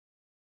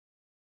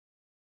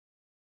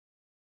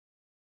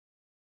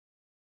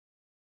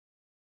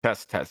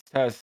Test, test,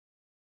 test.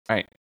 All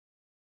right.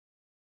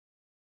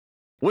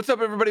 What's up,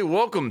 everybody?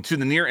 Welcome to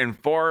the Near and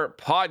Far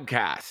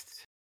podcast.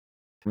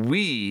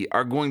 We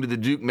are going to the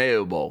Duke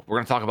Mayo Bowl. We're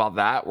going to talk about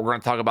that. We're going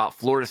to talk about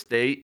Florida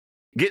State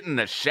getting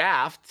the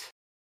shaft.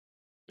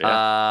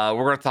 Yeah.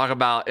 We're going to talk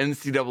about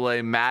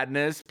NCAA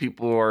madness.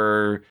 People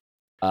are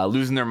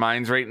losing their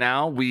minds right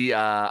now.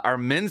 Our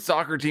men's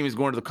soccer team is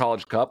going to the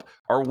College Cup.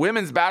 Our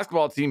women's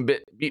basketball team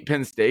beat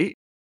Penn State.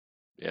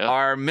 Yeah.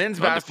 Our men's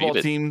basketball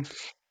team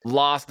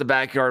lost the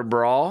backyard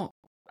brawl.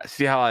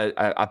 See how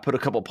I put a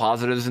couple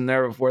positives in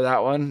there before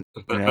that one?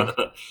 You know,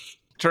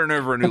 turn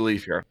over a new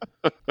leaf here.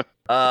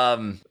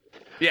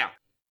 Yeah.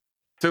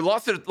 So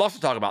lots to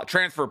talk about.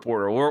 Transfer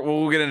portal.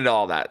 We'll get into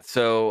all that.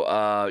 So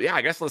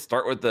I guess let's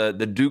start with the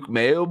Duke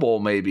Mayo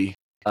Bowl maybe.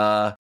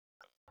 What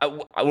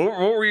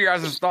were your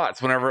guys' thoughts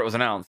whenever it was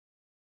announced?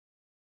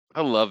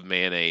 I love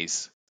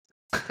mayonnaise.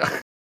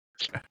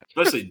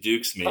 Especially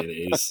Duke's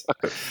mayonnaise.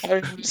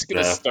 I'm just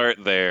going to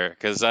start there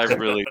because I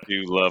really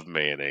do love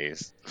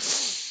mayonnaise.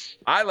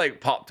 I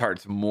like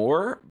Pop-Tarts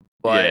more,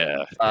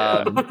 but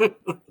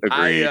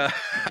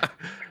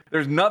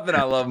there's nothing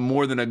I love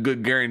more than a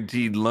good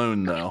guaranteed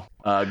loan, though.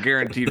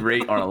 Guaranteed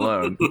rate on a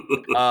loan.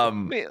 Let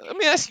me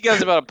ask you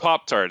guys about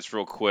Pop-Tarts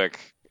real quick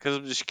because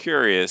I'm just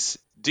curious.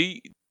 Do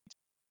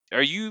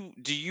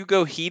you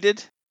go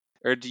heated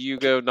or do you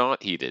go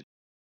not heated?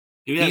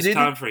 Who has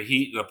time for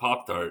heat and a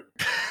Pop-Tart?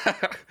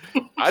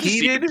 I just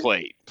eat it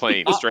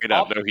plain, straight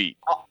up, no heat.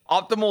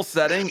 Optimal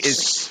setting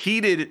is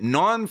heated,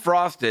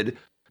 non-frosted,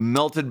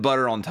 melted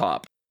butter on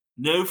top.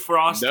 No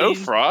frosting? No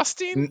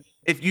frosting?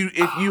 If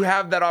you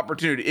have that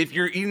opportunity, if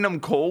you're eating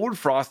them cold,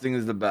 frosting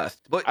is the best.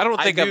 But I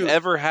don't think I've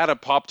ever had a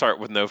Pop-Tart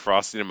with no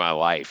frosting in my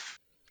life.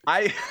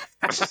 I'm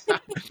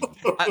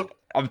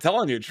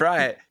telling you,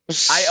 try it.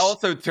 I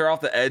also tear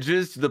off the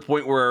edges to the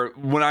point where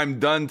when I'm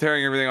done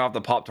tearing everything off the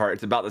Pop-Tart,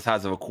 it's about the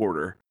size of a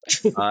quarter.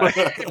 So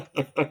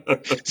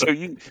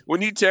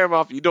when you tear them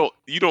off, you don't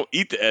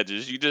eat the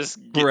edges. You just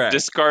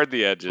discard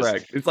the edges.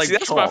 Correct. It's like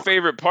that's my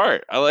favorite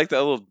part. I like that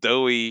little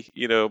doughy,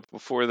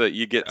 before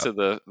you get to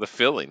the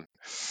filling.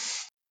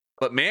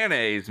 But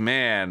mayonnaise,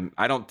 man,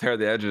 I don't tear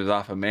the edges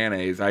off of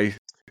mayonnaise. I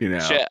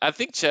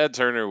think Chad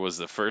Turner was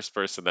the first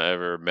person I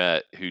ever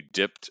met who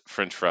dipped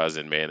French fries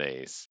in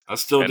mayonnaise. I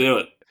still do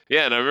it.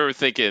 Yeah, and I remember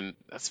thinking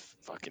that's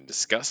fucking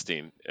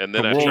disgusting. And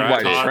then I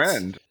tried it.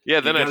 Friend.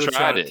 Yeah, then I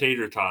tried it.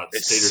 Tater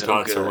tots. Tater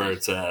tots are where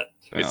it's at.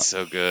 It's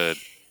so good.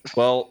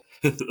 Well,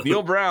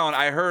 Neil Brown,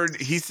 I heard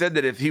he said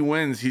that if he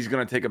wins, he's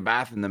going to take a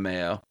bath in the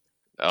mayo.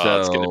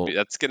 Oh,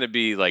 that's gonna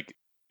be like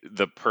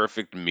the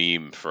perfect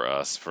meme for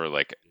us for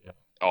like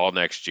all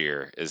next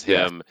year is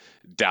him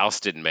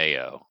doused in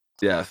mayo.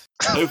 Yes.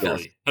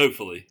 Hopefully.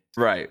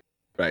 Right.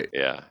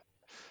 Yeah.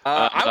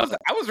 I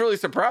was really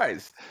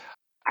surprised.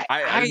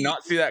 I did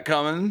not see that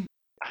coming.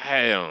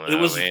 I don't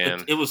know,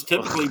 man. It was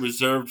typically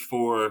reserved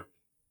for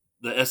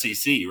the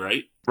SEC,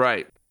 right?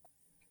 Right.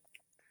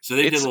 So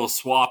they did a little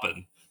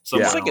swapping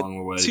somewhere along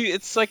the way.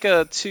 It's like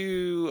a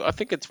two. I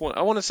think it's one.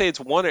 I want to say it's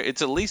one.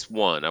 It's at least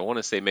one. I want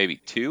to say maybe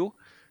 $2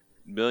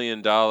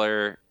 million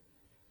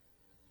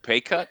pay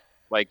cut,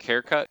 like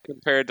haircut,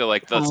 compared to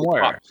like the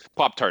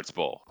Pop-Tarts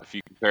Bowl. If you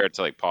compare it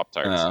to like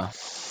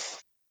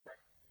Pop-Tarts.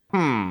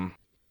 Someone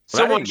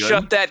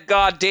shut that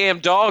goddamn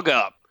dog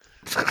up.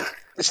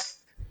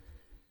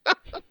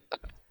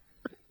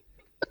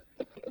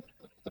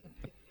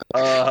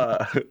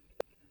 $2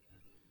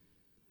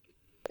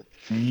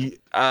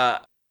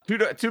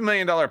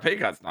 million pay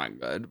cut's not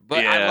good,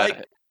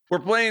 but we're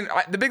playing.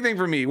 The big thing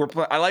for me,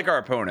 I like our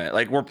opponent.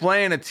 Like we're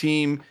playing a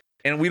team,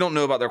 and we don't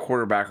know about their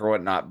quarterback or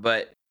whatnot,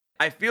 but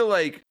I feel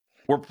like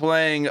we're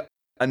playing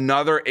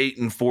another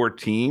 8-4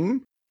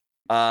 team.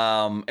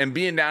 And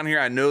being down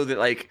here, I know that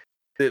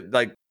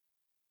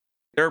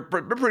they're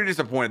pretty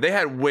disappointed. They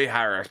had way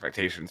higher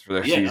expectations for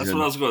their season. Yeah, that's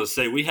what I was going to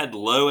say. We had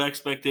low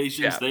expectations.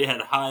 Yeah. They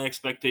had high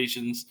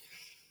expectations.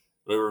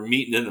 They were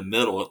meeting in the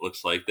middle, it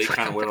looks like. They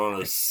kind of went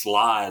on a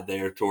slide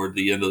there toward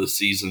the end of the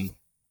season.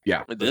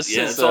 Yeah.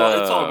 It's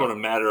all going to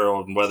matter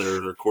on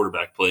whether their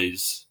quarterback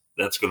plays.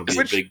 That's going to be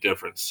a big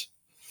difference.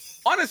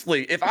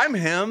 Honestly, if I'm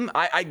him,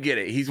 I get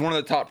it. He's one of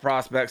the top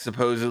prospects,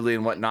 supposedly,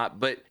 and whatnot.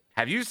 But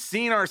have you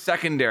seen our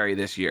secondary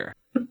this year?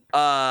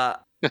 Are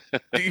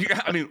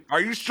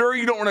you sure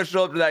you don't want to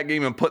show up to that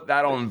game and put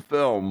that on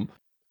film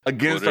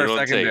against our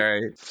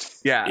secondary?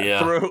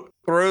 Yeah.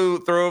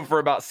 Throw for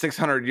about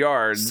 600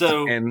 yards.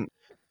 So,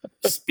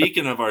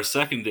 speaking of our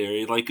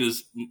secondary,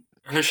 as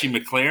Hershey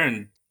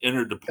McLaren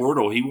entered the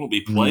portal, he won't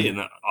be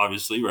playing,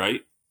 obviously,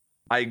 right?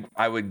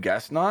 I would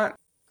guess not.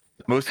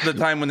 Most of the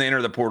time when they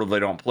enter the portal, they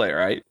don't play,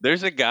 right?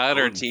 There's a guy on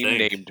our team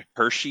named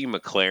Hershey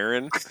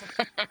McLaren.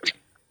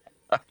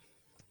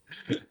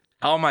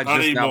 How am I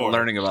just now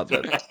learning about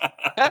this?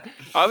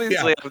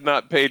 Obviously, I've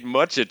not paid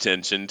much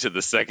attention to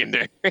the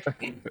secondary.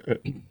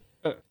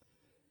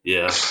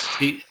 Yeah,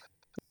 he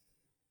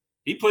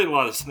played a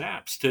lot of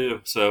snaps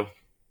too. So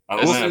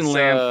Wilson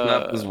Lamb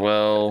snapped as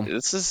well.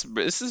 This is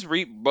it's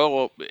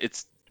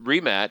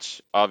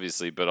rematch,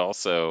 obviously, but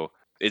also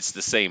it's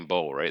the same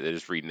bowl, right? They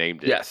just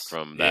renamed it Yes.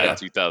 from that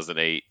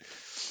 2008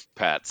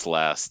 Pat's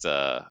last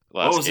what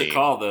was game. It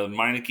called? The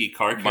Meineke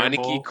Car Care Bowl?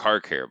 Meineke Car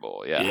Care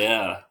Bowl, yeah.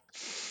 Yeah.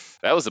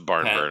 That was a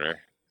barn burner.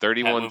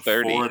 31-30.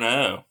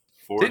 4-0.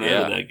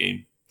 4-0 that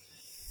game.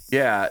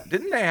 Yeah.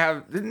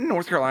 Didn't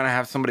North Carolina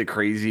have somebody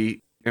crazy?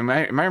 Am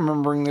I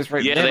remembering this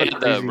right? Yeah, they had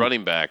the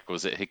running back.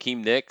 Was it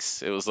Hakeem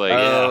Nicks? It was like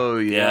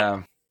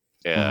yeah.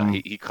 Mm-hmm.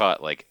 He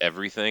caught like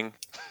everything.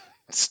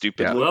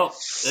 Stupidly. Yeah. Well,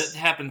 it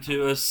happened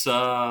to us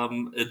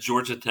at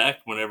Georgia Tech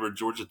whenever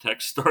Georgia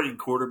Tech's starting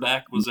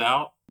quarterback was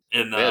out.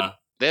 And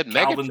they had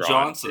Calvin Megatron,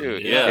 Johnson. too.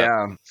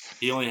 Yeah.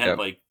 He only had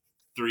like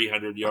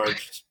 300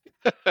 yards,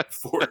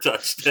 4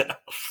 touchdowns.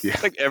 Yeah.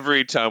 Like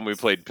every time we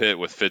played Pitt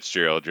with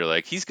Fitzgerald, you're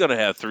like, he's going to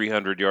have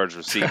 300 yards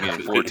receiving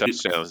and 4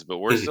 touchdowns, but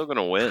we're still going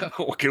to win.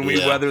 Can we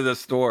weather the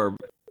storm?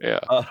 Yeah.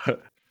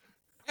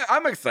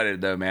 I'm excited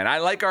though, man. I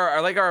like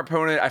our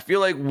opponent. I feel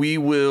like we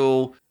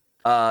will.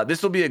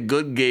 This will be a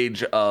good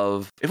gauge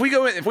of if we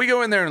go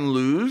in there and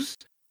lose,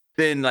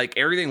 then like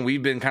everything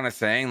we've been kind of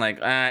saying, like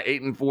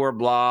 8-4,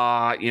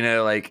 blah.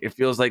 Like it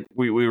feels like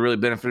we really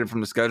benefited from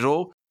the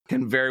schedule.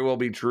 Can very well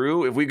be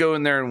true. If we go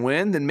in there and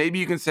win, then maybe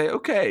you can say,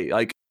 okay,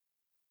 like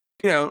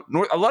a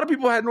lot of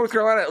people had North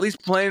Carolina at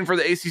least playing for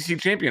the ACC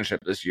championship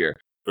this year,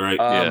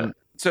 right?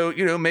 So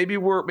maybe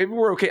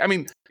we're okay. I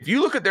mean, if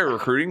you look at their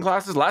recruiting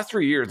classes, last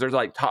 3 years, there's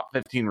like top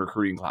 15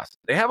 recruiting classes.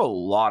 They have a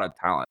lot of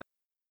talent.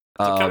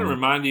 To kind of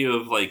remind you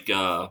of like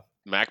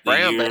Mac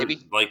Brown, baby.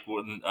 Like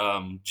when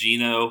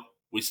Gino,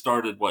 we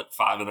started 5-0,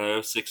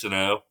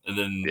 6-0, and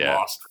then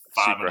lost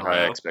 5-0. Super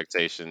high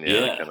expectation.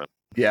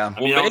 Yeah. I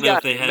mean, I don't know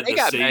if they had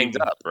got banged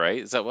up, right?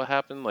 Is that what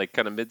happened? Like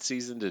kind of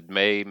mid-season? Did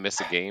May miss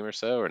a game or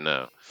so, or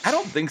no? I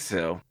don't think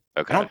so.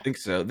 Okay. I don't think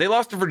so. They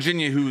lost to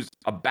Virginia, who's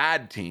a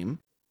bad team.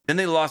 Then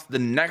they lost the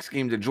next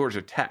game to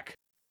Georgia Tech,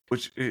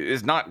 which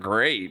is not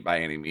great by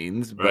any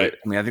means. But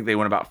I mean, I think they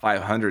won about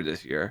 500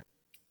 this year.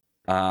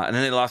 And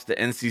then they lost to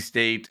NC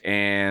State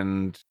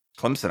and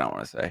Clemson, I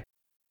want to say.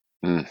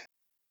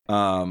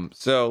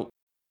 So,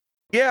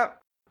 yeah,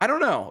 I don't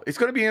know. It's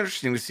going to be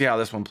interesting to see how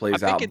this one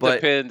plays out. I think it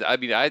depends. I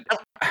mean,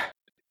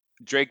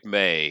 Drake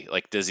May,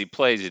 like, does he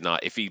play? Does he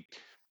not? If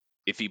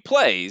he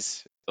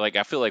plays, like,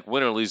 I feel like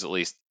win or lose, at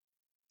least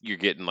you're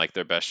getting like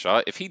their best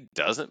shot. If he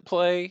doesn't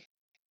play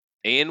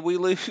and we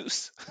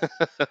lose,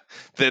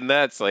 then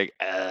that's like,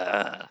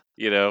 I'm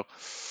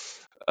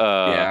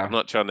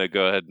not trying to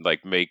go ahead and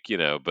like make,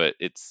 but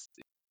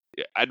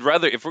I'd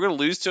rather, if we're going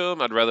to lose to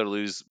them, I'd rather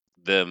lose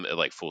them at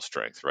like full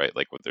strength, right?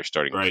 Like with their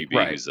starting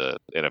QB, who's a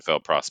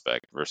NFL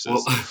prospect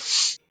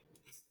versus.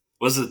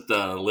 Was it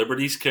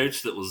Liberty's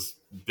coach that was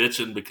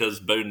bitching because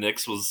Bo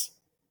Nix was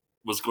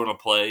going to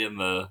play in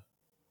the,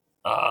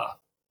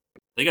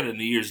 they got a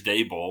New Year's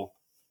Day Bowl.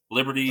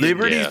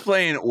 Liberty's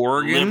playing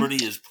Oregon. Liberty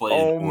is playing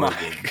Oregon. Oh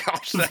my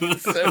gosh,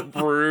 that's so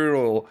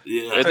brutal.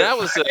 Yeah, and that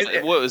was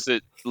what was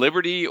it?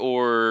 Liberty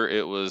or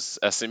it was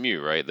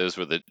SMU, right? Those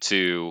were the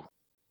two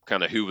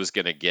kind of who was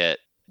going to get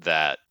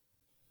that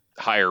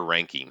higher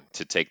ranking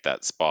to take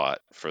that spot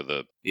for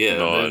the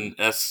and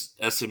then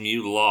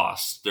SMU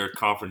lost their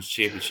conference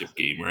championship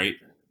game, right?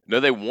 No,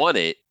 they won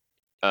it.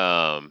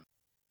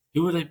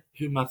 Who were they?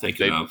 Who am I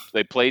thinking of?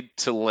 They played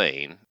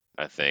Tulane,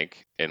 I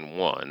think, and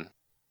won.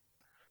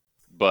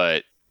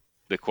 But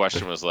the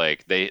question was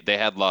like they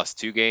had lost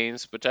 2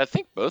 games, which I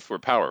think both were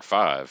Power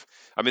 5.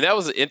 I mean, that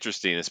was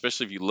interesting,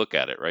 especially if you look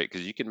at it, right?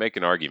 Because you can make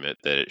an argument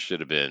that it should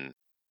have been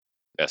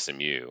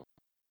SMU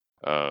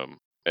and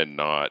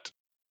not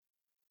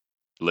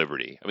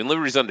Liberty. I mean,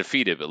 Liberty's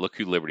undefeated, but look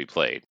who Liberty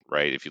played,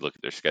 right? If you look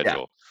at their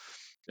schedule.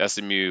 Yeah.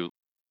 SMU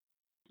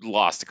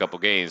lost a couple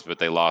games, but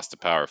they lost to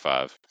Power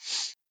 5.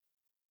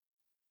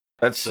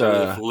 That's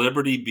so if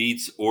Liberty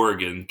beats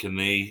Oregon, can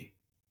they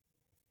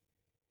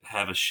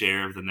have a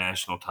share of the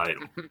national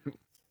title?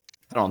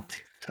 I don't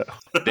think so.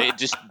 They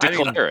just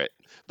declare it.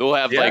 They'll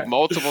have like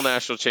multiple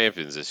national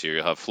champions this year.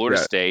 You'll have Florida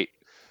State,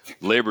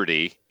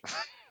 Liberty,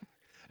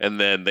 and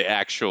then the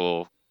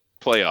actual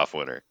playoff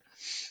winner.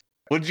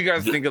 What did you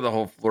guys think of the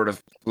whole Florida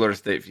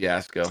State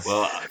fiasco?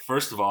 Well,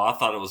 first of all, I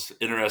thought it was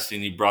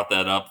interesting you brought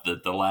that up,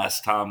 that the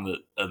last time that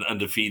an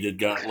undefeated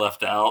got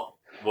left out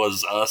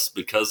was us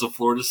because of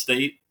Florida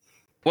State.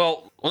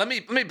 Well, let me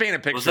paint a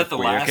picture. Was that the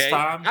for last you, okay?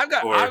 time? I've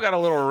got a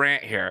little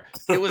rant here.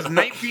 It was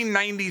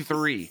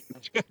 1993.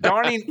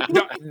 Donnie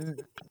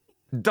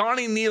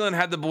Nealon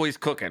had the boys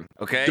cooking.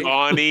 Okay,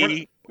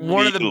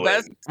 one of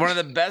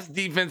the best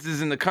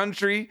defenses in the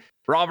country.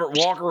 Robert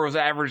Walker was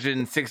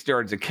averaging 6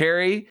 yards a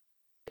carry.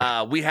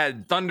 We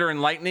had Thunder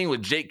and Lightning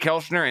with Jake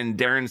Kelchner and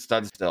Darren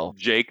Studstill.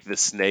 Jake the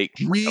Snake.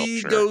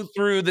 We go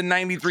through the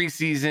 93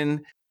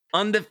 season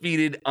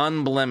undefeated,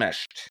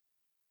 unblemished.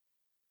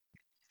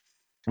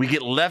 We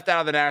get left out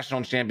of the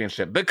national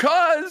championship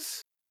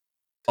because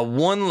a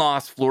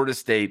 1-loss Florida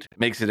State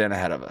makes it in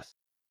ahead of us.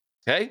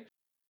 Okay?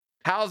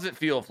 How does it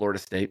feel, Florida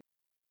State?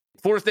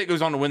 Florida State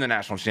goes on to win the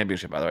national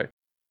championship, by the way.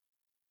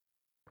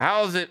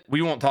 How is it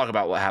we won't talk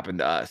about what happened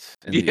to us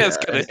in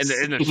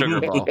the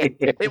Sugar Bowl?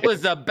 It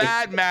was a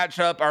bad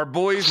matchup. Our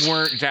boys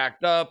weren't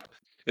jacked up.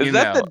 Is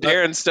that the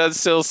Darren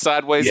Studstill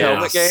sideways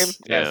helmet game?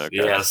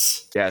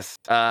 Yes.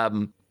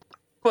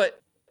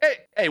 But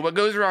hey, what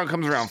goes around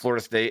comes around.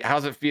 Florida State,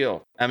 how's it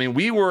feel? I mean,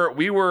 we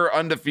were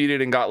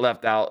undefeated and got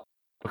left out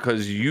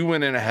because you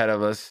went in ahead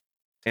of us,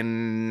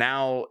 and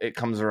now it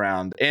comes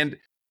around. And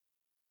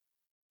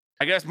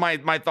I guess my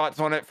thoughts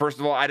on it. First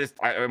of all, I'm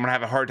gonna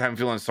have a hard time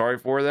feeling sorry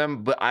for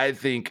them, but I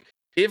think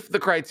if the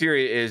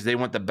criteria is they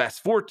want the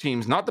best 4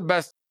 teams, not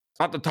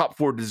the top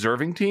 4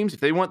 deserving teams, if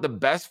they want the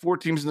best 4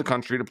 teams in the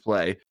country to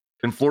play,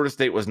 then Florida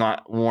State was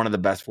not one of the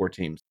best 4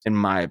 teams, in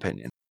my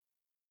opinion.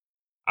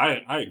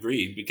 I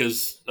agree,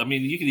 because I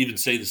mean, you could even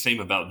say the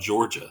same about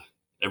Georgia.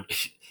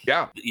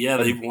 Yeah,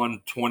 they've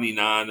won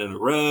 29 in a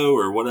row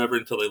or whatever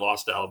until they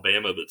lost to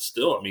Alabama, but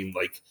still, I mean,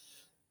 like,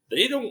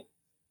 they don't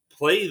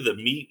play the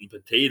meat and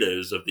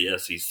potatoes of the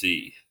SEC.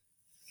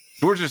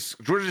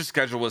 Georgia's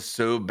schedule was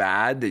so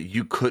bad that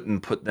you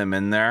couldn't put them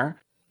in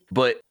there,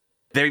 but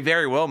they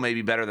very well may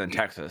be better than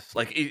Texas.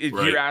 Like, if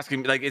you're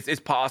asking, like, it's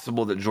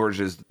possible that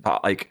Georgia's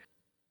like,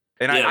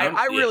 and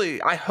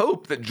I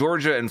hope that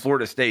Georgia and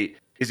Florida State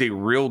is a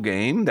real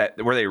game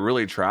where they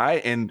really try,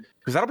 and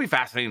because that'll be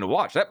fascinating to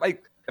watch. That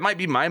might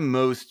be my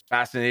most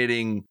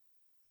fascinating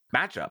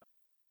matchup.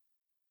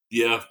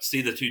 Yeah,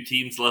 see the 2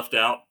 teams left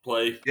out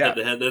play head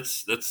to head.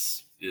 That's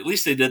at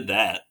least they did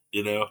that,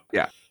 you know.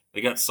 Yeah,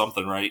 they got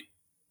something right.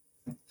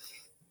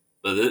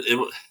 But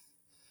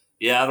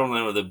I don't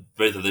know whether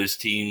both of those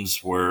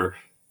teams were.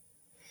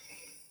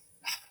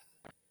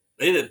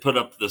 They didn't put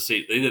up the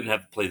same. They didn't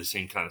have to play the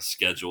same kind of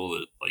schedule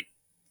that, like,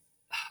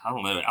 I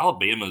don't know.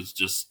 Alabama's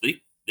just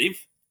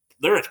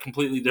they're a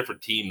completely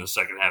different team the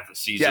second half of the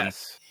season.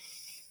 Yes.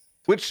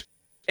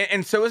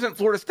 And so isn't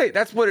Florida State.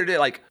 That's what it is.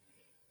 Like,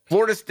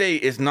 Florida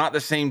State is not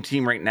the same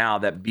team right now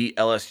that beat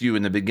LSU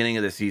in the beginning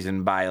of the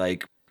season by,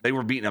 like, they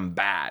were beating them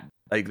bad.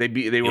 Like, they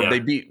beat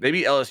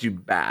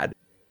LSU bad.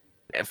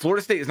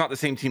 Florida State is not the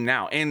same team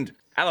now, and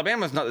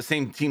Alabama is not the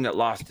same team that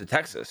lost to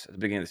Texas at the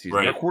beginning of the season.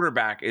 Right. Their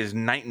quarterback is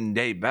night and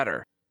day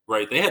better.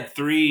 Right. They went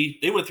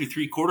through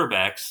 3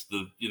 quarterbacks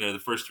the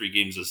first 3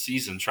 games of the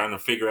season, trying to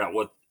figure out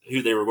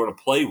who they were going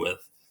to play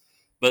with.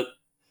 But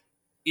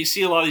you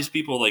see a lot of these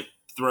people, like,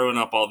 throwing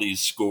up all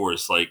these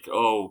scores, like,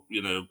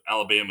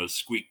 Alabama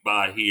squeaked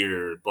by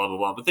here, blah blah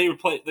blah. But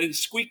they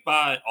squeaked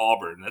by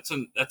Auburn. That's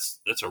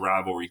a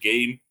rivalry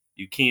game.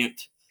 You can't.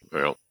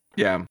 Well,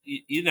 yeah.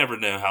 You never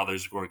know how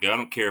those are going to go. I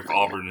don't care if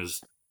Auburn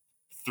is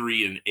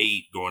 3-8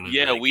 going into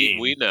that game.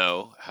 We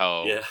know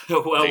how. Yeah,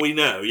 well, we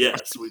know.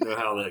 Yes, we know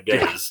how that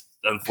goes.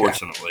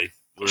 Unfortunately,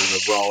 we're in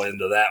the raw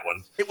end of that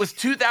one. It was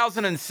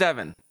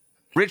 2007.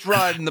 Rich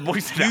Rod and the Boy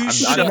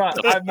Scouts.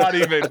 I'm not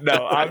even.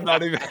 No, I'm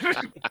not even.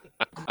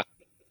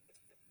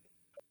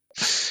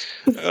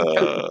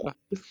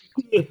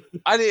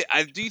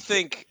 I do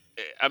think.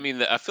 I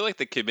mean, I feel like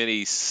the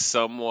committee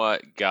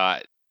somewhat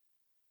got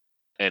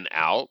an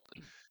out,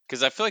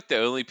 because I feel like the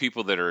only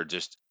people that are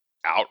just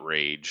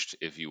outraged,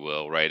 if you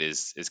will, right,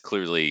 is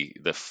clearly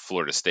the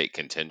Florida State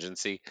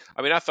contingency.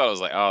 I mean, I thought it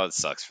was like, oh, it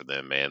sucks for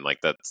them, man. Like,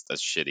 that's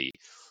shitty.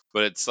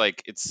 But it's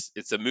like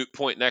it's a moot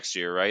point next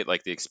year, right?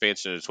 Like, the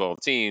expansion to 12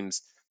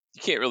 teams,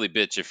 you can't really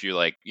bitch if you're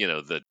like,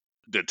 the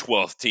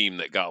 12th team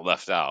that got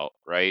left out,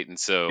 right? And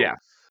so, yeah.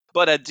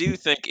 But I do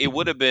think it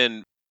would have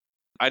been.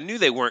 I knew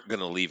they weren't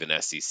going to leave an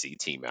SEC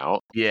team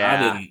out.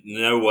 Yeah,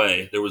 no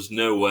way. There was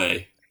no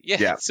way.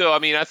 Yeah. So I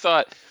mean, I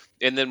thought,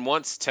 and then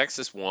once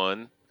Texas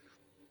won,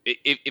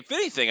 if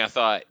anything, I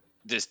thought,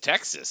 does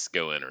Texas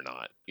go in or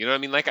not? You know what I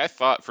mean? Like, I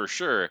thought for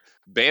sure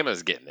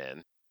Bama's getting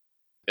in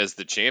as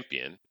the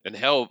champion, and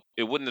hell,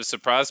 it wouldn't have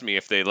surprised me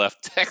if they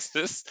left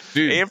Texas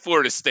and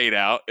Florida State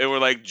out and were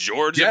like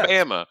Georgia,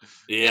 Bama.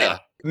 Yeah.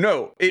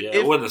 No,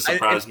 it wouldn't have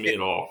surprised me at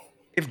all.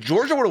 If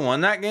Georgia would have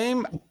won that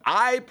game,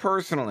 I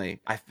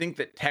think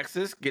that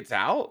Texas gets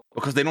out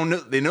because they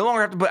no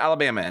longer have to put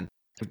Alabama in.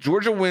 If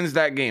Georgia wins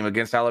that game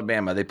against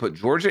Alabama, they put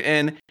Georgia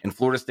in and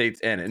Florida State's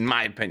in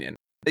my opinion.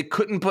 They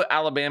couldn't put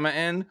Alabama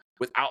in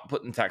without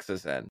putting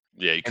Texas in.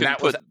 Yeah, you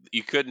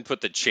couldn't put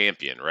the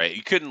champion, right?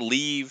 You couldn't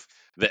leave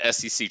the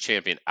SEC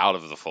champion out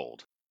of the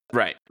fold.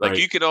 Right. Like,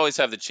 you could always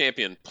have the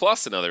champion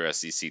plus another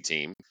SEC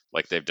team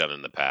like they've done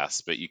in the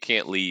past, but you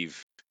can't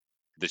leave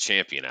the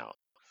champion out.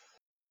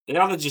 They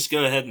ought to just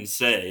go ahead and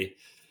say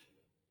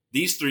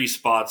these 3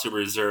 spots are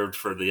reserved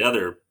for the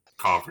other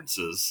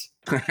conferences.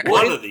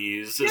 One of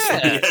these is for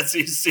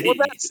the SEC. Well,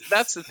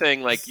 that's the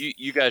thing. Like,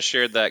 you guys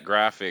shared that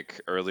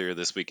graphic earlier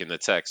this week in the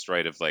text,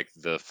 right, of like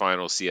the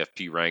final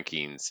CFP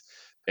rankings,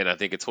 and I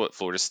think it's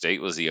Florida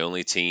State was the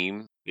only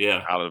team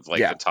out of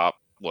the top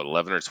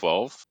 11 or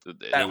 12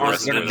 that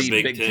was going to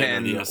be Big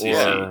Ten or the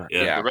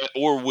SEC.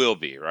 Or will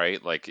be,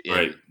 right, like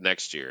in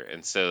next year.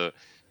 And so,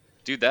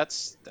 dude, that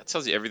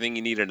tells you everything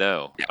you need to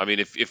know. I mean,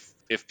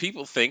 if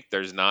people think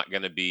there's not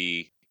going to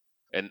be,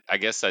 and I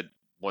guess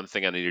one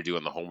thing I need to do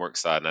on the homework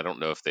side, and I don't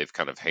know if they've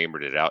kind of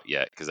hammered it out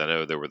yet, because I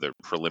know there were the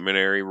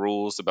preliminary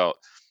rules about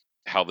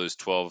how those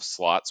 12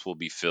 slots will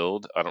be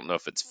filled. I don't know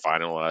if it's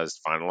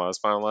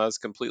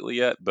finalized completely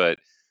yet, but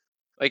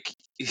like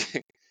you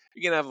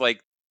can have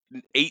like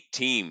 8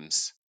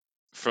 teams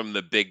from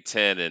the Big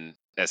Ten and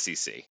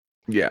SEC.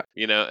 Yeah.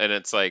 And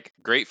it's like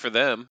great for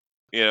them,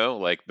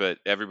 but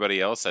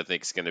everybody else I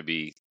think is going to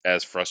be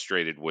as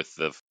frustrated with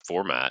the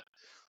format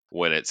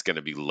when it's going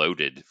to be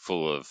loaded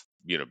full of,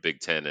 Big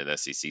Ten and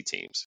SEC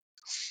teams.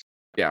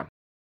 Yeah.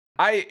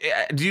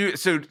 Do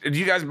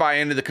you guys buy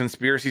into the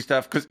conspiracy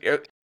stuff? Because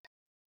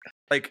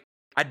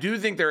I do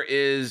think there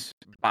is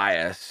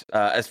bias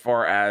as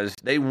far as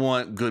they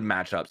want good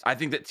matchups. I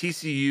think that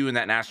TCU in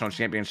that national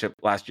championship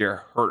last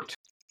year hurt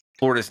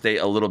Florida State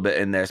a little bit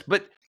in this.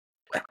 But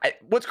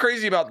what's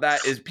crazy about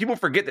that is people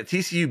forget that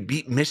TCU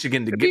beat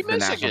Michigan to get to the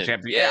national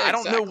championship. Yeah, I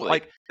don't know.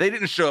 They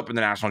didn't show up in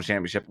the national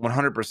championship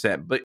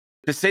 100%. But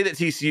to say that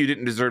TCU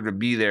didn't deserve to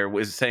be there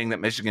was saying that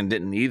Michigan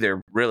didn't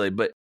either, really.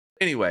 But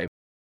anyway,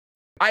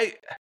 I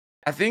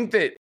think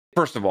that,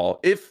 first of all,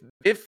 if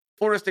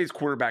Florida State's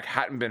quarterback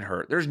hadn't been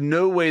hurt, there's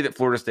no way that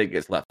Florida State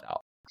gets left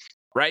out,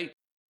 right?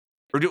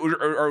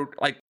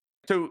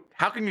 So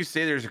how can you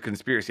say there's a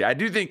conspiracy? I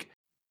think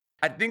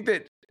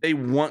that they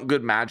want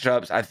good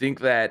matchups. I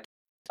think that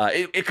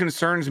it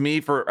concerns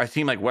me for a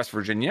team like West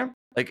Virginia,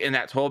 in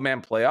that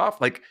 12-man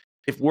playoff.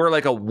 If we're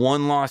a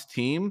one-loss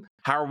team,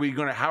 how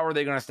are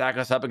they gonna stack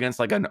us up against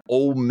an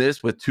Ole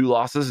Miss with 2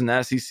 losses in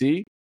the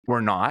SEC?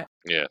 We're not.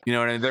 Yeah. You know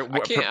what I mean? They're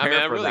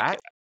prepared for that.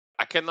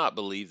 I cannot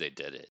believe they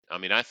did it. I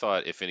mean, I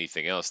thought if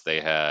anything else, they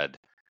had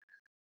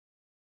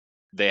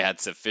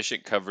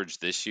sufficient coverage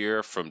this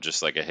year from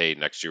just hey,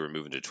 next year we're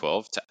moving to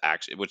 12 to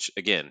actually, which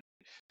again,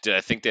 did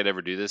I think they'd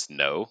ever do this?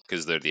 No,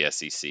 because they're the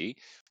SEC.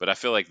 But I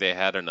feel like they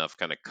had enough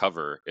kind of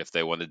cover if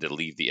they wanted to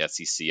leave the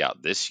SEC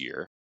out this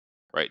year,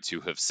 right?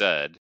 To have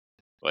said,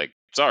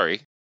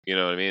 sorry, you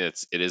know what I mean?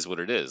 It is what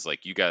it is.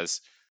 You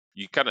guys,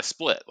 you kind of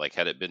split.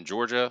 Had it been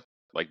Georgia,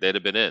 they'd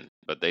have been in,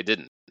 but they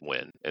didn't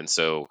win. And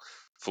so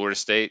Florida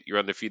State, you're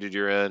undefeated,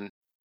 you're in.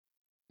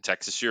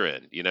 Texas, you're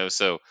in.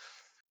 So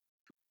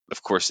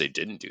of course they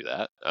didn't do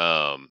that.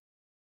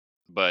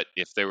 But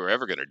if they were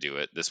ever going to do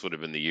it, this would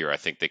have been the year I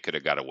think they could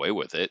have got away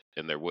with it,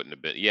 and there wouldn't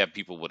have been. Yeah,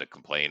 people would have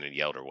complained and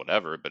yelled or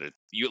whatever, but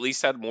you at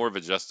least had more of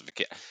a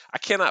justification. I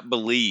cannot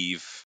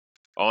believe,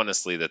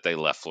 honestly, that they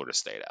left Florida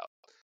State out.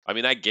 I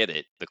mean, I get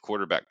it, the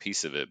quarterback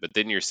piece of it, but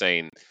then you're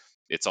saying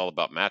it's all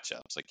about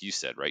matchups, like you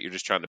said, right? You're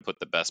just trying to put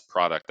the best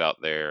product out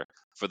there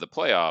for the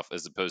playoff,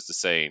 as opposed to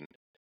saying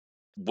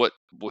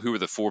who are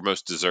the 4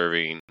 most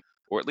deserving,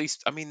 or at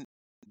least, I mean,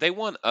 they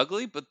won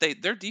ugly, but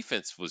their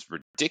defense was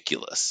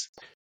ridiculous.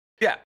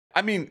 Yeah,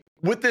 I mean,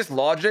 with this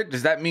logic,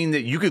 does that mean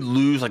that you could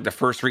lose the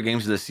first 3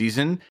 games of the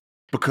season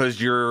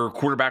because your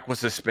quarterback was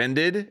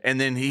suspended, and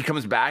then he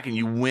comes back and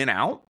you win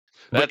out?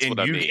 That's what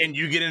I mean. And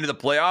you get into the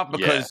playoff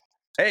because,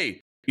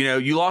 hey,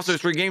 you lost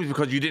those 3 games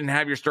because you didn't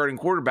have your starting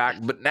quarterback,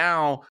 but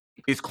now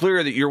it's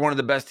clear that you're one of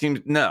the best teams.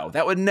 No,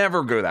 that would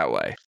never go that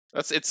way.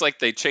 It's like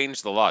they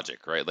changed the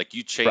logic, right?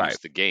 You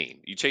changed the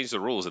game. You changed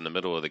the rules in the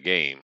middle of the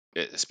game,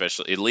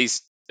 especially, at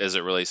least as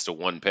it relates to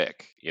one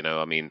pick.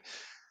 I mean,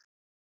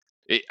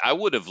 I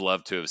would have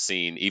loved to have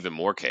seen even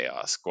more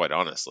chaos, quite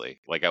honestly.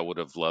 I would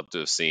have loved to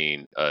have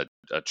seen a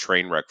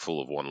train wreck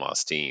full of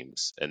 1-loss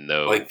teams and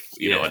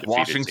undefeated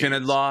Washington teams.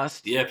 had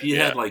lost. Yeah, if you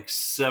had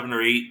 7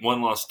 or 8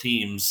 1-loss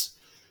teams,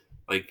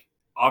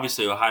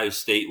 obviously Ohio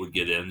State would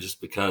get in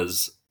just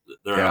because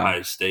they're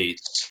Ohio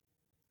State.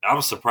 I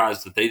was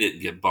surprised that they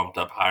didn't get bumped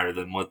up higher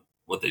than what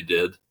they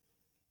did,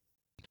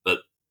 but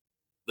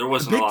there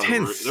wasn't a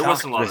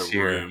lot of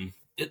room.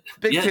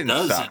 Big Ten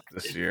sucked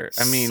this year.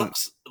 I mean,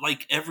 sucks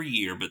every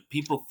year, but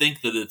people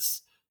think that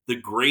it's the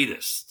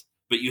greatest.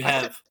 But you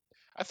have,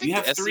 I think you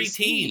have 3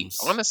 teams.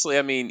 Honestly,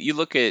 I mean, you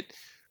look at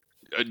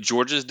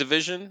Georgia's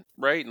division,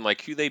 right, and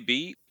like who they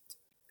beat,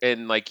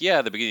 and like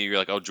at the beginning you're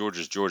like, oh,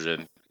 Georgia's Georgia,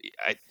 and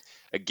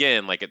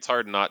it's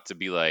hard not to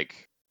be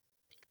like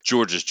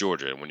Georgia's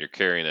Georgia, and when you're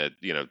carrying a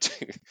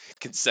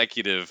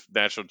consecutive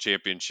national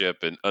championship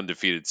and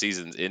undefeated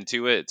seasons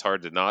into it, it's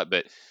hard to not.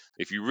 But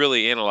if you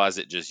really analyze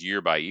it just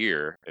year by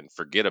year and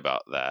forget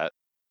about that,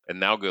 and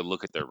now go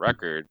look at their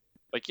record,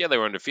 they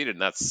were undefeated,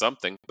 and that's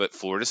something. But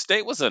Florida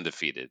State was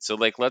undefeated, so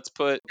let's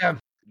put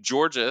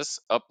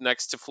Georgia's up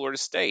next to Florida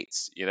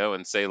State's,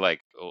 and say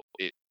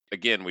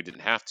again, we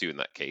didn't have to in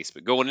that case,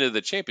 but going into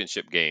the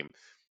championship game,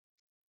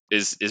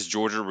 is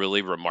Georgia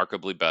really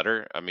remarkably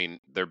better? I mean,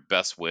 their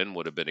best win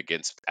would have been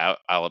against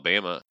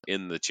Alabama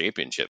in the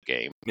championship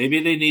game.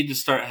 Maybe they need to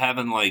start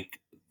having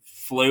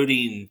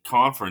floating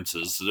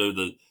conferences, so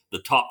the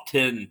top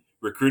 10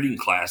 recruiting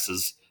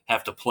classes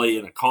have to play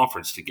in a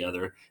conference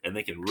together, and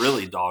they can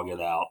really dog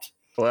it out.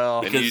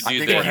 Well, I think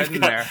we're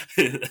heading there.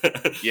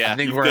 Yeah, I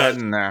think we're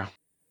heading there.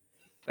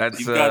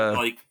 You've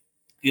got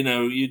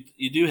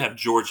you do have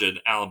Georgia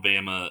and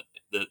Alabama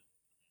that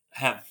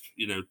have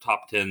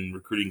top 10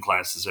 recruiting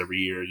classes every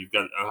year. You've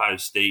got Ohio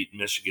State,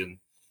 Michigan,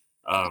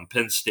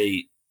 Penn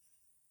State,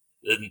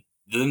 and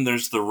then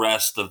there's the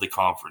rest of the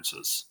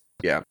conferences.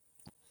 Yeah.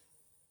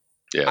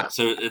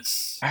 So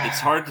it's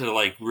hard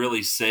to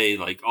really say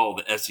oh,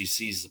 the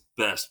SEC is the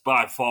best,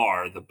 by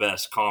far the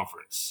best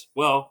conference.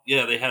 Well,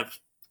 yeah, they have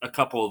a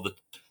couple of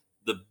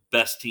the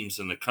best teams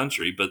in the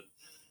country, but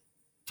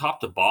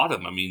top to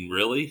bottom, I mean,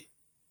 really?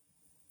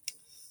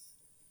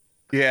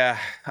 Yeah.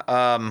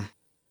 I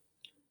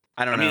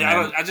don't know.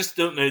 Man. I just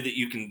don't know that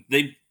you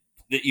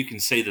can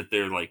say that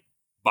they're like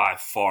by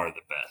far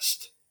the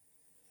best.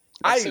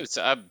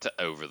 I'm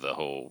over the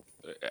whole.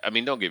 I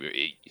mean, don't get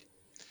me.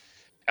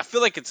 I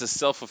feel like it's a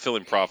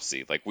self-fulfilling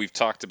prophecy. Like we've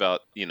talked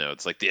about,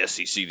 it's like the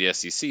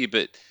SEC,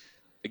 but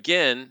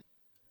again,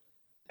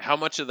 how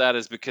much of that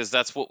is because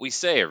that's what we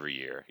say every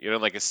year?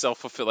 Like a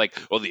self-fulfilling, like,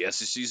 well, the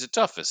SEC is the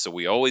toughest, so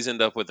we always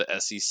end up with the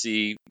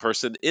SEC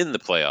person in the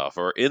playoff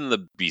or in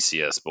the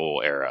BCS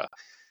Bowl era.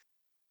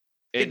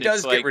 And it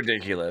does get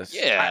ridiculous.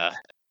 Yeah,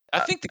 I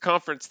think the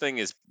conference thing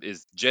is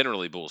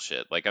generally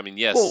bullshit. Like, I mean,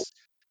 yes,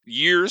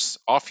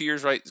 off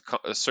years, right?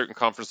 A certain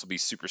conference will be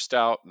super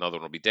stout, another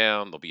one will be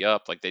down, they'll be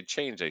up. Like they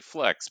change, they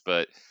flex,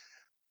 but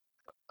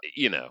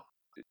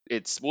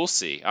we'll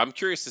see. I'm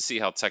curious to see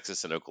how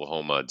Texas and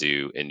Oklahoma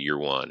do in year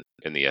one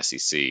in the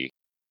SEC.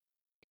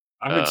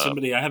 I heard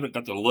somebody, I haven't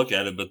got to look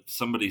at it, but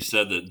somebody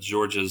said that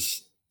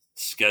Georgia's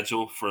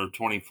schedule for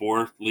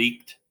 24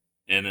 leaked,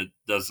 and it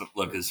doesn't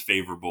look as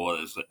favorable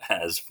as it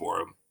has for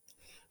them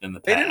in the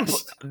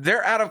past.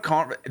 They're out of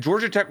conference.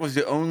 Georgia Tech was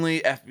the only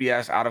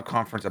FBS out of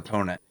conference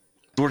opponent.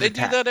 They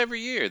do that every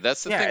year.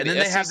 That's the thing. And then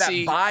they have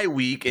that bye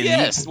week.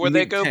 Where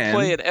they go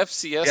play an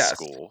FCS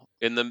school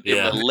in the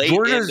late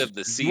end of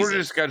the season.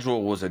 Georgia's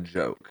schedule was a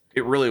joke.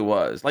 It really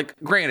was. Like,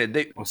 granted,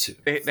 they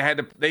had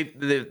to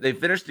they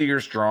finished the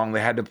year strong.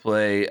 They had to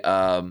play,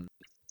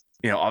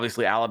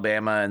 obviously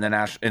Alabama and then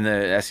in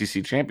the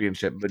SEC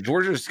championship. But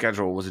Georgia's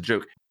schedule was a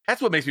joke.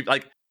 That's what makes me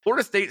like.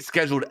 Florida State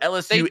scheduled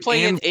LSU. They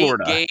play and an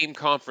Florida. 8-game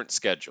conference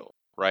schedule,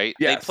 right?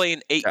 Yes. They play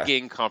an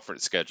 8-game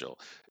conference schedule.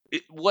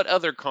 What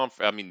other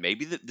conference? I mean,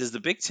 maybe does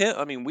the Big Ten?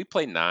 I mean, we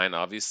play 9,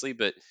 obviously,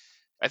 but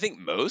I think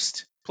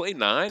most play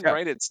 9,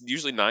 right? It's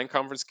usually 9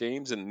 conference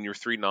games, and you're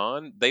 3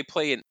 non. They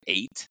play an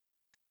 8.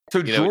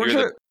 So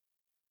Georgia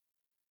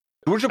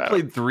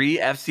played 3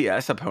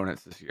 FCS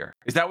opponents this year.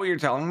 Is that what you're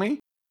telling me?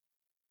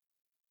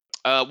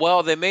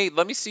 Well, they may.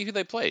 Let me see who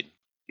they played.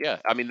 Yeah,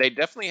 I mean, they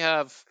definitely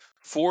have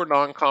 4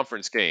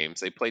 non-conference games.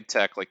 They played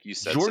Tech, like you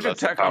said. Georgia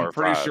Tech, I'm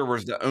pretty sure,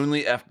 was the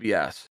only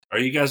FBS. Are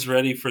you guys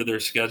ready for their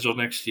schedule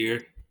next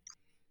year?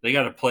 They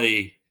got to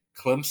play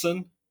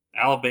Clemson,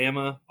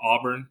 Alabama,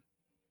 Auburn,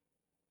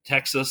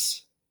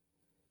 Texas,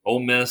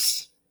 Ole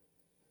Miss,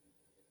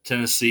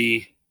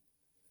 Tennessee.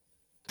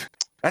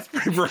 That's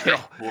pretty brutal.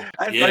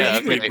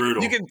 That's pretty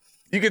brutal.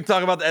 You can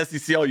talk about the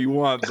SEC all you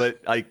want, but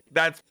like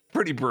that's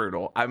pretty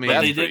brutal. I mean,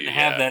 but they didn't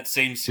have that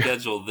same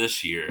schedule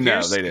this year.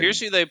 No, they didn't. Here's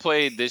who they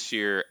played this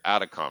year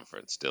out of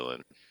conference,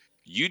 Dylan.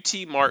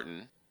 UT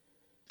Martin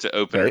to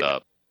open it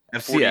up,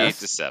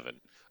 48-7.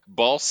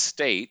 Ball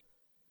State,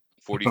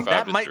 45-3.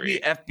 That might be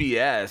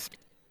FBS.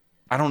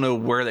 I don't know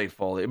where they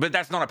fall, but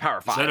that's not a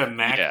Power 5. Is that a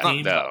MAC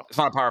team? No, it's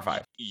not a Power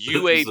 5.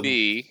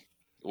 UAB,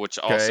 which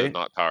also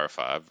not Power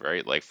 5,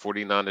 right? Like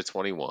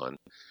 49-21.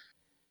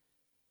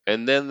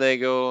 And then they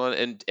go on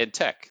and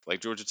Tech,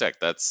 like Georgia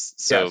Tech. That's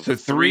so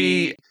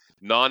 3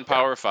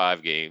 non-Power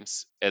 5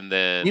 games, and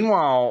then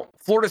meanwhile,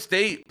 Florida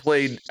State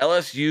played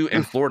LSU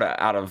and Florida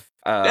out of.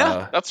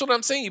 That's what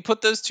I'm saying. You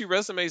put those 2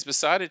 resumes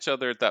beside each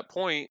other at that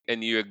point,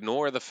 and you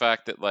ignore the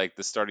fact that like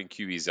the starting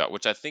QB's out,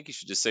 which I think you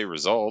should just say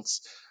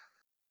results.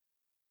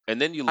 And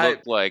then you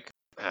look like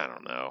I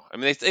don't know. I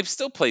mean, they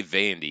still play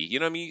Vandy. You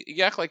know what I mean?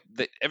 You act like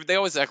they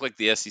always act like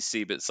the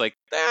SEC, but it's like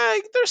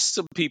there's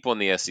some people in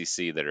the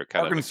SEC that are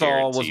kind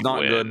Arkansas of was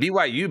not good.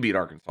 BYU beat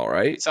Arkansas,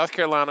 right? South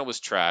Carolina was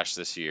trash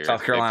this year.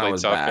 South Carolina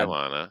was bad.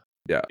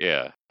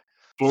 Yeah.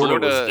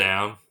 Florida was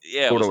down.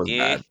 Yeah, Florida was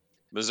bad.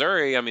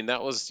 Missouri, I mean,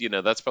 that was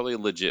that's probably a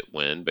legit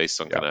win based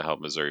on kind of how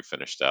Missouri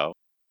finished out.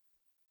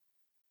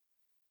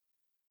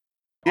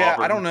 Yeah,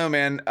 Auburn, I don't know,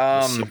 man.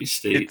 Mississippi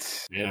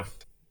State.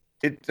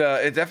 It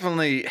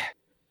definitely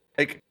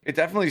it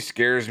definitely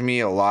scares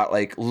me a lot.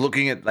 Like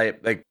looking at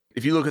like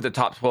if you look at the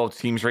top 12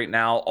 teams right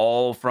now,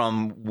 all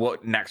from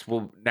what next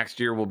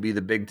year will be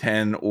the Big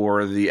Ten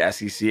or the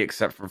SEC,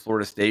 except for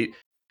Florida State.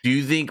 Do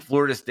you think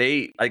Florida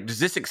State does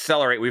this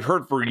accelerate? We've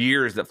heard for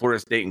years that Florida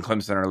State and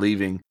Clemson are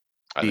leaving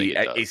the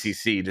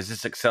ACC. Does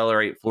this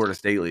accelerate Florida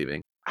State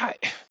leaving?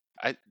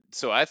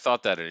 So I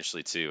thought that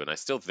initially too, and I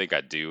still think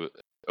I do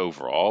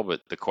overall.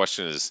 But the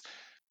question is,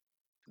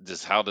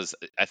 how does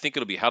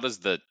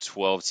the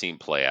 12 team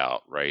play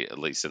out, right? At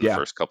least in the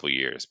first couple of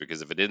years,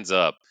 because if it ends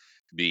up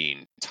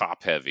being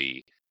top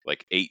heavy,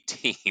 like 8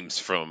 teams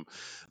from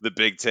the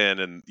Big Ten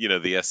and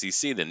the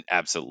SEC, then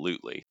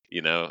absolutely,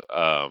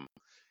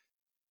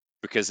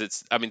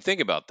 because think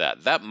about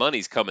that. That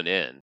money's coming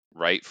in,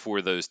 right,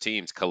 for those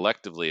teams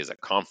collectively as a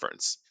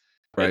conference,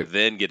 right, and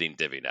then getting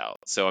divvied out.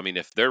 So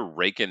if they're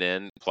raking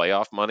in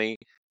playoff money,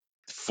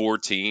 4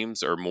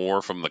 teams or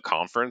more from the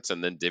conference,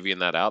 and then divvying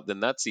that out, then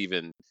that's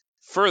even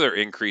further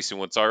increasing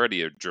what's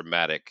already a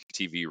dramatic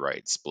TV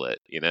rights split,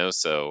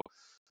 so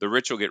the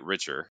rich will get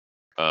richer.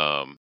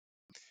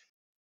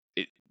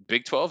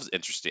 Big 12 is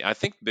interesting. I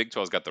think Big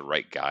 12's got the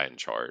right guy in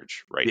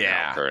charge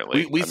now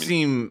currently. We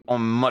seem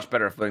on much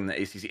better footing than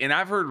the ACC, and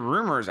I've heard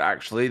rumors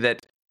actually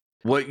that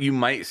what you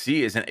might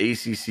see is an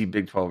ACC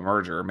Big 12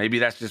 merger. Maybe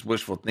that's just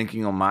wishful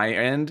thinking on my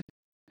end,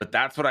 but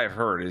that's what I've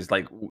heard is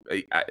like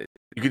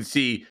you could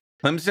see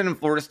Clemson and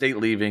Florida State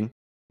leaving,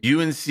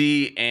 UNC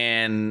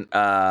and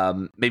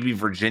maybe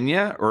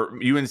Virginia, or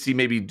UNC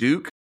maybe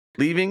Duke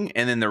leaving,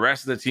 and then the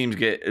rest of the teams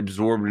get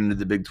absorbed into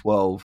the Big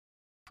 12,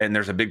 and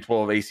there's a Big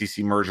 12 ACC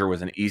merger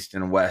with an East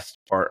and West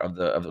part of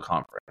the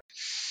conference.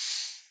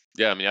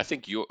 Yeah, I mean, I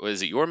think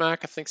is it Yormack?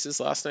 I think's his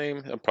last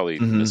name. I'm probably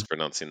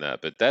mispronouncing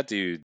that, but that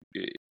dude,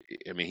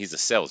 I mean, he's a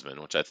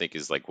salesman, which I think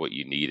is like what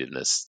you need in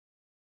this.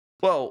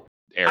 Well,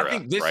 era, I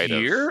think this right,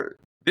 year,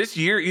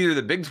 either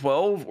the Big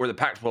 12 or the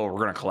Pac-12 were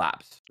going to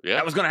collapse. Yeah,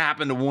 that was going to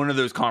happen to one of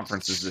those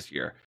conferences this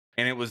year,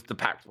 and it was the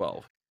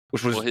Pac-12,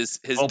 which was his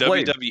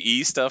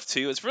WWE stuff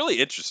too. It's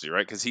really interesting,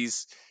 right? Because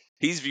he's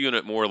viewing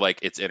it more like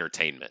it's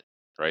entertainment,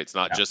 right? It's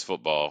not just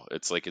football.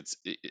 It's like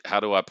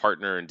how do I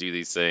partner and do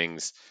these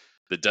things?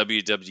 The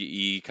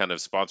WWE kind of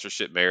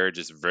sponsorship marriage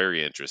is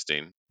very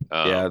interesting.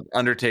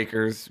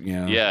 Undertakers,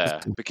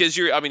 yeah, because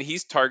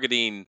he's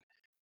targeting.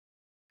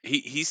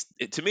 He's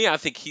to me, I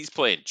think he's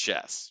playing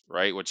chess,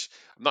 right? Which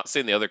I'm not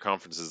saying the other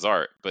conferences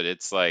aren't, but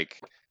it's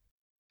like,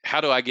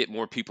 how do I get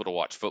more people to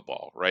watch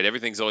football, right?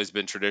 Everything's always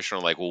been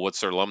traditional, like, well, what's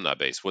their alumni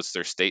base? What's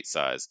their state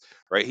size,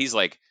 right? He's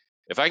like,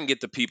 if I can get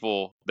the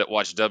people that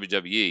watch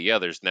WWE, yeah,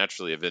 there's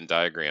naturally a Venn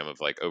diagram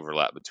of like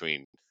overlap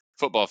between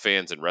football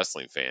fans and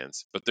wrestling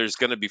fans, but there's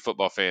going to be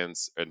football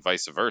fans and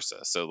vice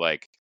versa. So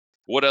like,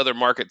 what other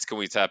markets can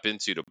we tap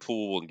into to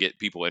pool and get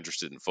people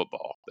interested in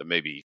football that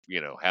maybe,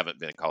 haven't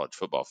been college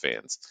football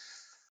fans?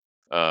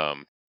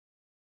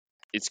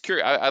 It's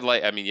curious.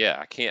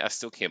 I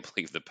still can't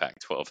believe the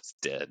Pac-12 is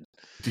dead.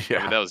 Yeah.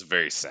 I mean, that was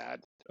very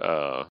sad.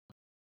 Very,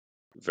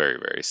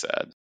 very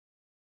sad.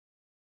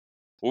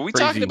 Were we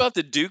talking about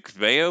the Duke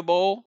Mayo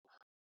Bowl?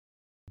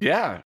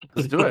 Yeah,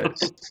 let's do it.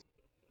 It's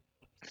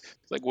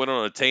like went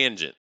on a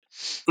tangent.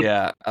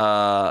 Yeah.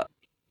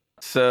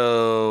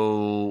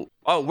 So,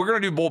 we're gonna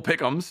do bowl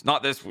pick'ems,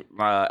 not this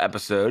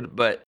episode,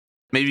 but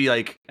maybe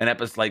like an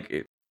episode,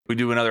 like we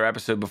do another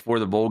episode before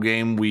the bowl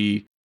game.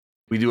 We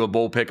do a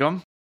bowl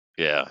pick'em.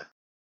 Yeah.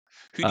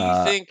 Who do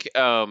you think?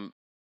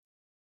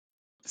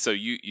 So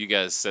you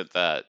guys sent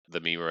the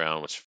meme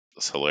around, which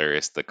was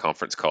hilarious. The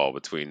conference call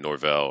between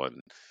Norvell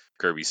and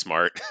Kirby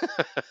Smart.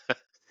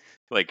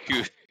 Like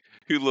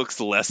who looks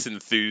less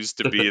enthused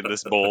to be in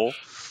this bowl?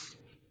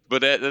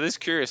 But that is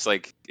curious.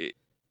 Like,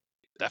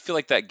 I feel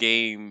like that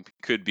game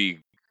could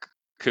be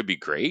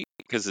great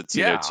because it's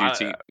two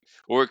teams,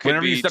 or it could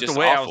whenever be you stepped just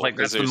away, awful, I was like,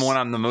 that's the one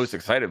I'm the most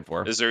excited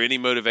for. Is there any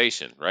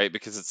motivation, right?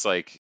 Because it's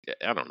like,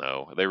 I don't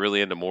know, are they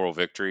really into moral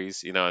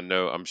victories?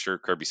 I'm sure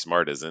Kirby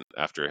Smart isn't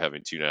after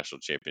having 2 national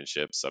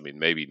championships. I mean,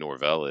 maybe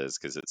Norvell is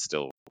because it's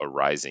still a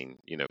rising,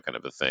 kind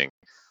of a thing.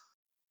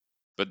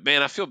 But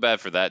man, I feel bad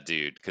for that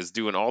dude because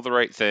doing all the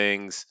right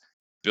things,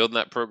 building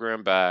that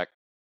program back,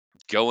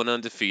 going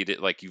undefeated,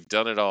 like you've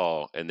done it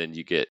all, and then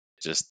you get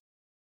just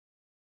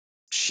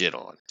shit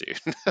on, dude.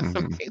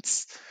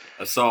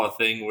 Mm-hmm. I saw a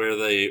thing where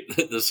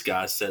this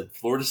guy said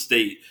Florida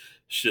State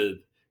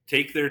should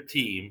take their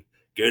team,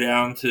 go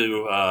down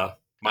to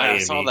Miami. I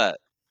saw that.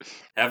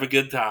 Have a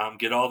good time,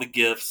 get all the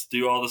gifts,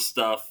 do all the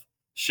stuff,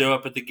 show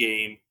up at the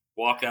game,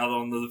 walk out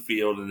onto the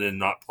field, and then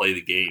not play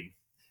the game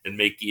and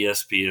make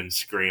ESPN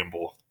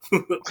scramble.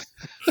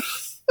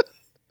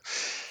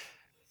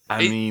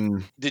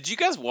 Did you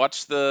guys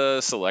watch the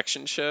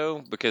selection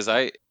show? Because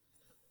I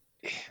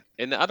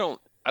don't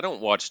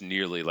watch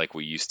nearly like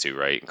we used to,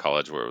 right, in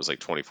college where it was like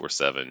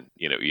 24/7,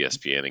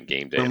 ESPN and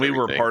game day. When we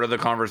were part of the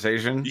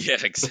conversation. Yeah,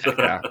 exactly.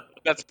 Yeah.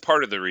 That's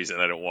part of the reason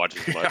I don't watch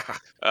as much.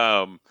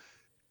 Yeah.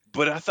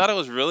 But I thought it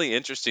was really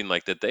interesting,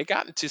 like that they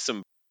got into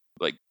some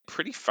like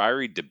pretty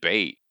fiery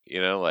debate,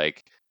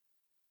 like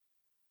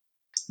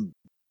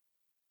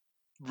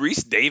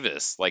Reese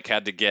Davis like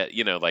had to get,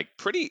 like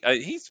pretty,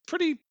 he's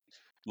pretty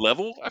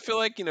level, I feel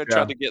like,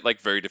 tried to get like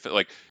very different,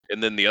 like,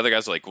 and then the other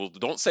guys are like, well,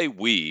 don't say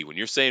we. When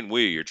you're saying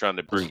we, you're trying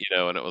to bring,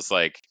 and it was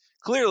like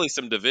clearly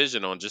some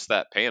division on just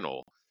that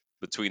panel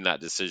between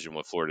that decision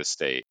with Florida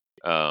State.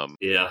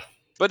 Yeah.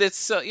 But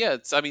it's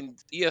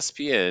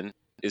ESPN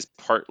is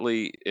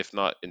partly, if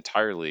not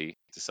entirely,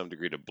 to some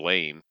degree to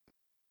blame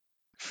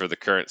for the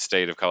current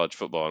state of college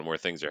football and where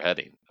things are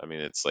heading. I mean,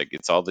 it's like,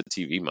 it's all the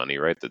TV money,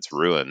 right, that's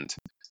ruined.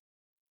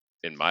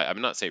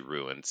 I'm not saying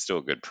ruined, still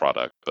a good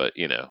product, but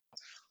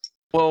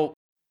Well,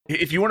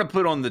 if you want to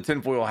put on the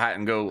tinfoil hat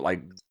and go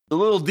like a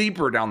little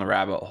deeper down the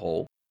rabbit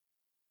hole,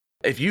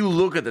 if you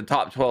look at the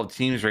top 12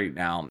 teams right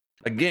now,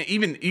 again, you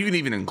can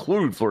even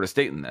include Florida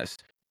State in this.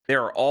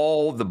 They're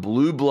all the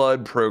blue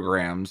blood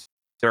programs.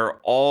 They're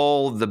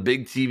all the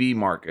big TV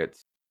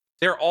markets.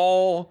 They're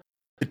all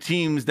the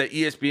teams that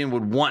ESPN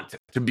would want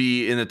to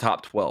be in the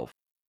top 12.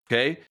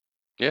 Okay.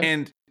 Yeah.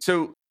 And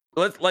so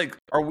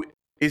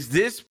is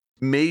this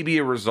maybe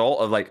a result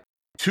of like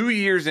 2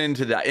 years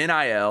into the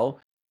NIL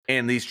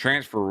and these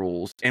transfer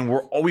rules, and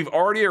we've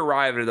already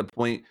arrived at the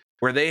point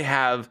where they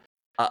have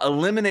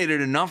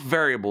eliminated enough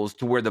variables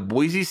to where the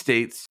Boise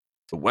States,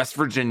 the West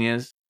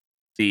Virginias,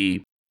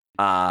 the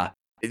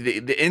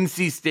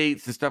NC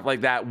States and stuff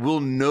like that will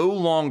no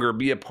longer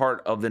be a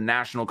part of the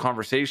national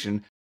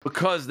conversation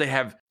because they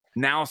have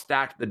now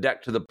stacked the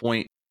deck to the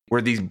point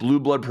where these blue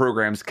blood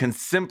programs can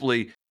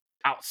simply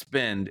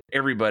outspend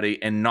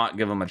everybody and not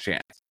give them a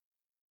chance.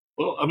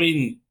 Well, I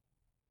mean,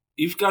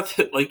 you've got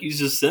like you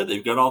just said,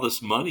 they've got all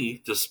this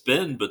money to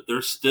spend, but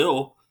they're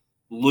still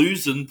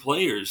losing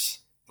players.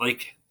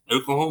 Like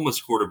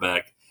Oklahoma's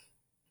quarterback,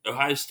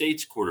 Ohio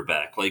State's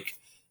quarterback. Like,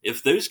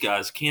 if those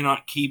guys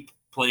cannot keep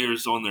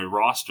players on their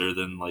roster,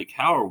 then like,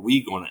 how are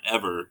we going to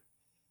ever?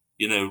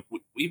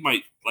 We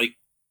might like.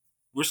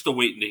 We're still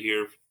waiting to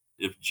hear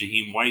if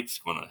Jaheim White's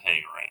going to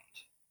hang around.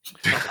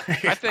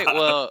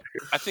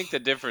 I think the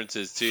difference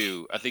is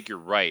too. I think you're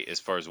right as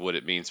far as what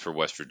it means for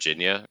West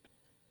Virginia,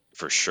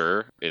 for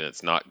sure, and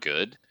it's not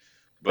good.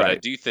 But I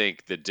do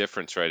think the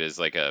difference, right, is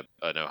like an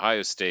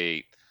Ohio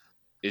State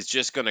is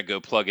just going to go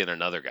plug in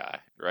another guy,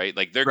 right?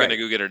 Like they're going to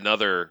go get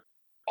another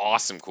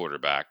awesome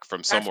quarterback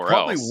from somewhere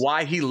else. That's probably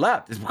why he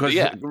left. Is because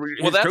his that's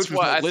coach was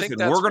why like, I listen, think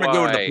that's we're going to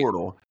go to the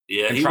portal.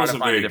 Yeah, and he try wasn't to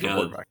find very a different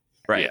good. quarterback.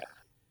 Right.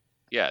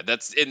 Yeah.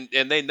 That's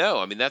and they know.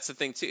 I mean, that's the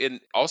thing too. And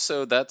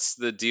also, that's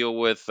the deal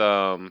with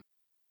oh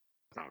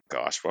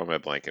gosh, why am I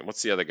blanking?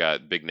 What's the other guy,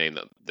 big name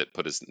that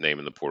put his name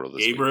in the portal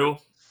this Gabriel?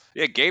 week?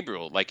 Yeah,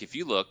 Gabriel. Like if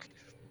you look,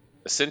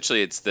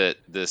 essentially, it's that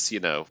this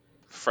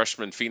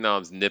freshman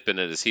phenom's nipping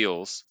at his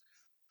heels.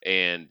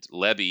 And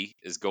Lebby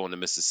is going to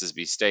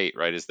Mississippi State,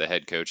 right, as the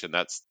head coach, and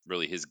that's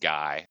really his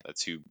guy.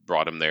 That's who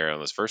brought him there on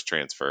his first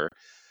transfer.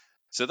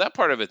 So that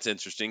part of it's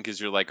interesting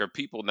because you're like, are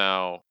people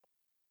now?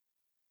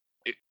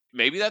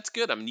 Maybe that's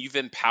good. I mean, you've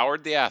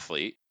empowered the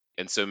athlete,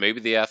 and so maybe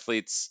the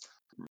athletes,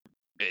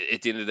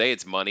 at the end of the day,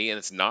 it's money and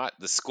it's not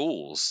the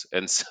schools.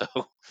 And so,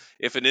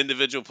 if an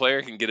individual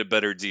player can get a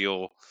better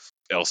deal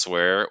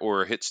elsewhere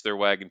or hitch their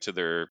wagon to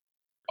their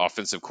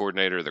offensive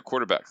coordinator or their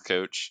quarterback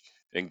coach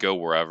and go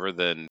wherever,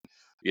 then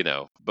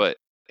but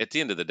at the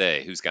end of the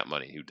day, who's got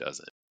money, who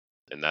doesn't?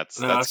 And that's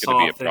going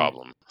to be a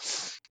problem.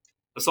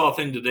 I saw a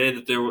thing today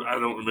that I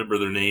don't remember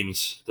their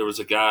names. There was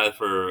a guy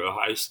for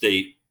Ohio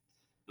State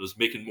that was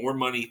making more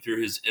money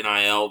through his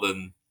NIL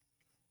than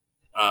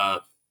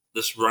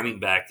this running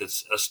back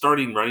that's a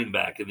starting running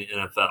back in the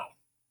NFL.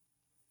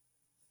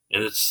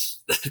 And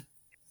it's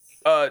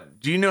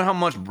do you know how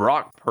much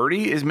Brock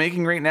Purdy is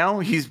making right now?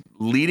 He's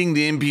leading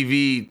the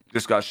MPV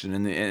discussion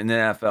in the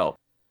NFL.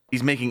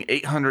 He's making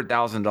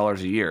 $800,000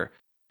 a year.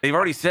 They've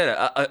already said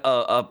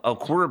a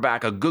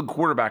quarterback, a good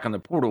quarterback on the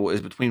portal is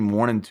between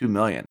 $1 and $2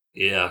 million.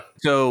 Yeah.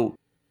 So,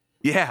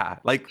 yeah,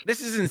 like this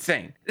is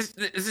insane. This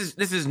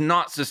is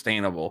not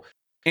sustainable.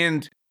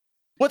 And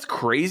what's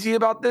crazy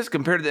about this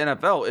compared to the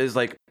NFL is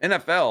like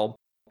NFL,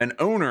 an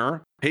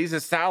owner pays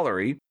a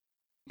salary.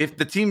 If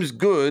the team's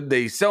good,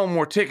 they sell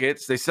more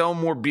tickets, they sell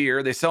more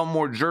beer, they sell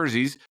more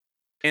jerseys,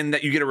 and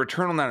that you get a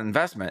return on that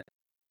investment.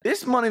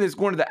 This money that's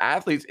going to the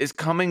athletes is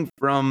coming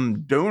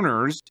from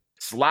donors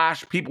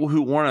 / people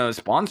who want to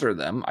sponsor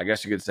them, I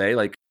guess you could say,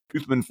 like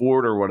Toothman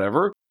Ford or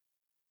whatever.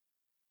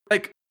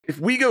 Like, if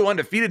we go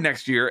undefeated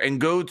next year and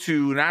go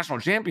to national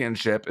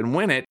championship and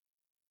win it,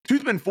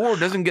 Toothman Ford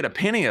doesn't get a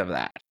penny of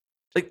that.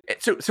 Like,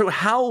 so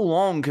how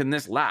long can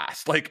this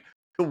last? Like,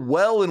 the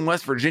well in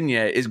West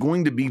Virginia is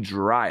going to be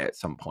dry at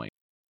some point.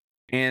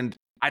 And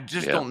I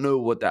just don't know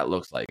what that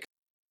looks like.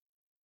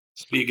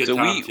 It'd be a good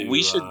time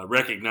to should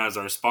recognize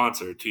our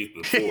sponsor,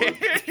 Toothman Ford.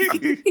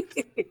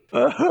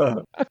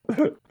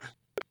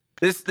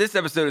 This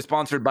episode is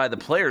sponsored by the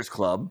Players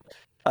Club.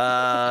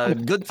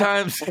 Good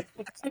times,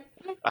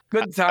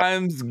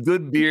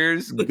 good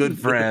beers, good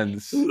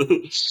friends.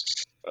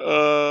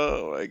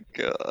 Oh my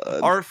god!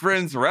 Our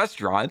friend's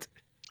restaurant.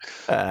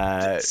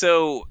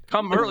 So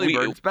come early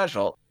bird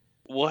special.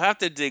 We'll have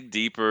to dig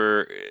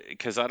deeper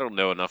because I don't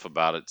know enough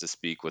about it to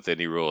speak with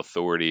any real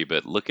authority.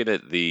 But looking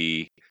at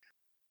the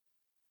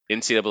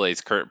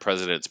NCAA's current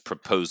president's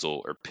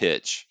proposal or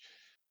pitch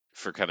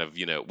for kind of,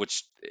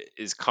 which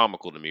is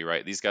comical to me,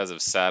 right? These guys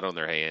have sat on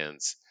their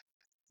hands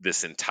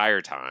this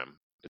entire time.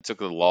 It took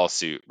a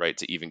lawsuit, right,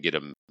 to even get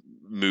them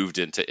moved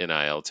into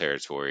NIL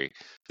territory.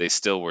 They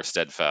still were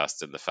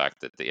steadfast in the fact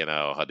that the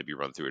NIL had to be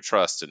run through a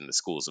trust and the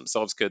schools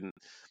themselves couldn't.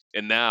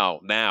 And now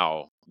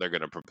they're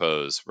going to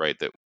propose, right,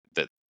 that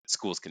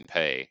schools can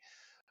pay.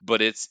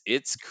 But if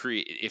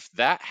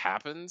that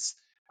happens,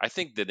 I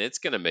think that it's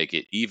going to make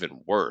it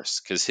even worse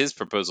because his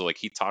proposal, like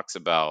he talks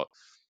about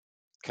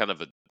kind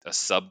of a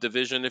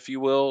subdivision, if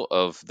you will,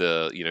 of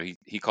the,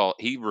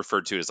 he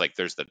referred to it as like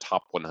there's the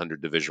top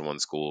 100 Division I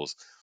schools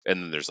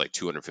and then there's like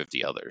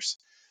 250 others.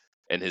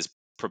 And his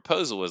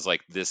proposal was like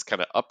this kind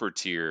of upper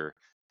tier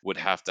would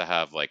have to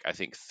have like, I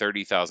think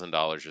 $30,000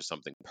 or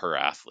something per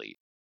athlete.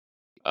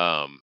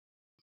 And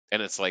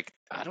it's like,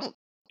 I don't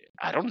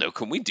know.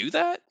 Can we do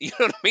that? You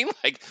know what I mean?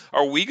 Like,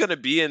 are we going to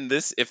be in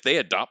this, if they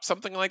adopt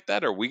something like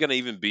that, are we going to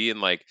even be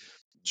in like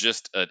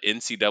just an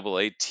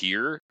NCAA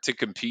tier to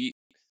compete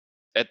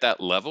at that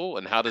level?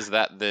 And how does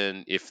that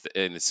then,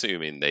 and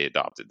assuming they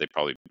adopt it, they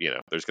probably,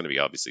 there's going to be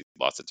obviously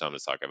lots of time to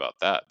talk about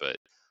that, but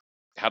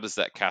how does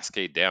that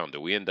cascade down? Do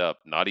we end up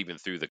not even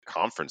through the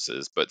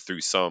conferences, but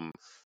through some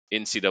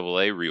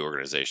NCAA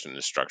reorganization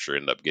and structure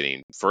end up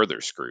getting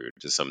further screwed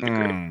to some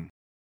degree?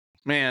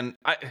 Man,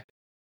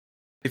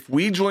 if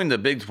we joined the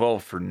Big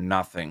 12 for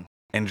nothing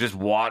and just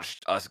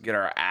watched us get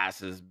our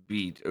asses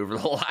beat over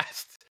the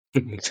last,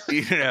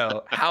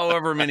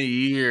 however many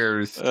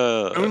years,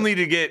 only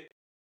to get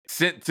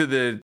sent to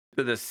the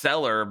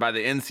cellar by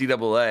the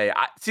NCAA.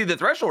 See, the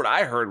threshold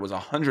I heard was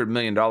 $100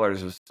 million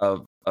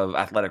of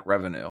athletic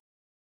revenue,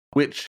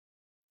 which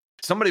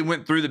somebody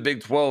went through the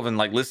Big 12 and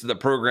listed the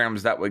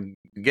programs that would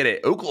get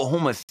it.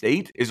 Oklahoma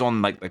State is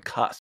on the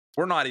cusp.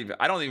 We're not even.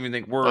 I don't even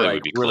think we're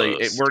really.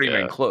 We're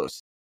even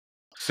close.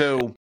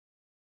 So,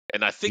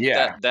 and I think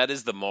that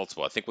is the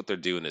multiple. I think what they're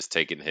doing is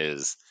taking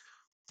his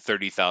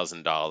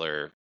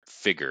 $30,000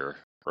 figure,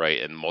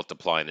 right, and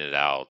multiplying it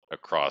out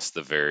across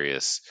the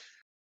various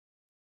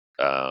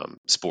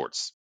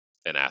sports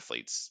and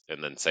athletes,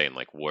 and then saying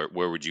where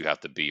would you have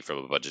to be from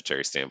a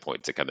budgetary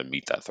standpoint to kind of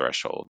meet that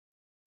threshold?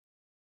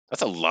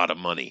 That's a lot of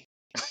money.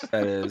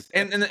 That is,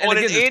 and on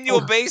an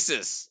annual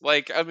basis.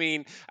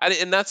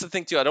 And that's the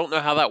thing too. I don't know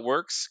how that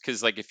works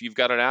because, if you've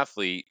got an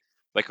athlete,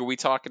 are we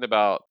talking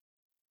about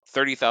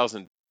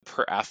 30,000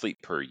 per athlete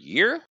per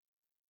year?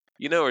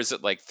 Or is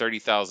it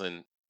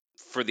 30,000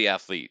 for the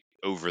athlete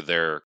over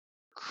their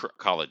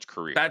college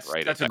career?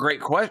 That's a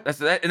great question.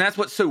 That's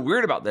what's so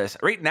weird about this.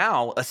 Right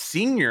now, a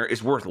senior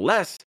is worth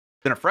less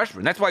than a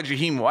freshman. That's why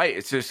Jaheim White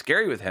is so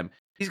scary with him.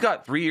 He's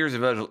got 3 years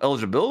of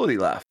eligibility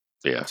left.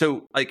 Yeah.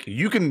 So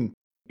you can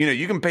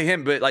pay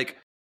him, but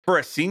for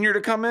a senior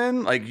to come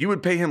in, you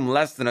would pay him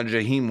less than a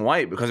Jaheim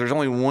White because there's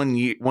only 1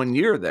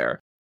 year there.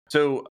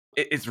 So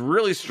it's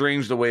really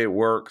strange the way it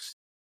works.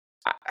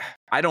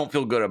 I don't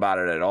feel good about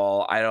it at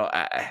all. I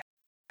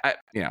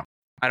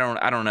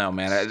don't know,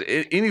 man.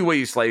 Any way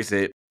you slice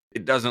it,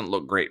 it doesn't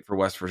look great for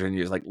West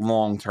Virginia's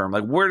long term.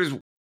 Where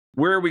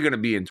are we going to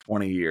be in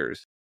 20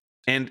 years?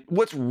 And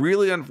what's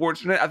really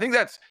unfortunate, I think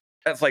that's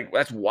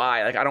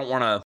why I don't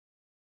want to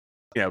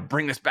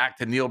bring this back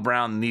to Neil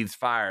Brown needs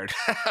fired,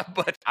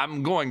 but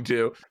I'm going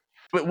to.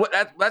 But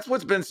that's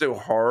what's been so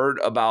hard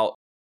about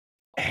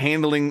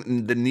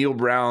handling the Neil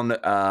Brown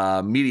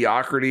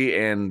mediocrity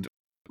and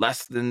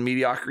less than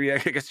mediocrity, I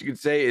guess you could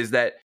say, is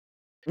that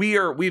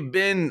we've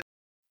been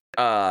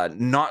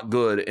not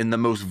good in the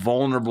most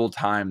vulnerable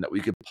time that we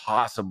could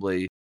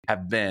possibly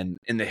have been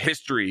in the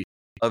history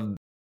of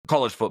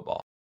college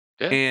football.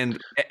 Yeah.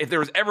 And if there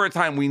was ever a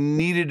time we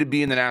needed to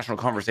be in the national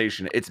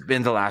conversation, it's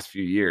been the last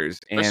few years.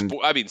 And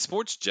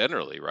sports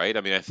generally, right?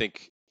 I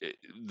think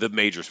the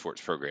major sports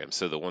programs,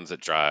 so the ones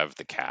that drive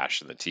the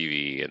cash and the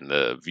TV and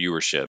the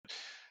viewership,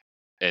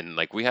 and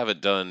we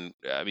haven't done.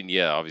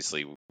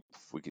 Obviously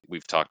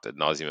we've talked ad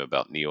nauseum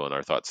about Neil and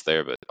our thoughts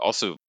there, but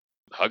also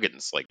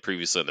Huggins,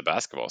 previously on the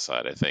basketball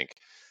side, I think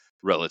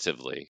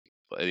relatively,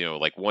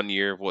 1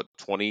 year,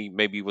 20,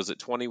 maybe was it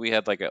 20? We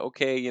had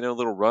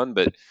little run,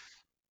 but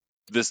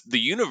the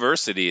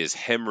university is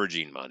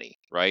hemorrhaging money,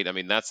 right?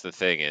 That's the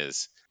thing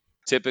is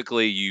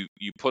typically you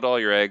put all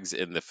your eggs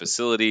in the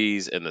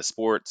facilities and the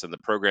sports and the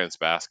programs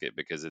basket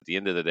because at the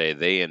end of the day,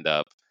 they end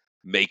up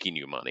making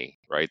you money,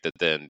 right? That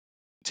then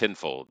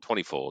 10-fold,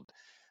 20-fold,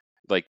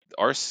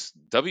 our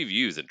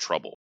WVU is in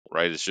trouble,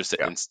 right? It's just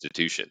an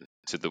institution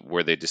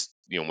where they just,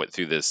 went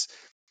through this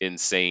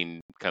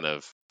insane kind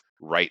of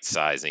right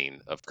sizing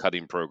of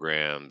cutting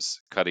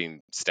programs, cutting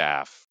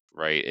staff,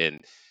 right?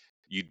 And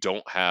you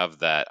don't have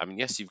that.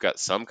 Yes, you've got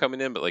some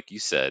coming in, but like you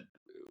said,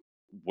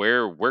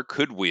 where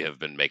could we have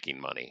been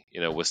making money,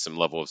 with some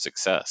level of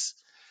success?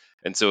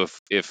 And so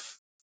if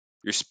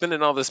you're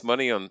spending all this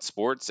money on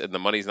sports and the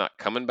money's not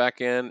coming back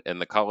in, and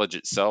the college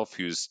itself,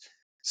 whose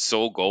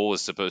sole goal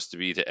is supposed to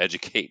be to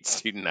educate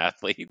student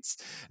athletes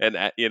and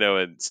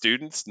and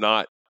students,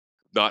 not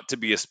to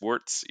be a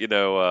sports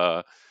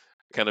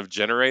kind of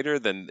generator,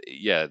 then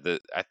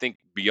I think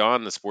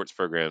beyond the sports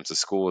programs, the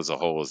school as a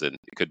whole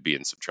could be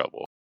in some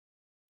trouble.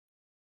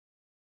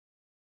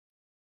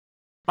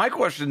 My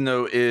question,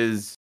 though,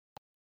 is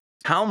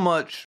how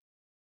much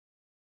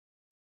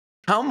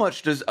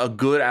does a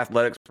good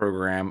athletics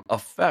program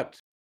affect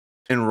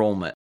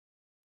enrollment?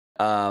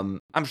 I'm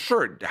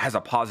sure it has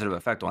a positive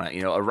effect on it.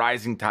 A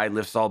rising tide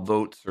lifts all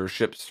boats or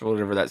ships, or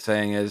whatever that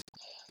saying is.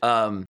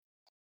 And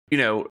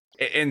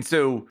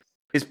so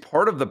is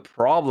part of the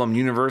problem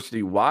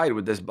university-wide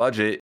with this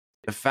budget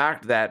the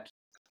fact that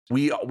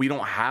we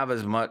don't have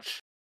as much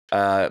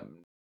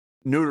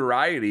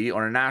notoriety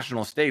on a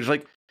national stage?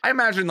 I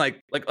imagine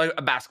like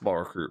a basketball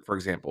recruit, for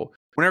example,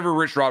 whenever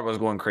Rich Rod was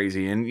going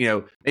crazy and,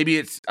 maybe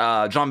it's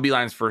John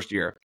Beeline's first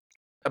year,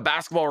 a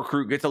basketball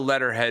recruit gets a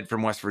letterhead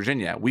from West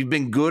Virginia. We've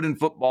been good in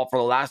football for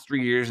the last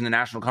 3 years in the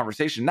national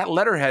conversation. That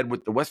letterhead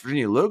with the West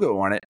Virginia logo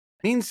on it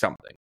means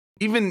something.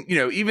 Even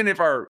if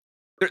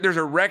there's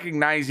a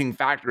recognizing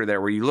factor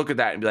there where you look at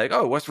that and be like,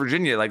 oh, West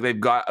Virginia, they've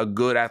got a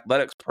good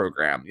athletics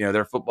program.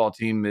 Their football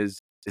team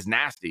is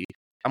nasty.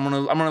 I'm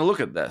gonna look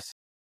at this.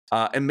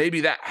 And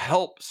maybe that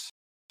helps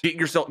get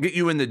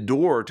you in the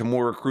door to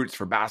more recruits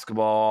for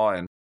basketball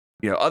and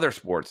other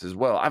sports as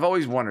well. I've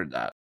always wondered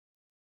that.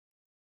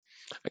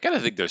 I kind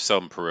of think there's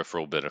some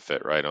peripheral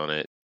benefit, right, on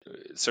it.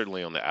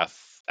 Certainly on the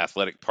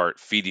athletic part,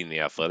 feeding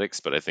the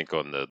athletics, but I think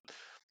on the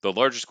the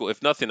larger school,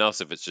 if nothing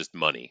else, if it's just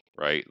money,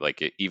 right?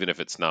 Like even if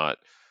it's not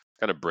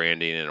kind of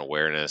branding and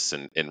awareness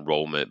and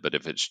enrollment, but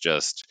if it's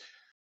just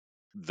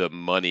the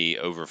money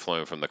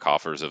overflowing from the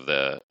coffers of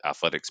the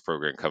athletics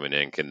program coming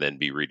in can then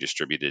be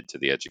redistributed to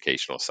the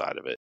educational side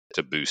of it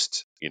to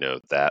boost,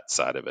 that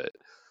side of it.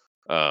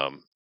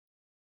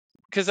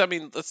 Because I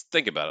mean, let's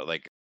think about it.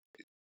 Like,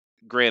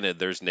 granted,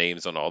 there's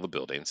names on all the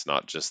buildings,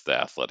 not just the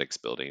athletics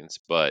buildings,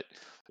 but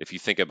if you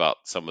think about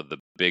some of the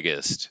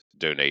biggest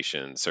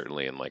donations,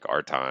 certainly in like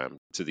our time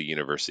to the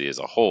university as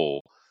a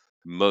whole,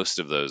 most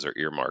of those are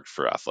earmarked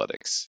for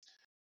athletics.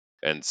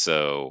 And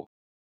so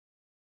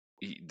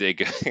they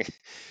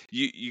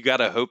you got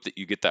to hope that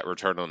you get that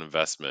return on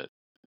investment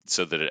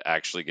so that it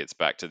actually gets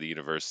back to the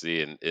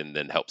university and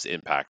then helps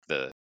impact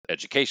the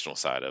educational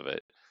side of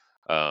it.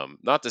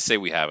 Not to say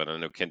we haven't. I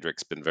know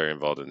Kendrick's been very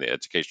involved in the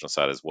educational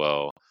side as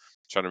well.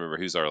 I'm trying to remember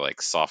who's our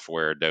like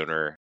software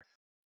donor,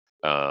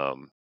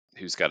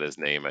 who's got his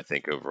name, I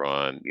think, over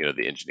on,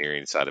 the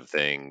engineering side of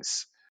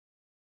things.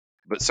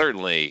 But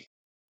certainly,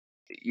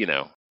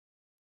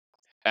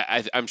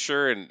 I'm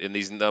sure, and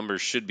these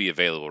numbers should be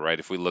available, right?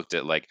 If we looked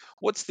at like,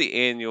 what's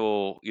the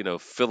annual,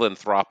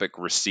 philanthropic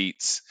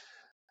receipts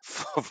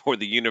for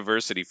the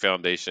university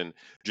foundation,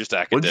 just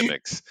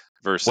academics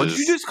versus. What did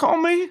you just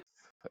call me?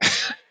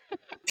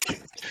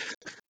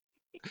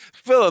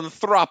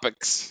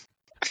 Philanthropics.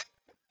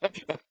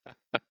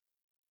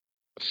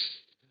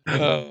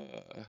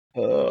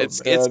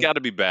 It's got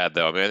to be bad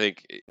though. I mean, I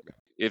think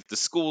if the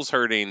school's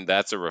hurting,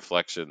 that's a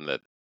reflection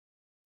that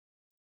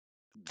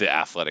the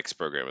athletics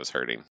program is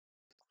hurting. I'm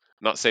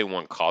not saying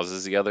one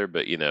causes the other,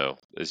 but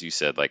as you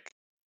said, like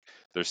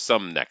there's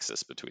some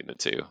nexus between the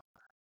two.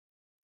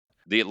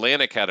 The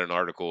Atlantic had an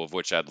article of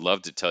which I'd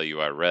love to tell you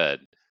I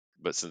read,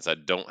 but since I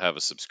don't have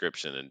a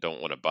subscription and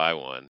don't want to buy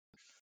one,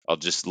 I'll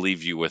just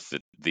leave you with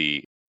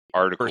the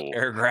article First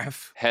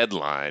paragraph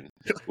headline,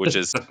 which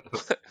is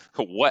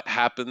what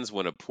happens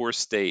when a poor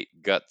state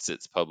guts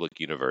its public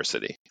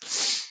university.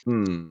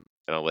 And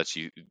I'll let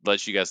you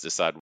guys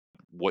decide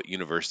what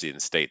university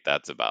and state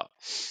that's about.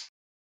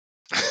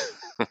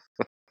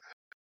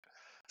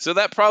 So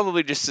that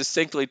probably just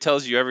succinctly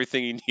tells you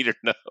everything you need to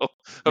know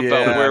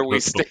about where we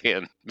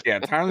stand. Yeah,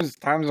 times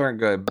aren't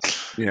good.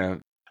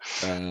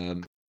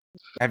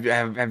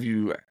 Have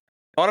you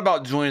thought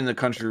about joining the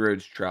Country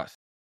Roads Trust?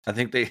 I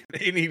think they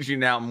need you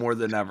now more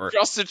than ever.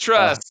 Trust the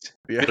trust.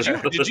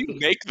 Did you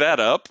make that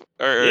up?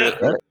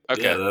 Yeah.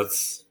 Okay. Yeah,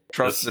 that's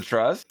Trust the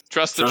trust.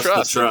 Trust the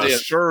trust. The trust. Yeah.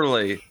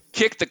 Surely.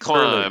 Kick the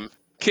climb.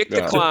 Kick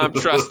the climb.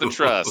 Trust the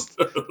trust.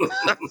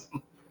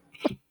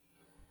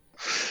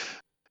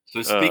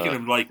 So speaking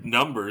of like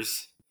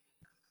numbers,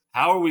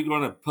 how are we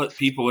going to put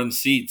people in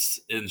seats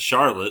in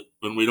Charlotte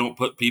when we don't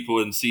put people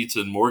in seats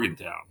in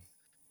Morgantown?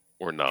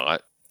 Or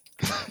not.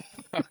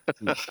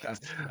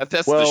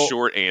 That's the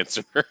short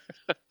answer.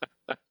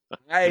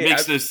 It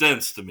makes no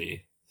sense to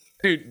me.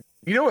 Dude,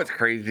 you know what's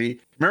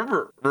crazy?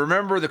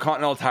 Remember the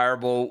Continental Tire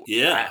Bowl?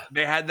 Yeah.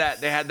 They had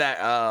that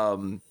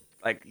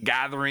like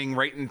gathering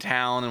right in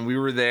town, and we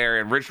were there,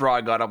 and Rich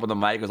Rod got up on the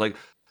mic and was like,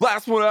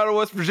 last one out of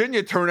West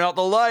Virginia, turn out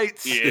the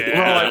lights.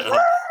 Yeah.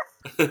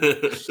 We're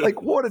like,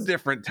 like, what a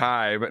different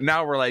time.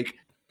 Now we're like,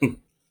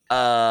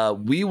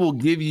 we will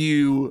give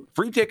you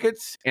free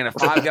tickets and a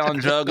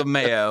 5-gallon jug of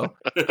mayo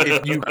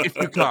if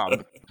you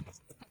come.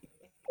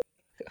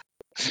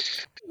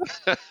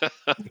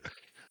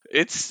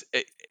 It's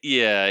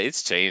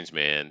changed,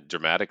 man,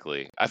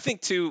 dramatically. I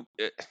think too,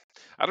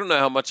 I don't know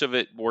how much of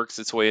it works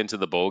its way into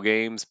the bowl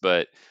games,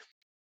 but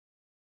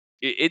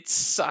it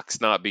sucks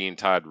not being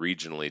tied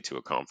regionally to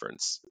a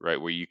conference, right?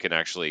 Where you can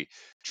actually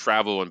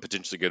travel and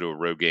potentially go to a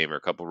road game or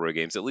a couple of road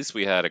games. At least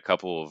we had a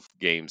couple of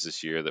games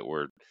this year that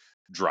were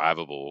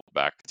drivable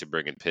back to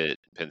bringing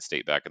Penn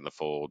State back in the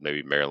fold,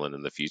 maybe Maryland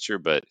in the future.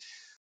 But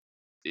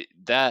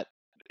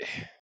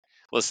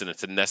listen,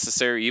 it's a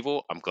necessary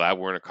evil. I'm glad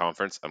we're in a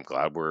conference. I'm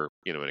glad we're,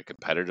 in a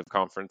competitive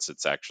conference.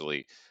 It's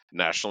actually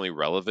nationally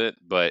relevant,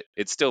 but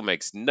it still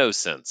makes no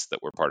sense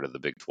that we're part of the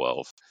Big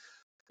 12.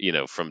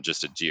 From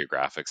just a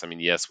geographics. I mean,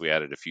 yes, we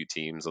added a few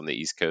teams on the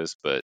East Coast,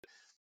 but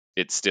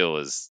it still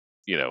is,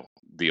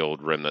 the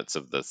old remnants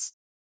of the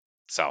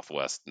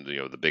Southwest,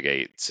 the Big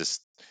Eight. It's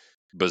just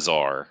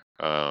bizarre.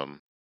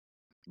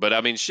 But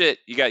I mean, shit,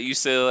 you got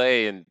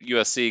UCLA and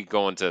USC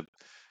going to,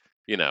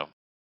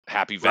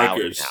 Happy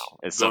Valley Rutgers. now.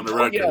 At Going to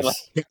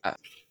Rutgers.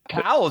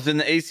 Cal is in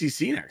the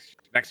ACC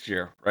next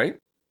year, right?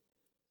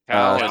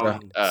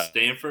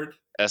 Stanford.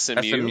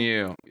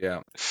 SMU,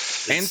 yeah.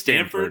 And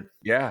Stanford?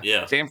 Yeah.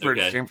 Stanford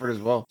as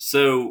well.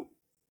 So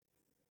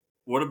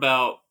what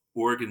about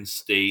Oregon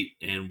State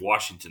and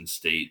Washington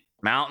State?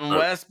 Mountain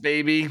West,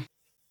 baby.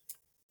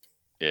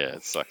 Yeah,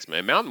 it sucks,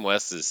 man. Mountain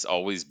West has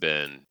always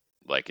been,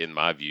 like, in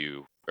my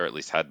view, or at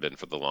least had been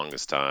for the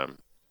longest time,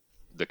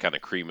 the kind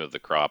of cream of the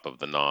crop of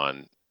the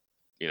non,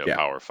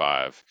 Power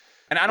Five.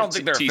 And I don't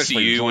think they're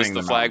officially TCU was joining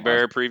the flag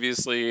bearer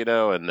previously,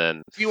 and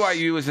then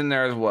BYU was in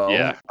there as well.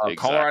 Yeah, exactly.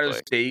 Colorado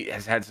State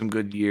has had some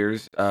good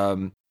years.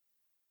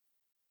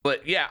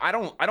 But yeah, I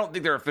don't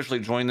think they're officially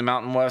joining the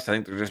Mountain West. I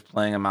think they're just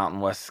playing a Mountain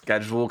West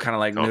schedule, kind of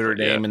like Notre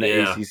Dame and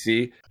the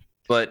ACC.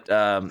 But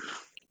yeah,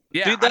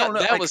 dude, I don't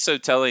know. That was so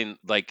telling.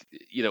 Like,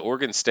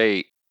 Oregon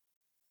State.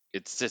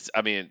 It's just,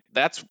 I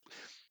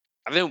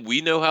think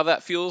we know how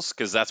that feels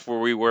because that's where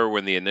we were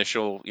when the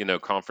initial,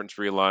 conference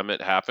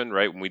realignment happened,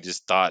 right? When we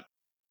just thought,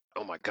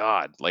 oh my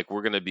God, like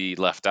we're going to be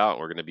left out.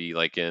 We're going to be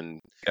like in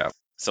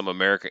some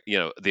American,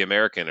 the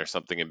American or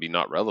something and be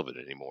not relevant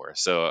anymore.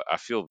 So I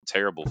feel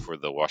terrible for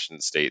the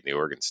Washington State and the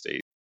Oregon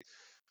State.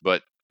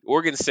 But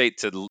Oregon State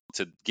to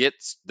get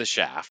the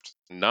shaft,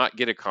 not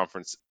get a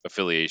conference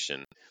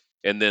affiliation,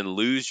 and then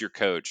lose your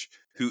coach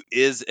who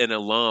is an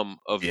alum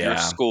of your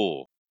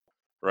school,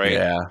 right?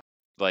 Yeah.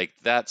 Like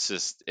that's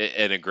just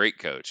and a great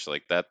coach.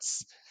 Like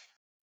that's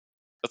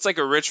like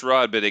a Rich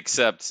Rod, but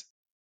except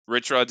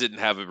Rich Rod didn't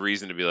have a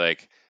reason to be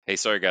like, "Hey,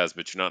 sorry guys,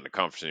 but you're not in the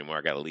conference anymore.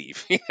 I got to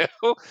leave."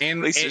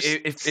 And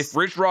if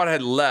Rich Rod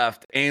had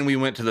left and we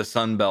went to the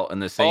Sun Belt in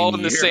the same all in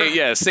year,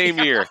 the same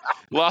year,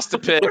 lost to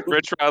Pitt,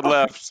 Rich Rod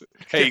left.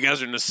 Hey, you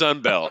guys are in the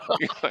Sun Belt.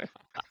 I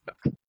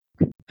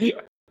think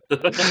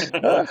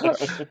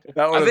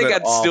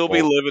I'd still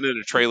be living in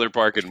a trailer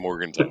park in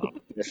Morgantown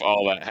if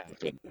all that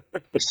happened.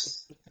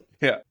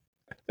 Yeah.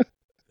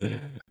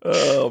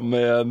 Oh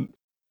man.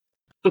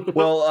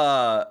 Well,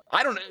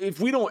 I don't know if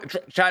we don't,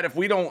 Chad. If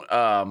we don't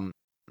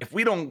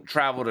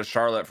travel to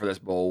Charlotte for this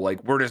bowl,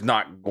 like we're just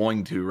not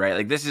going to, right?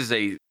 Like this is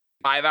a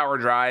 5-hour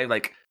drive,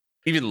 like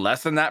even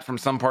less than that from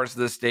some parts of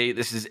the state.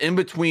 This is in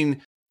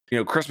between,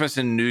 Christmas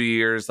and New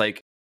Year's.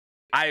 Like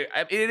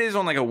it is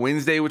on like a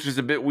Wednesday, which is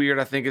a bit weird.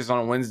 I think it's on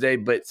a Wednesday,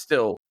 but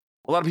still,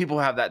 a lot of people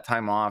have that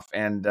time off,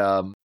 and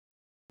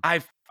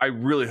I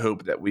really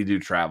hope that we do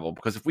travel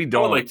because if we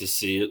don't, I would like to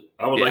see it.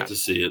 Like to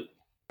see it.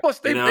 Plus,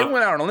 they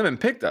went out on a limb and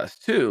picked us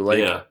too. Like,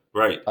 yeah,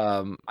 right.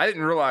 I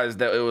didn't realize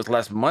that it was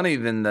less money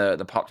than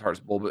the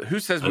Pop-Tarts Bowl, but who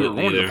says we were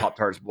going to the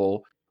Pop-Tarts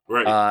Bowl?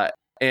 Right.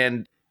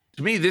 And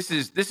to me, this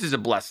is a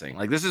blessing.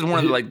 Like, this is one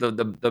of the, like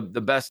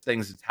the best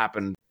things that's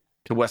happened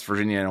to West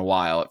Virginia in a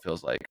while. It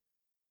feels like.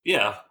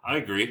 Yeah, I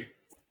agree.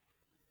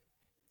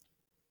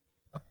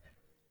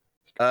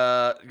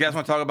 You guys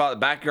want to talk about the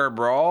backyard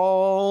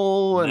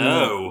brawl?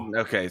 No.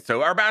 Okay,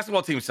 so our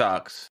basketball team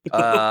sucks.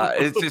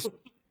 It's just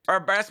our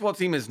basketball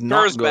team is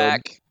not Kerr's good.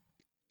 back.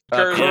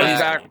 Kerr's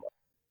back.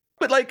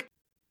 But like,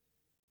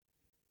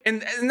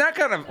 and that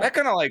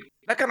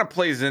kind of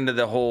plays into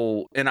the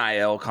whole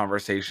NIL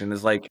conversation.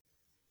 Is like,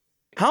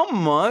 how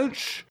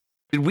much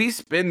did we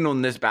spend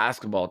on this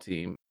basketball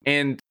team?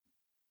 And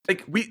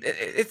like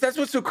that's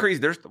what's so crazy.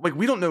 There's like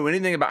we don't know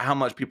anything about how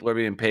much people are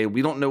being paid.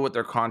 We don't know what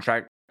their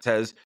contract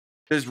says.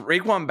 Does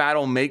Raekwon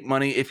Battle make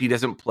money if he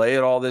doesn't play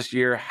at all this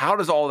year? How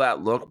does all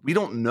that look? We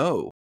don't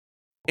know.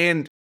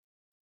 And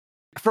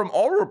from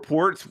all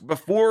reports,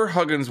 before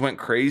Huggins went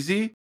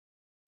crazy,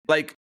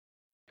 like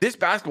this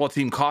basketball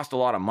team cost a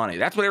lot of money.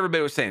 That's what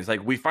everybody was saying. It's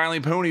like we finally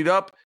ponied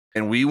up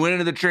and we went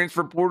into the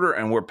transfer portal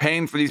and we're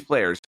paying for these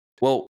players.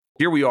 Well,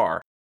 here we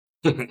are.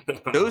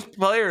 Those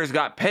players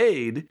got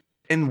paid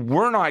and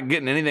we're not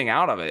getting anything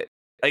out of it.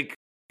 Like,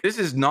 this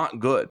is not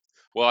good.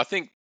 Well, I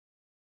think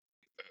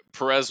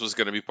Perez was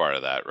going to be part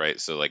of that, right?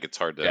 So, like, it's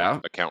hard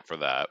to account for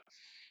that.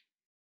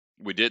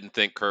 We didn't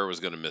think Kerr was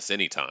going to miss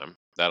any time.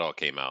 That all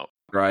came out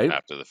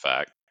after the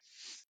fact.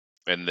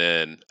 And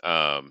then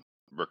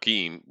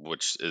Rakeem,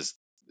 which is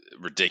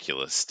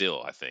ridiculous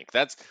still, I think.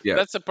 That's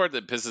the part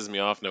that pisses me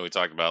off. No, we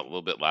talked about a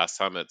little bit last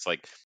time. It's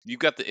like you've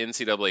got the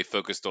NCAA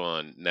focused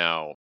on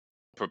now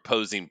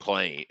proposing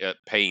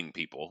paying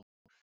people.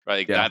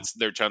 Right?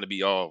 They're trying to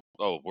be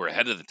we're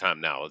ahead of the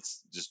time now.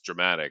 It's just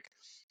dramatic.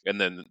 And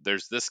then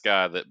there's this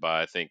guy that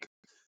by I think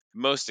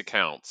most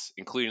accounts,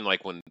 including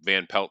like when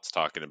Van Pelt's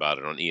talking about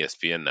it on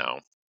ESPN now,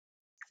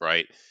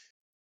 right?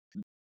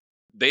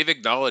 They've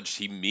acknowledged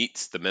he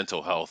meets the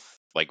mental health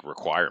like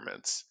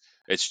requirements.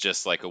 It's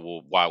just like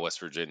why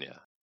West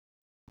Virginia?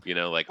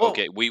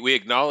 Okay, we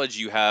acknowledge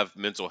you have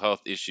mental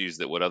health issues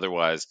that would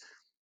otherwise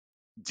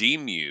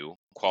deem you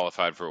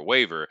qualified for a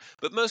waiver,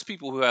 but most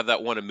people who have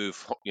that want to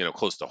move,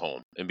 close to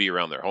home and be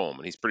around their home.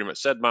 And he's pretty much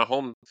said my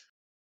home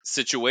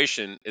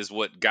situation is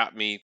what got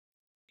me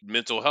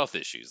mental health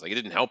issues. Like it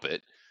didn't help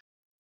it.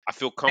 I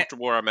feel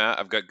comfortable where I'm at.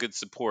 I've got good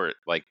support.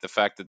 Like the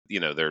fact that,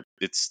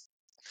 it's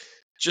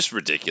just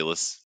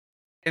ridiculous.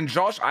 And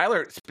Josh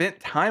Eilert spent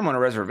time on a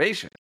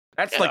reservation.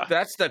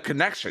 That's the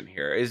connection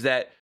here is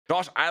that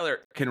Josh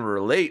Eilert can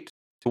relate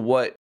to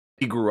what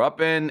he grew up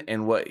in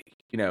and what,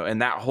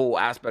 and that whole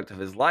aspect of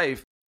his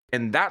life.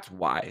 And that's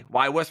why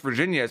West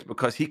Virginia is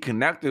because he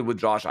connected with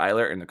Josh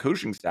Eilert and the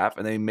coaching staff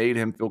and they made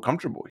him feel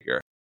comfortable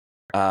here.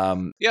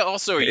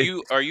 Also,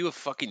 are you a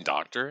fucking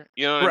doctor?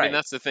 You know what I mean?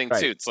 That's the thing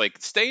too. It's like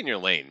stay in your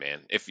lane, man.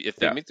 If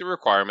they meet the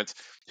requirements,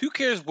 who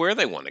cares where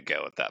they want to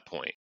go at that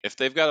point? If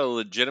they've got a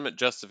legitimate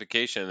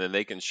justification and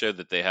they can show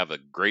that they have a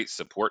great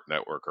support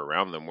network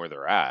around them where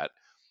they're at,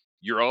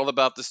 you're all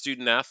about the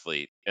student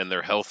athlete and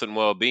their health and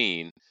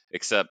well-being,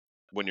 except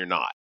when you're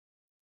not.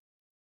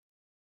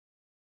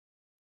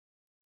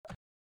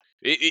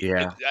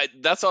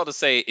 That's all to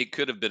say. It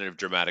could have been a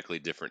dramatically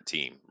different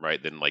team,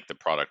 right, than like the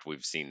product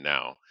we've seen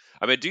now.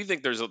 I mean, I do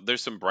think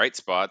there's some bright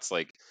spots.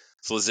 Like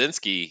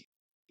Slazinski,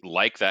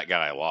 like that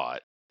guy a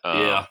lot.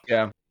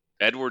 Yeah.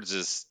 Edwards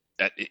is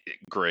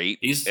great.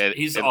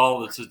 He's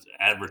all that's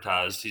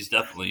advertised. He's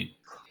definitely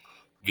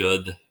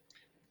good.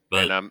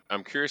 But and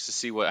I'm curious to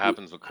see what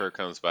happens when Kirk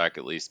comes back,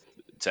 at least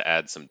to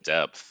add some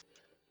depth.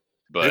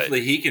 But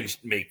hopefully he can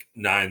make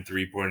 9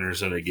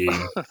 3-pointers in a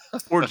game.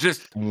 Or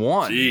just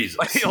one.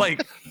 Jesus.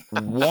 like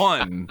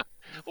one.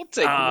 We'll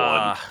take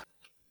one.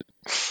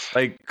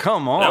 Like,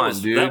 come on,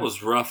 dude. That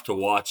was rough to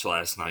watch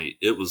last night.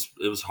 It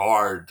was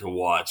hard to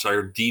watch.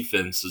 Our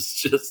defense is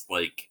just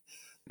like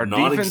our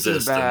non-existent.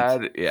 Defense is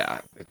bad.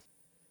 Yeah.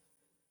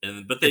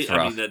 But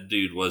that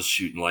dude was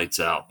shooting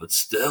lights out, but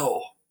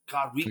still,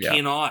 God, we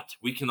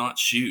cannot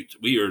shoot.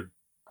 We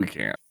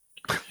can't.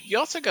 You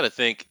also got to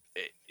think,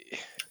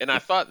 and I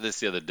thought this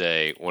the other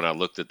day when I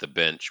looked at the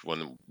bench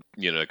when,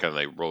 kind of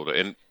like rolled it.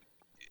 And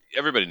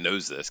everybody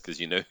knows this because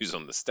you know who's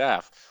on the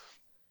staff.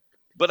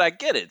 But I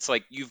get it. It's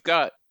like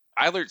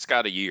Eilert's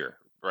got a year,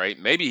 right?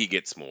 Maybe he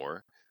gets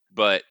more,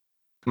 but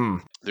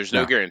there's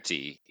no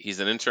guarantee. He's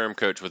an interim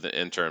coach with an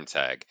interim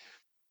tag.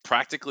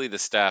 Practically the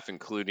staff,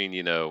 including,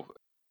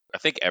 I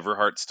think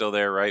Everhart's still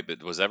there, right?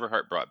 But was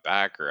Everhart brought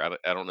back? Or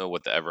I don't know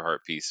what the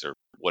Everhart piece or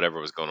whatever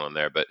was going on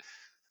there. But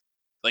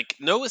like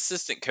no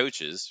assistant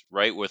coaches,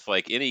 right, with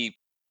like any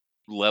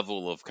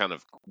level of kind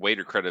of weight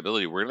or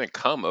credibility, we're going to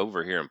come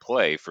over here and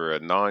play for a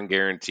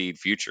non-guaranteed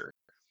future,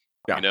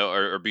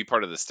 or be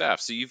part of the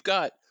staff. So you've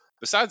got,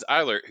 besides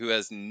Eilert, who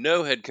has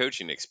no head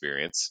coaching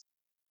experience,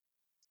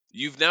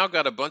 you've now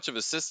got a bunch of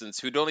assistants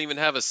who don't even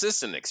have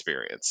assistant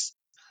experience.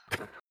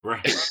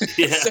 Right.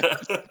 Yeah.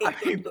 I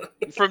mean,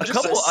 from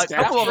just a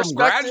couple of them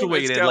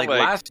graduated like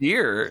last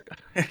year.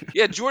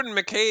 Yeah, Jordan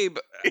McCabe,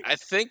 I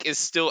think, is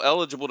still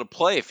eligible to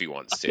play if he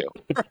wants to.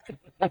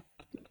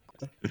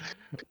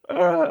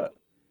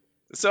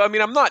 So, I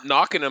mean, I'm not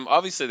knocking him.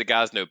 Obviously, the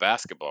guys know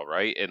basketball,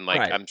 right? And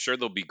I'm sure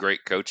they'll be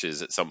great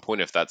coaches at some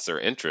point if that's their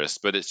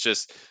interest. But it's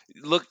just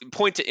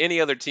point to any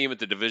other team at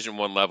the Division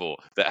I level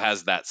that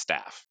has that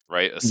staff,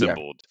 right,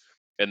 assembled,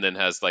 and then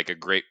has like a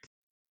great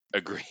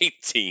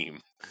team.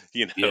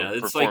 Yeah,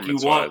 it's like you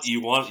want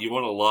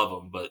to love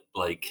them, but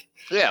like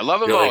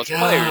love them all as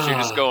players. You're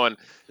just going,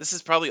 this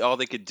is probably all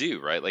they could do,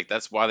 right? Like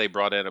that's why they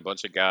brought in a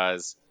bunch of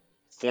guys,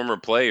 former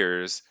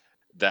players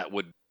that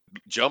would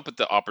jump at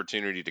the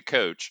opportunity to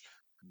coach,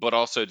 but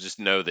also just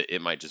know that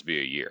it might just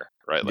be a year,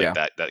 right? Like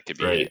that could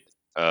be it.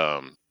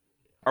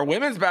 Our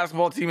women's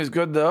basketball team is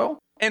good though.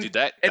 And dude,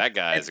 that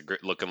guy is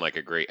looking like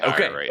a great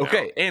hire right now.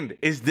 Okay, and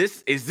is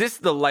this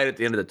the light at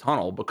the end of the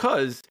tunnel?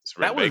 Because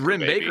that was Rim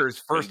Baker's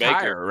first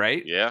hire,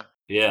 right? Yeah.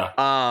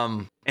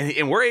 And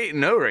we're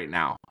 8-0 right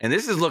now, and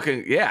this is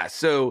looking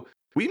So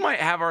we might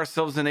have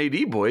ourselves an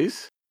AD,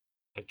 boys.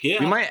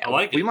 Yeah, we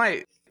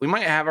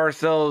might have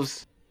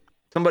ourselves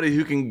somebody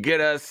who can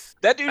get us.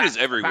 That dude is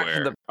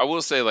everywhere. I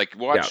will say, like,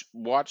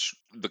 watch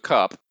the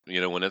Cup.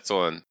 When it's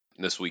on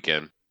this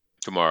weekend,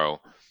 tomorrow.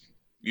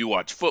 You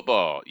watch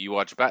football, you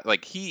watch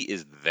like he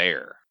is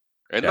there.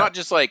 And not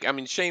just like, I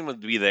mean, Shane would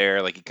be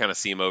there, like you kind of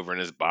see him over in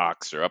his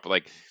box or up,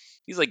 like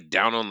he's like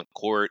down on the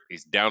court,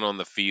 he's down on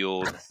the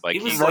field, like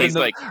he's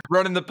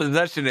running the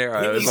possession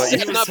era. He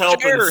was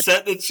helping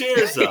set the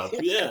chairs up.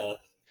 Yeah.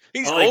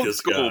 He's old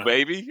school,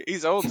 baby.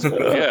 He's old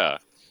school. Yeah.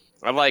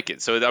 I like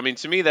it. So I mean,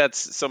 to me,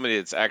 that's somebody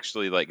that's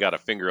actually like got a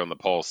finger on the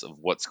pulse of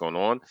what's going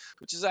on,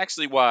 which is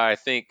actually why I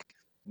think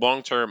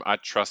long term I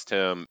trust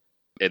him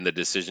in the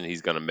decision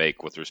he's going to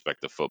make with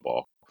respect to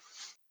football.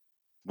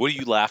 What are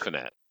you laughing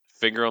at?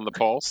 Finger on the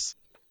pulse?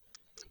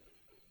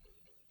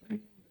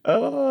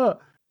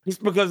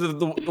 Just because of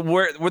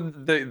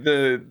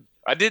the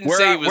I didn't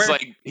say it was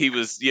like he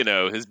was,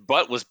 his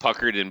butt was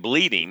puckered and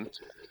bleeding.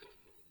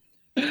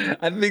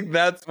 I think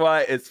that's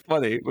why it's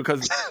funny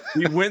because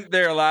we went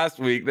there last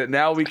week that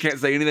now we can't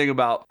say anything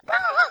about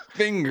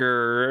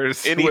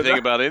fingers.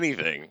 About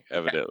anything,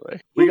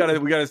 evidently. We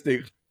gotta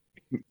stay.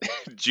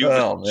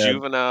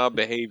 Juvenile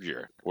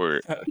behavior.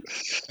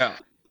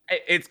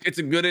 It's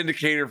a good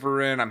indicator for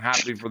Ren. I'm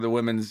happy for the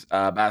women's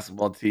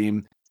basketball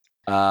team.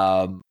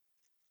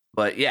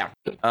 But yeah,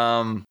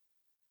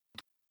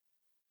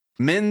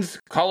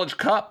 men's college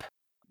cup.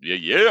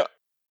 Yeah.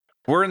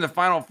 We're in the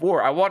Final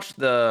Four. I watched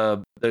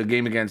the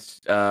game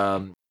against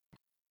ULM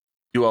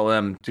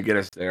to get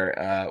us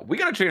there. We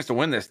got a chance to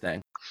win this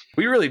thing.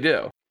 We really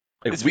do.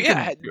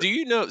 Do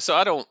you know? So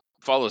I don't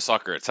follow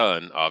soccer a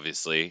ton,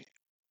 obviously.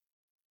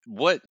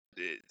 I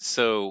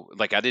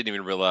didn't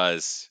even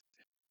realize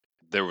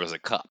there was a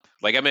cup.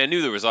 Like, I mean, I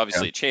knew there was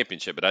obviously a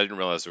championship, but I didn't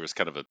realize there was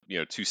kind of a,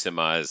 two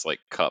semis like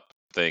cup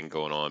thing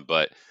going on.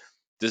 But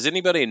does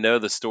anybody know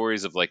the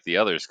stories of like the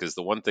others? Because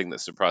the one thing that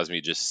surprised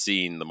me just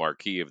seeing the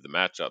marquee of the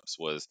matchups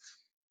was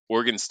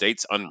Oregon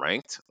State's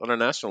unranked on a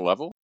national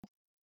level.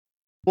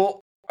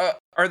 Well,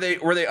 were they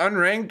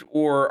unranked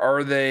or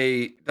are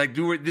they like,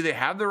 do they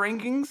have the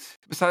rankings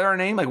beside our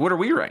name? Like, what are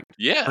we ranked?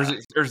 Yeah.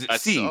 Or is it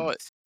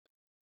seeds?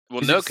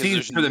 Well, no, because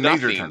there's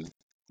nothing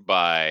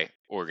by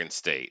Oregon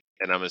State.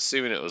 and I'm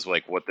assuming it was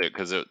like what they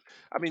because it.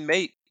 I mean,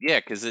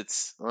 because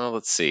it's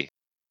let's see.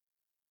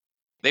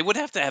 They would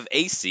have to have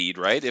a seed,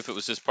 right? If it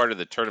was just part of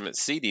the tournament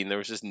seeding, there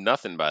was just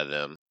nothing by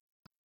them.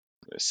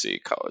 Let's see,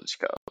 College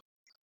Cup.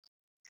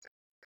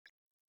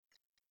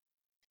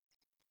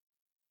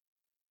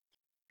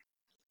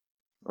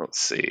 Let's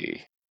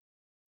see.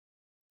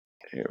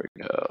 Here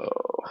we go.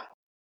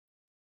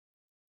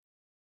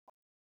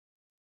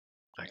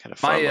 I gotta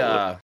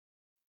find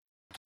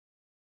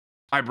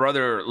my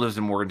brother lives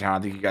in Morgantown. I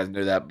think you guys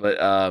know that,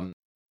 but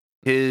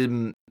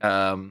him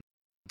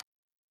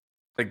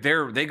like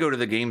they go to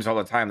the games all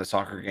the time, the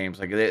soccer games.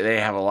 Like they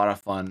have a lot of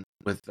fun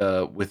with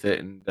it,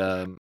 and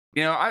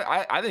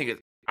I think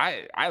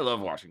I love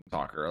watching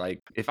soccer. Like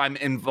if I'm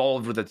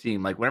involved with a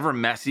team, like whenever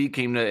Messi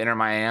came to Inter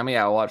Miami,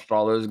 I watched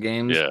all those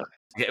games. Yeah,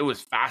 it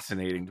was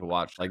fascinating to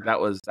watch. Like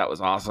that was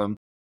awesome.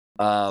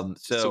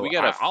 So we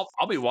got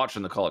I'll be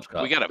watching the College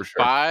Cup. We got a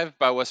 5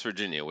 by West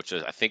Virginia, which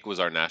I think was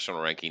our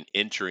national ranking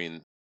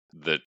entering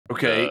the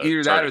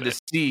either that or the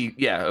C.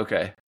 Yeah,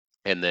 okay.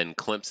 And then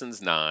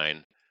Clemson's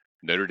 9,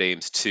 Notre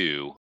Dame's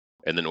 2,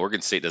 and then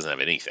Oregon State doesn't have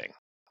anything.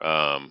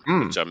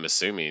 Which I'm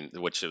assuming,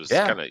 which was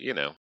kind of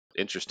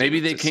interesting.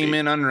 Maybe they came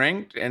in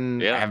unranked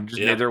and have just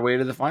made their way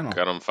to the final.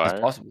 Got on fire. That's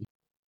possible.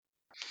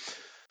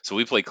 So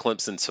we play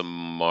Clemson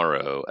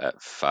tomorrow at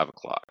 5:00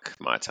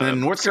 my time. And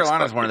then North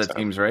Carolina is one of the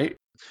teams, right?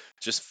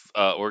 Just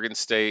Oregon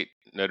State,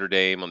 Notre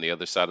Dame on the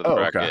other side of the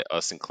bracket,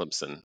 us and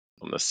Clemson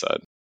on this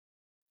side.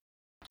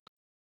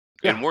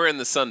 Yeah. And we're in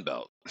the Sun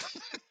Belt.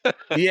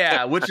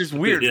 Yeah, which is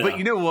weird. But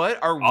you know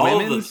what?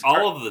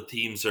 All of the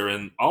teams are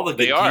in. All the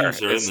good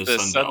teams are in the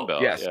Sun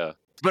Belt. Yes. Yeah.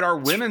 But our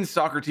women's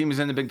soccer team is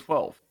in the Big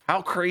 12.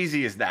 How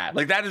crazy is that?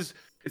 Like that is,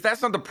 if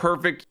that's not the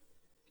perfect,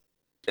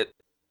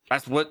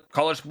 that's what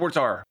college sports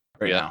are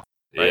now.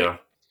 Right? Yeah.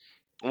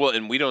 Well,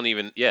 and we don't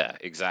even. Yeah,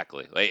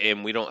 exactly. Like,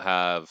 and we don't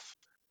have.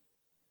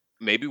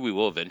 Maybe we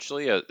will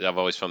eventually. I've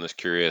always found this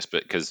curious,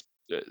 but because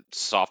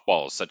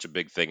softball is such a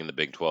big thing in the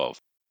Big 12,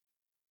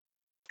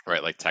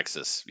 right? Like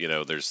Texas,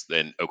 there's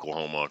then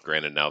Oklahoma.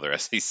 Granted, now they're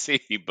SEC,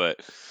 but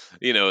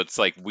it's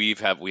like we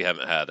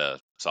haven't had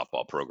a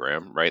softball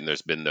program, right? And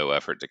there's been no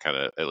effort to kind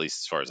of, at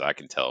least as far as I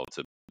can tell,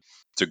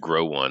 to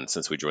grow one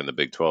since we joined the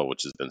Big 12,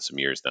 which has been some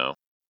years now.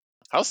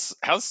 How's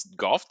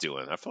golf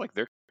doing? I feel like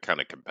they're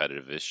kind of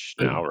competitive-ish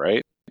now,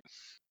 right?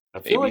 I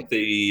feel like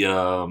they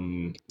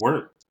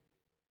weren't.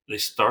 They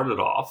started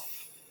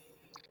off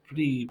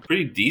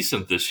pretty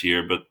decent this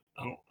year, but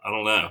I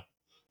don't know.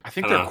 I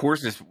think their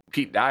course is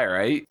Pete Dye,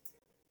 right?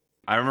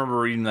 I remember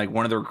reading like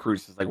one of the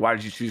recruits is like, "Why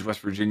did you choose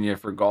West Virginia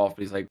for golf?"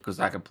 He's like, "Because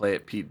I could play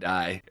at Pete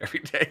Dye every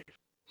day."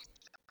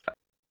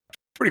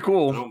 Pretty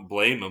cool. I don't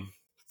blame him.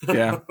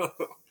 Yeah. Yeah,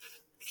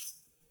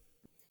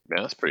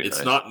 that's pretty. It's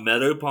nice. not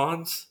Meadow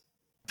Ponds.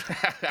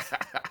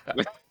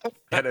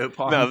 Meadow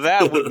Ponds. Now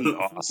that would be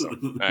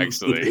awesome.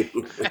 Actually,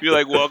 you're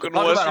like, welcome to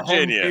West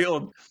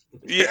Virginia.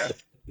 Yeah.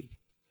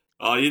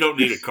 Oh, you don't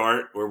need a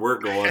cart where we're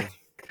going.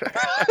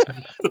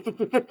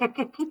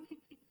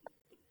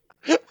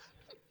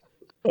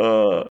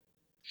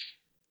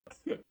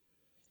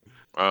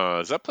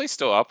 Is that place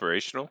still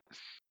operational?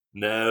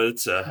 No,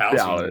 it's a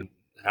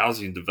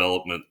housing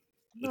development.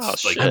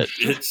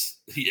 It's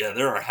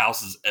there are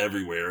houses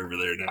everywhere over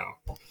there now.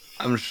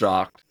 I'm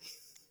shocked.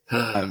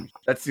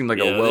 That seemed like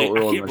a I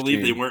can't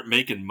believe they weren't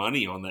making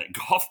money on that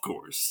golf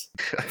course.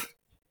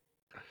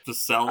 To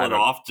sell it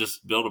off,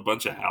 just build a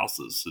bunch of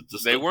houses.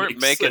 They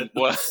weren't making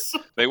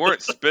they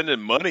weren't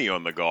spending money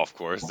on the golf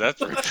course.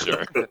 That's for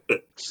sure.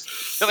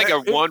 Like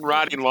a one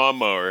riding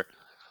lawnmower.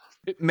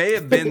 It may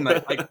have been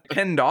like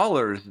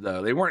 $10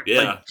 though. They weren't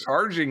like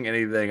charging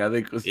anything. I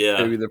think was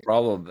maybe the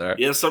problem there.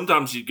 Yeah,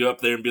 sometimes you go up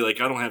there and be like,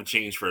 "I don't have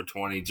change for a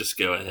 20. Just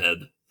go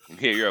ahead."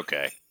 Yeah, you're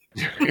okay.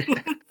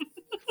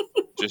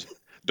 Just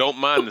don't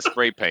mind the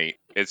spray paint.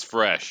 It's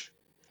fresh.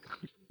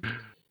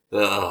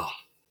 Ugh.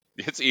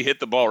 You hit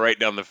the ball right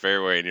down the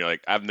fairway, and you're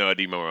like, I have no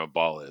idea where my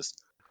ball is.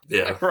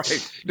 Yeah,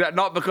 right.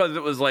 Not because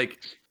it was like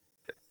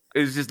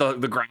it's just the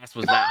grass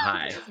was that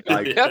high.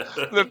 Like,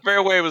 the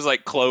fairway was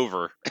like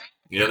clover.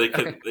 Yeah, they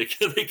couldn't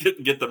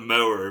get the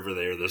mower over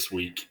there this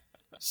week.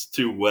 It's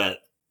too wet.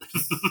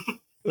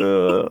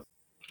 Yeah,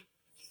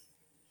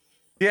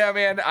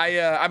 man.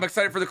 I'm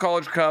excited for the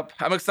College Cup.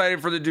 I'm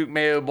excited for the Duke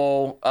Mayo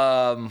Bowl.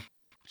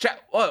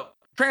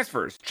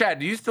 Transfers. Chad,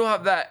 do you still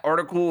have that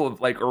article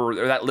of like or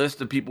that list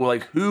of people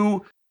like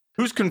who's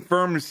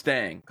confirmed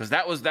staying? Because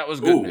that was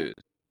good news.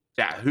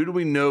 Yeah, who do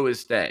we know is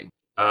staying?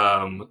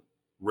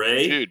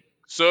 Ray. Dude,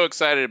 so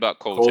excited about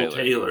Cole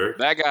Taylor.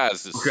 That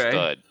guy's a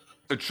stud.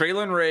 So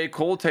Traylon Ray,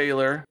 Cole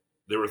Taylor.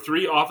 There were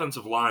 3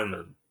 offensive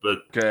linemen, but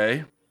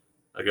I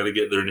got to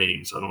get their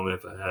names. I don't know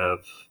if I have.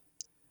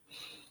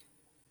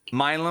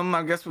 Milam,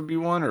 I guess would be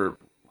one, or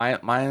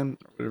Milam,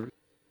 whatever.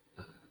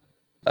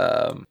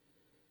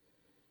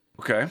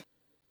 Okay.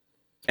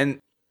 And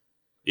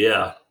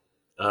yeah,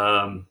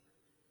 I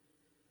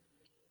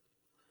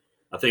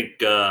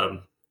think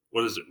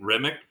what is it,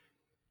 Remick?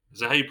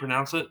 Is that how you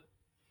pronounce it?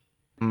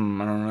 I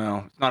don't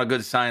know. It's not a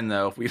good sign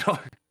though if we don't.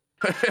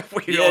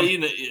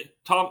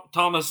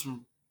 Thomas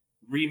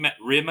Rimac,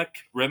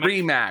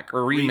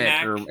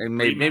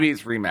 maybe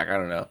it's Rimac. I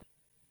don't know.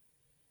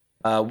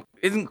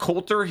 Isn't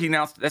Coulter? He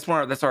announced that's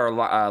our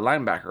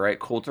linebacker, right?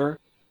 Coulter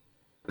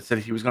that said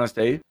he was going to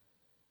stay.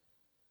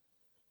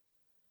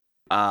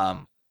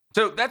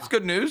 So that's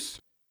good news.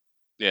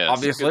 Yeah,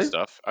 obviously good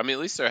stuff. I mean, at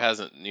least there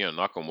hasn't,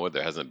 knock on wood,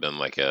 there hasn't been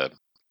like a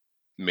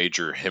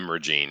major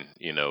hemorrhaging,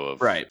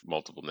 of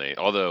multiple names.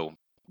 Although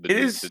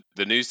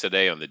the news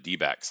today on the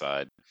D-back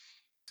side,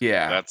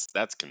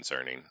 that's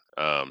concerning.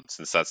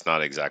 Since that's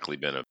not exactly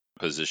been a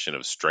position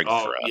of strength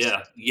for us.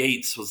 Yeah,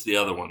 Yates was the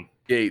other one.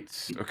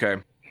 Yates, okay.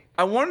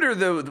 I wonder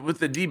though, with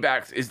the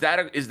D-backs, is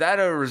that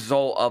a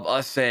result of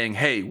us saying,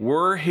 hey,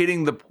 we're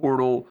hitting the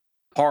portal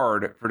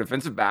hard for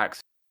defensive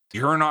backs?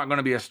 You're not going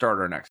to be a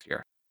starter next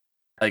year.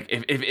 Like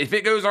if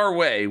it goes our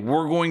way,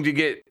 we're going to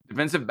get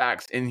defensive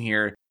backs in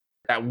here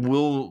that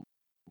will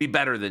be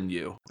better than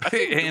you.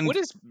 What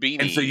is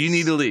Beanie's and so you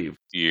need to leave.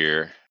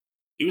 Year.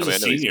 He was a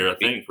senior, I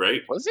think,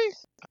 right? Was he?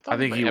 I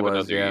think he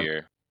was. Yeah.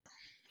 Year.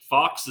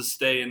 Fox is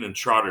staying and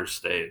Trotter's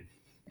staying.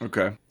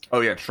 Okay. Oh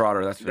yeah,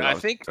 Trotter. That's what I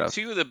think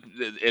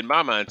in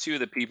my mind, two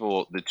of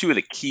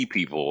the key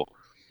people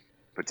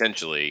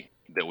potentially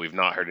that we've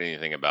not heard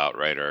anything about,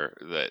 right, are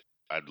that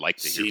I'd like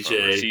to hear from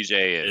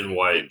CJ and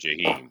White and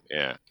Jaheim.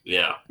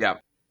 Yeah.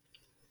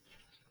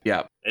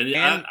 And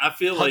I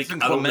feel Hudson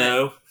like Clement. I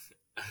don't know.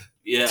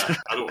 Yeah,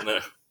 I don't know.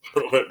 I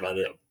don't know about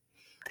him.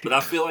 But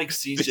I feel like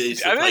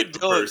CJ's the type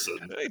of person.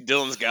 I think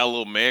Dylan's got a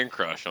little man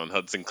crush on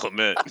Hudson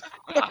Clement.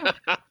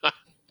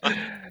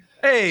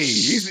 Hey,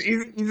 he's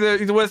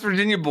a West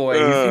Virginia boy.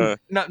 He's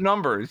not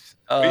numbers.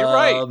 You're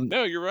right.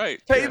 No, you're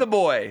right. Pay the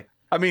boy.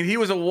 I mean, he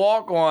was a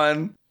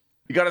walk-on.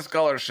 He got a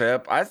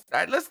scholarship.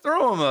 Let's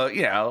throw him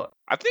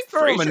I think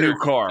throw him a new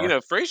car.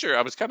 Frazier,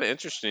 I was kind of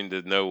interesting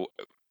to know.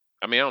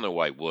 I mean, I don't know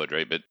why he would,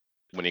 right? But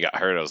when he got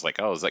hurt, I was like,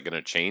 oh, is that going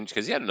to change?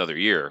 Because he had another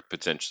year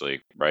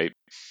potentially, right?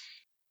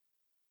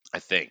 I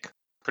think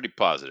pretty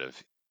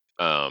positive.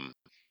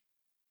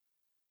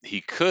 He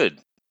could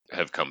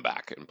have come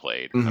back and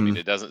played. Mm-hmm. I mean,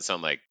 it doesn't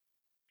sound like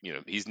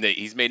he's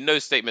made no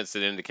statements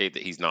that indicate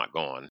that he's not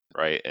gone,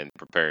 right, and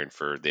preparing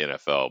for the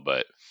NFL.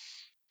 But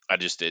I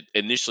just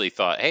initially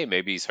thought, hey,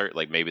 maybe he's hurt.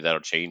 Like maybe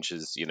that'll change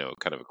his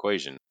kind of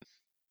equation.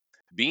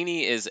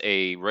 Beanie is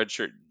a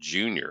redshirt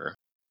junior.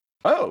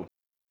 Oh,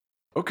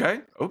 okay.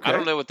 I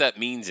don't know what that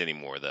means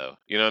anymore, though.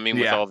 You know what I mean?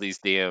 With all these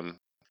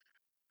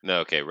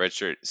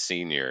redshirt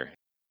senior.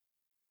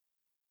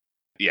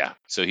 Yeah,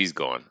 so he's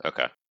gone.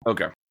 Okay.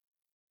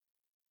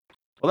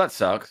 Well, that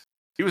sucks.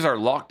 He was our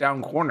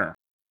lockdown corner.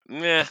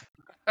 Yeah.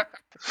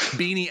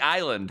 Beanie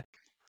Island.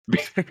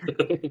 He's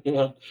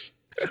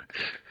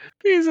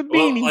a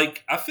beanie. Well,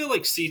 I feel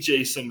like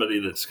CJ's somebody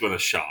that's going to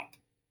shop.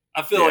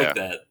 I feel like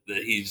that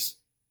he's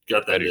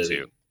got that in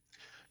too.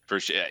 For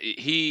sure.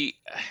 I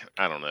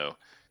don't know.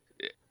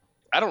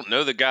 I don't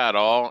know the guy at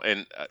all,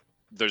 and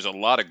there's a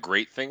lot of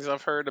great things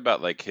I've heard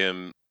about like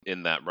him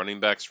in that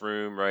running backs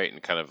room, right,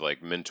 and kind of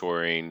like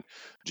mentoring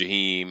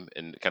Jaheim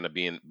and kind of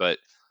being, but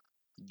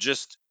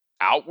just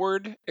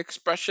outward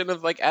expression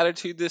of like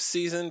attitude this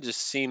season just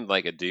seemed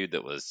like a dude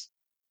that was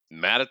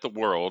mad at the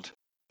world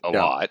a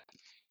lot,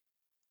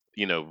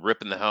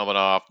 ripping the helmet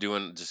off,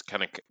 doing just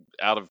kind of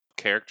out of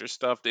character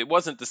stuff. It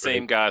wasn't the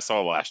same guy I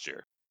saw last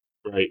year.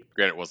 Right.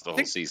 Granted, it was the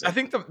whole season. I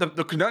think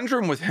the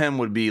conundrum with him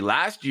would be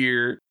last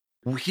year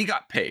he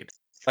got paid.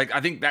 Like,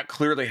 I think that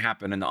clearly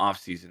happened in the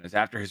offseason. Is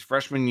after his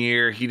freshman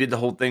year, he did the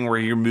whole thing where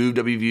he removed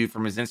WVU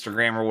from his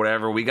Instagram or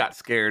whatever. We got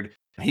scared.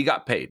 And he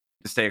got paid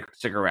to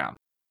stick around.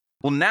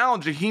 Well, now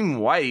Jaheim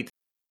White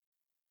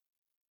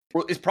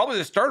is probably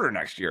the starter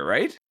next year,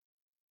 right?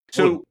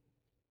 So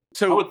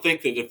I would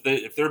think that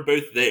if they're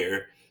both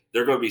there,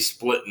 they're going to be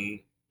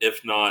splitting.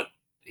 If not,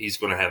 he's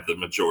going to have the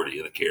majority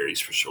of the carries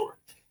for sure.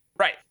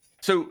 Right.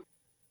 So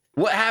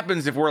what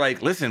happens if we're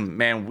like, listen,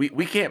 man,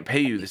 we can't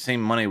pay you the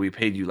same money we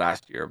paid you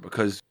last year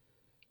because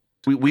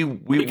we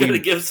got to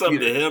give some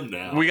to him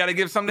now. We got to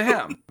give some to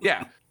him.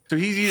 Yeah. So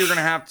he's either going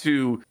to have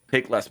to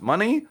take less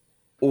money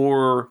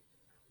or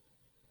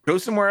go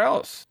somewhere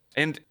else.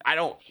 And I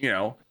don't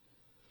know.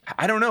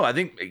 I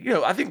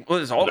think what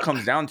this all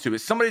comes down to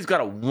is somebody's got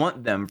to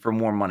want them for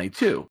more money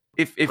too.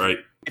 If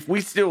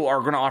we still are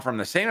going to offer them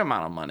the same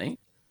amount of money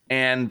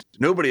and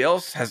nobody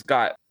else is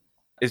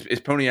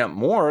ponying up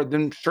more,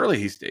 then surely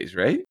he stays,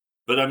 right?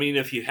 But I mean,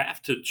 if you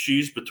have to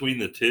choose between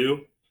the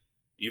two,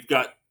 you've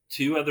got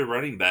two other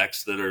running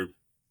backs that are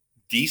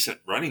decent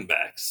running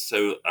backs.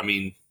 So I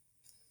mean,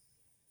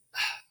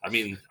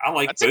 I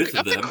like both of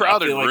them. That's a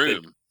crowded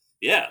room.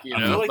 I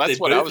feel like that's they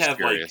what I both was have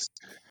curious.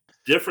 like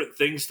different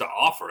things to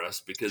offer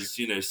us because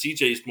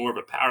CJ's more of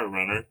a power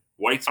runner,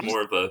 White's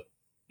more of a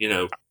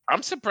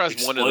I'm surprised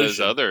explosion. One of those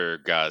other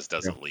guys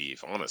doesn't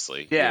leave.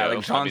 Honestly, yeah,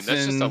 like Johnson. I mean,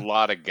 that's just a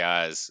lot of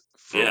guys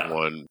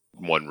for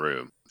one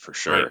room for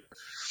sure. Right.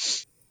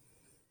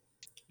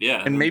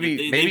 Yeah, and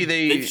maybe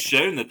they've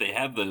shown that they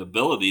have the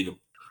ability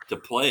to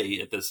play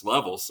at this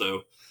level.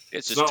 So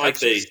it's just not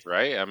touches, like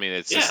right? I mean,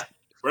 it's just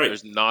right.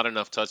 There's not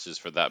enough touches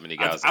for that many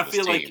guys. I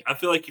feel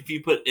like if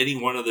you put any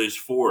one of those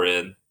four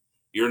in,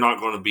 you're not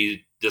going to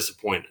be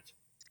disappointed.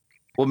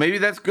 Well, maybe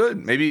that's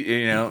good.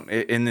 Maybe,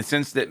 in the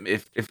sense that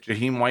if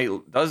Jaheim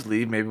White does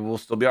leave, maybe we'll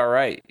still be all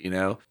right.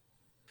 Because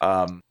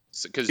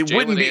It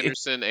wouldn't Jalen be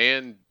Anderson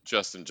and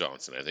Justin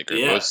Johnson, I think, are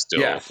Yeah. both still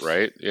Yes.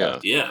 right. Yeah.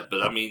 Yeah,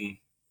 but I mean,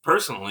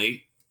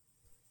 personally,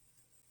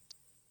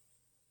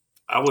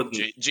 I wouldn't.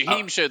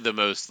 Jaheim showed the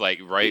most, where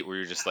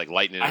you're just like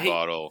lightning in a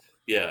bottle.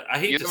 Yeah, I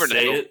hate You to never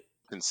say know it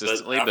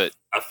consistently, but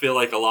I feel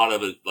like a lot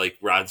of it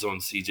rides on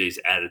CJ's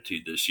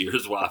attitude this year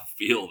is why I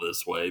feel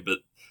this way. But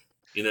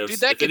dude,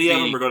 if any of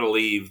them are going to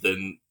leave,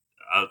 then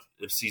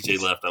if CJ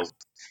left, I would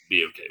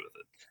be okay with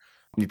it.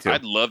 Me too.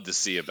 I'd love to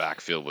see a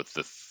backfield with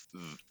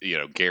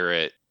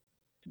Garrett,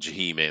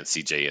 Jaheim, and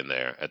CJ in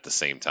there at the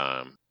same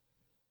time,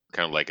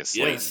 kind of like a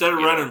Slayton. Yeah, instead of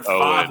running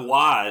 5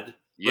 wide,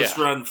 let's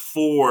run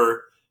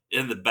 4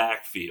 in the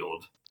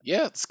backfield.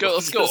 Yeah, let's go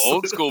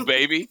old school,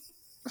 baby.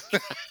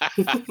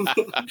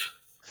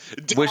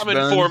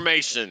 Diamond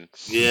formation.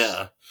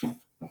 Yeah.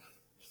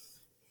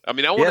 I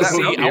mean, I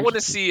want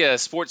to see a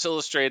Sports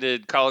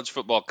Illustrated college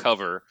football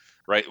cover,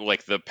 right?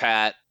 Like the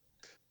Pat,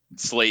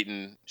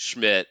 Slayton,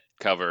 Schmidt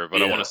cover,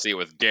 but I want to see it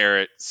with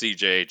Garrett,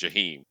 CJ,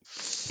 Jaheim.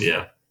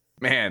 Yeah.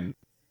 Man.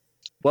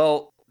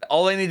 Well,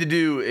 all they need to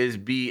do is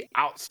be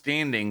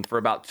outstanding for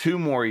about 2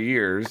 more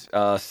years,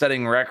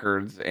 setting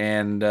records,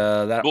 and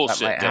that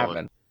might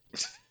happen.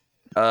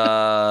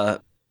 I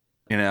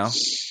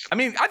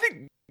mean, I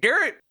think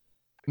Garrett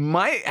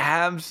might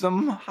have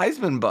some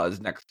Heisman buzz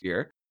next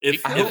year.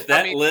 If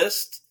that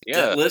list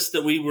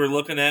that we were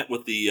looking at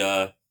with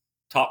the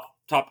top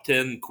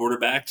 10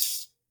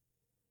 quarterbacks,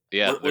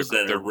 yeah, what was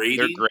that? They're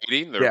rating?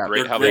 grading.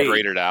 They're how they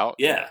graded out.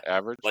 Yeah,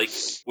 average. Like,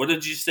 what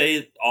did you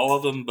say? All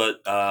of them,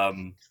 but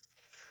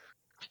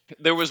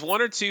there was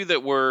 1 or 2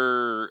 that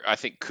were, I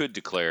think, could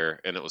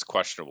declare, and it was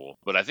questionable.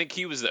 But I think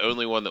he was the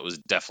only one that was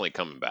definitely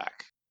coming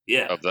back.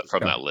 Yeah,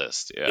 from that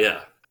list. Yeah.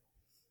 Yeah.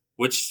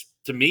 Which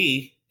to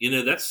me,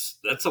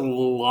 that's a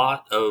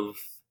lot of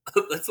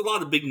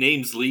big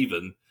names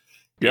leaving.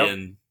 Yep.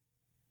 And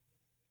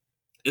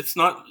it's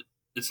not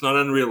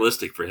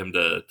unrealistic for him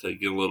to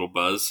get a little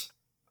buzz.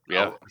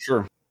 Yeah,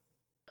 sure.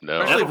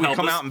 No, especially if we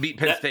come out and beat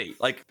Penn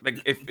State. Like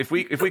if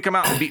we come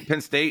out and beat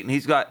Penn State and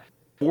he's got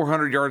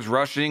 400 yards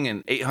rushing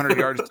and 800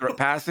 yards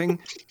passing,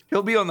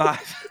 he'll be on the high.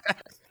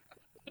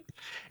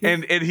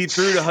 And he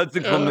threw to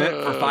Hudson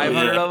Clement for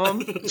 500 of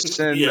them.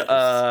 And,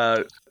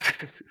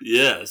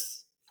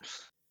 yes.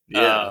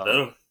 Yeah.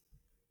 That'll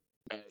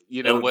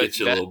get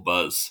you a little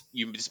buzz.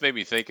 You just made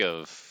me think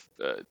of,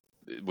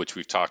 which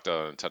we've talked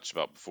on and touched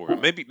about before.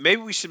 Maybe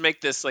we should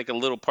make this like a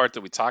little part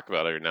that we talk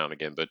about every now and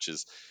again, which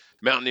is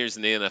Mountaineers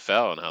in the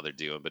NFL and how they're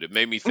doing. But it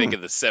made me think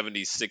of the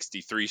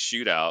 70-63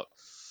 shootout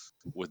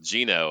with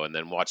Geno, and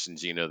then watching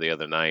Geno the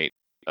other night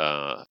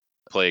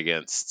play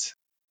against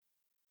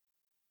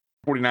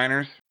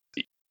 49ers.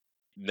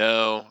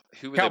 No,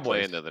 who were they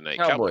playing the other night?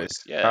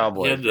 Cowboys. Yeah,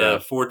 Cowboys. He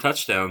had 4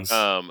 touchdowns.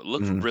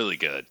 Looked really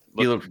good.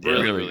 He looked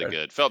really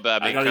good. Felt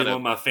bad. I got him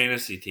on my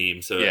fantasy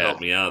team, so it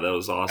helped me out. That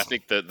was awesome. I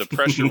think the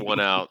pressure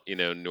went out,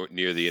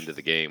 near the end of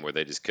the game where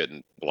they just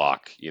couldn't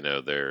block,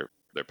 their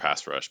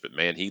pass rush. But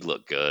man, he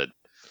looked good.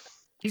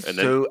 He's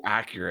so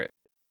accurate.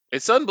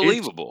 It's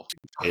unbelievable.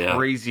 It's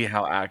crazy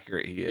how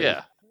accurate he is.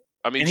 Yeah.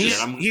 I mean,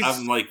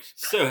 I'm like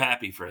so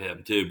happy for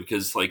him too,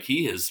 because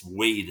he has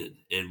waited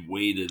and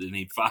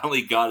he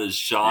finally got his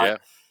shot.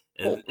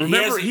 Yeah. And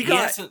he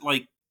hasn't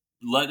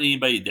let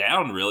anybody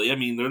down really. I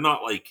mean, they're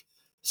not like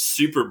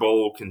Super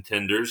Bowl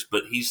contenders,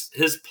 but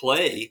his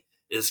play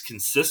is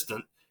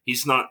consistent.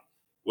 He's not,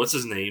 what's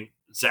his name?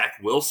 Zach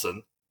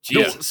Wilson.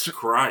 Jesus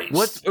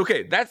Christ.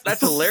 That's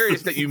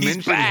hilarious that you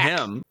mentioned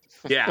him.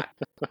 Yeah.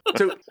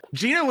 So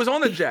Geno was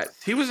on the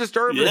Jets. He was a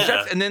starter for the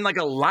Jets, and then like a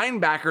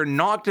linebacker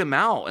knocked him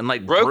out and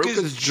like broke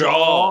his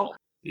jaw.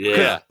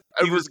 Yeah.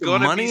 He was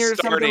going to be or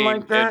something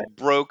like that. And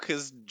broke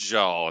his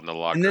jaw in the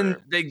locker room. And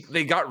then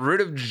they got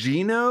rid of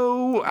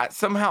Geno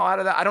somehow out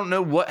of that. I don't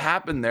know what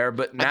happened there,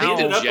 but now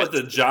he ended up with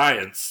the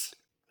Giants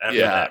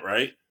after that,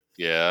 right?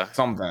 Yeah.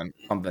 Something.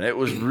 It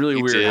was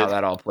really weird how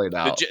that all played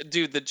out.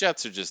 The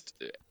Jets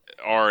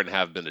are and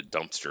have been a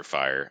dumpster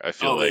fire. I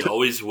feel like they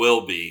always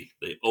will be.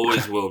 They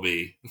always will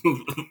be.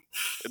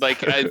 Don't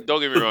get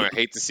me wrong. I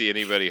hate to see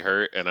anybody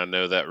hurt, and I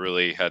know that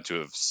really had to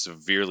have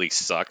severely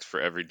sucked for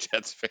every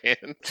Jets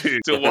fan to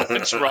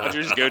watch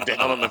Rodgers go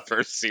down on the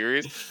first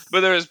series.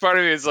 But there was part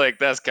of me that's like,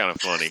 that's kind of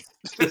funny.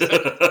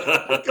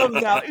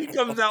 He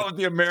comes out with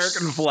the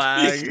American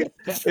flag.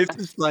 It's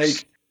just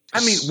like,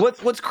 I mean,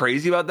 what's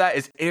crazy about that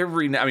is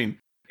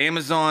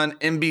Amazon,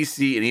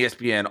 NBC, and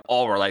ESPN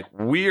all were like,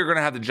 we are going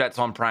to have the Jets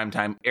on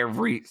primetime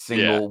every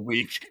single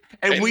week.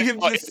 And we've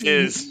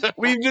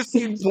just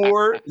seen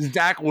poor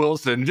Zach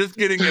Wilson just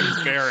getting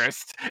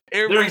embarrassed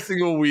every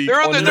single week.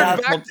 They're on their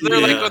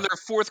on their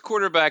 4th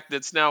quarterback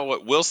that's now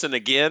Wilson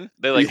again.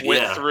 They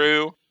went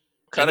through.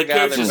 The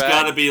coach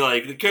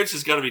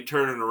has got to be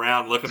turning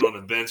around, looking on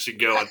the bench and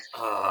going,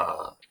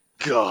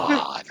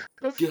 God,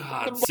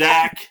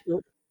 Zach,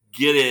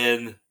 get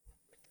in.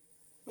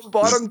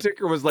 Bottom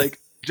ticker was like,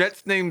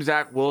 Jets named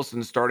Zach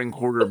Wilson starting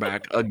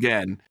quarterback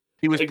again.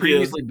 He was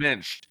previously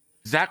benched.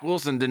 Zach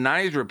Wilson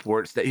denies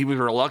reports that he was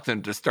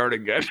reluctant to start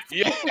again.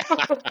 Yeah.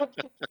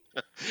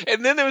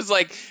 And then there was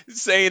like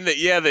saying that,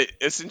 that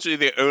essentially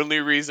the only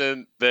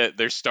reason that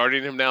they're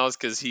starting him now is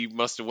because he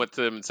must have went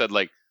to them and said,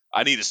 like,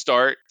 I need to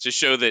start to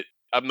show that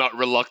I'm not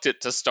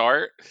reluctant to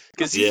start,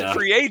 because he's a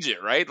free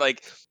agent, right?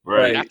 Like,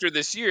 after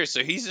this year.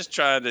 So he's just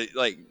trying to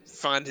like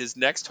find his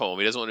next home.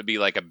 He doesn't want to be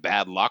like a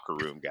bad locker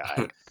room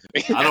guy.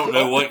 I don't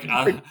know what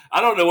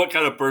I don't know what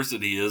kind of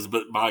person he is,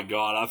 but my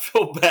God, I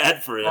feel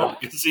bad for him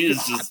because he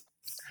is just.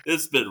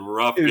 It's been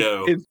rough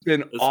go. It's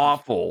been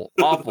awful.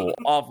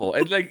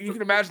 And like you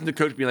can imagine the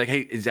coach being like,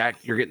 "Hey, Zach,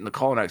 you're getting the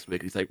call next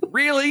week." He's like,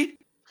 "Really?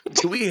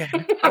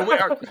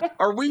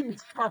 Are we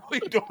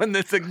doing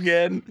this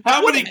again?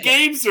 How many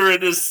games are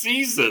in this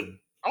season?"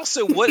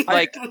 Also, what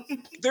like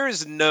there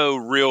is no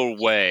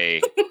real way.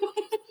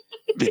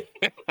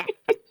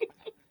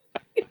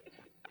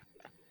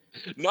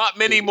 Not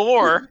many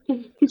more.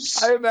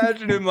 I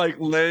imagine him like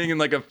laying in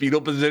like a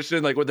fetal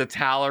position, like with a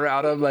towel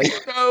around him, like,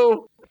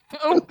 no,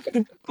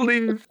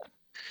 please.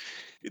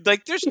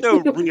 Like, there's no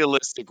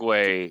realistic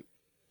way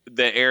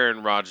that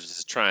Aaron Rodgers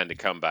is trying to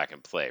come back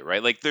and play,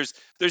 right? Like, there's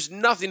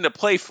nothing to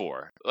play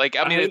for. Like,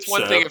 I mean, it's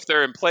one thing if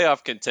they're in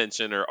playoff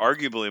contention or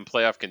arguably in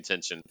playoff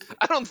contention.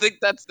 I don't think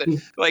that's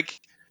the like.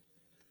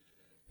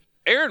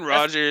 Aaron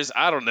Rodgers,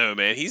 I don't know,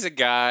 man. He's a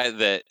guy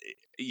that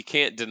you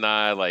can't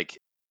deny, like,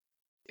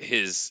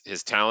 his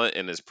talent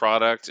and his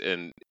product,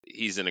 and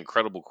he's an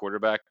incredible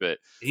quarterback, but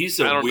he's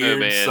a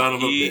weird son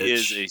of a bitch. He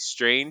is a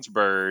strange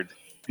bird.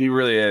 He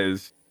really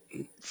is.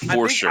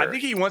 Sure. I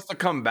think he wants to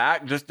come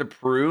back just to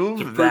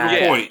prove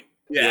a point.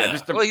 Yeah.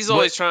 He's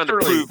always trying to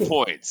prove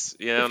points.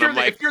 You know,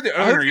 if you're the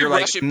owner, you're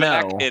like, it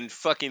back and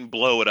fucking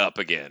blow it up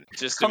again.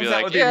 Just to comes be out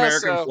like, with the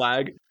American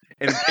flag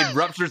and it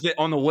ruptures it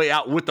on the way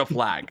out with the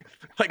flag.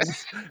 Like,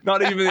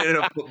 not even in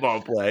a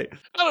football play.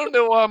 I don't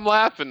know why I'm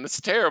laughing. It's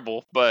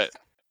terrible, but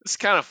it's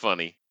kind of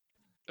funny.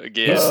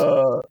 Again.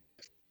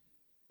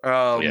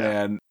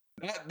 Man.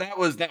 That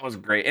was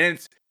great. And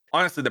it's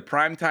honestly, the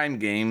primetime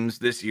games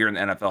this year in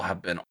the NFL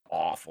have been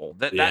awful.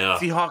 That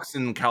Seahawks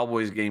and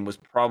Cowboys game was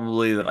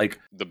probably like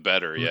the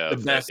better,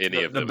 the best,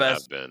 any of them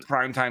best have been.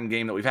 Primetime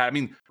game that we've had. I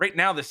mean, right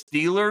now the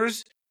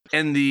Steelers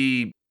and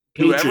the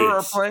whoever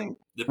are playing.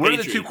 What are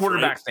the two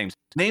quarterbacks' names?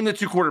 Name the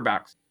two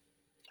quarterbacks.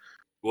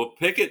 Well,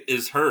 Pickett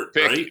is hurt,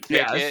 right?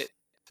 Pickett.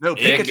 No,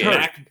 Pickett's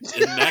hurt.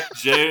 And Mac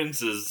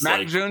Jones is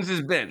Jones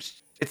is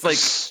benched. It's like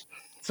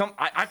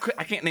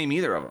I can't name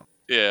either of them.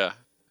 Yeah.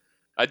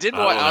 I did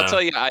watch, I'll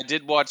tell you, I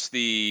did watch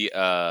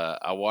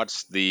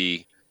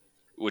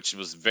which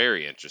was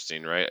very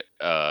interesting, right?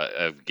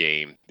 Of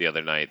game the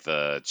other night,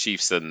 the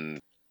Chiefs and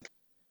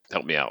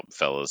help me out,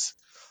 fellas.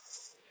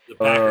 The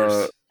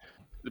Packers.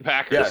 The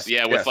Packers,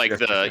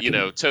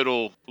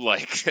 total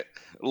like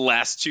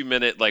last 2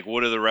 minute, like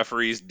what are the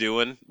referees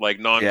doing? Like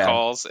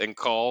non-calls and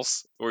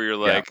calls where you're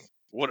like,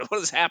 what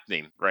is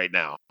happening right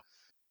now?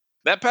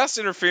 That pass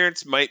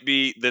interference might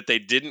be that they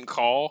didn't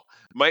call,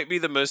 might be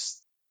the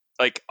most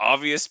like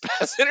obvious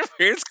pass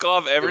interference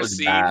call I've ever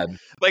seen. Bad.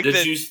 Like no,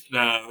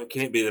 it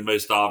can't be the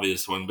most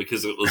obvious one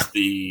because it was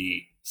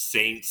the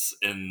Saints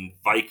and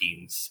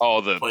Vikings.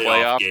 Oh, the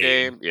playoff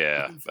game?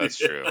 Yeah, that's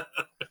true.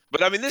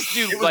 But I mean, this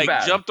dude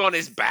like jumped on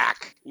his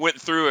back, went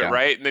through it,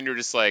 right? And then you're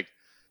just like,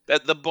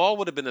 that the ball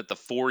would have been at the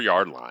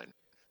 4-yard line,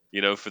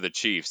 for the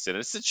Chiefs. And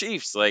it's the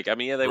Chiefs. Like, I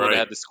mean, they would have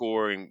had to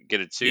score and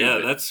get it too. Yeah,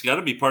 that's got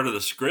to be part of the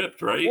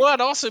script, right? Well,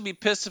 I'd also be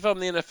pissed if I'm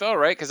the NFL,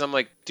 right? Because I'm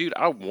like, dude,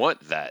 I want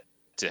that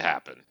to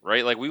happen,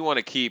 right? Like, we want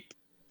to keep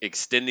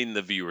extending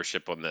the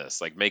viewership on this.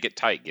 Like, make it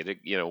tight, get it,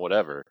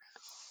 whatever.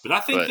 But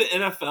I think the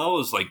NFL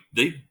is like,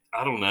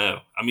 I don't know.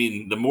 I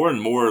mean, the more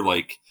and more,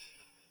 like,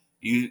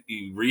 you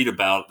read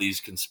about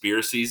these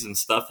conspiracies and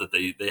stuff that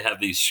they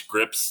have these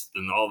scripts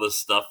and all this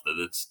stuff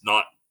that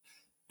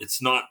it's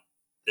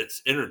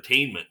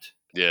entertainment.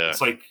 Yeah.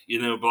 It's like,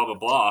 blah, blah,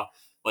 blah.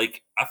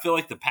 Like, I feel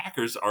like the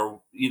Packers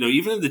are,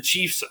 even the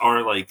Chiefs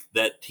are like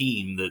that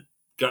team that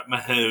got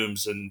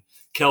Mahomes and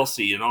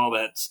Kelsey and all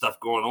that stuff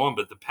going on.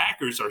 But the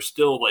Packers are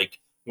still like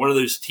one of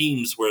those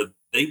teams where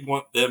they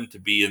want them to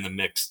be in the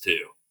mix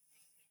too.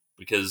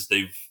 Because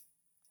they've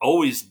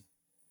always,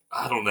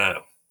 I don't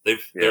know.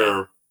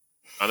 They're.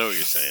 I know what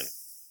you're saying.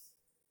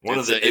 One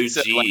of the OGs.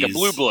 It's like a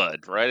blue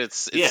blood, right?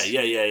 It's yeah.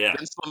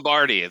 Vince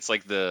Lombardi. It's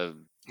like the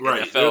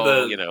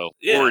NFL,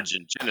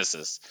 origin,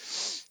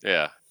 genesis.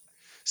 Yeah.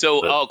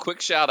 So,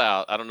 quick shout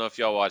out. I don't know if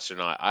y'all watched it or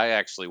not. I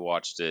actually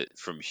watched it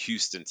from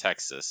Houston,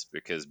 Texas,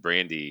 because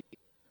Brandy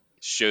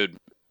showed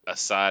a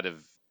side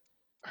of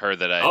her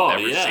that I had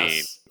never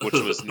seen, which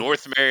was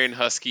North Marion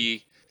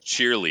Husky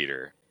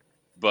cheerleader.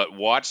 But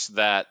watch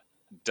that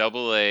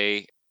double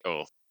A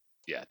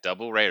state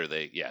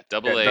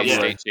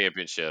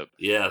championship.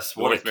 Yes,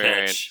 what North a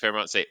Marion, catch.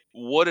 Fairmount State.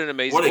 What an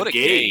amazing, what a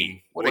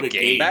game. What a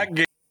game. That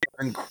game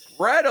was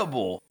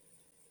incredible.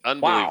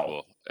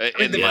 Unbelievable. I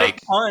mean, the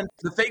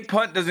fake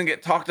punt doesn't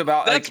get talked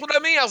about. That's what I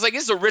mean. I was like,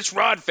 this is a Rich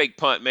Rod fake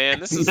punt, man.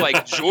 This is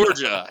like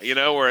Georgia,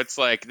 where it's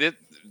like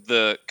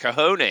the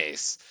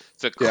cojones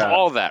to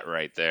call that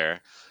right there.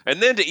 And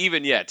then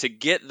to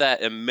get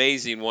that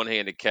amazing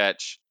one-handed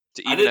catch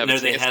to I even didn't have a know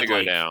they chance had to go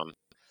like down.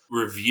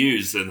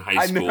 reviews in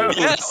high I school. know.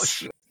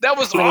 Yes, that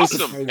was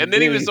awesome. And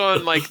then he was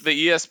on like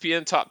the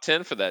ESPN top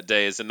 10 for that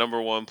day as the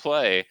number one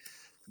play.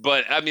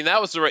 But I mean,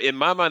 that was in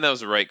my mind, that was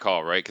the right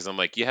call, right? Because I'm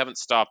like, you haven't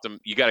stopped them.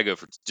 You got to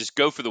just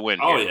go for the win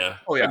Oh here. yeah,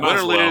 Oh, yeah. Win might or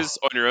as well. lose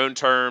on your own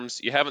terms.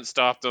 You haven't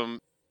stopped them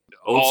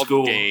Old all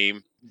school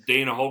game.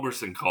 Dana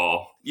Holgerson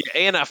call. Yeah,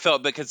 and I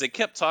felt because they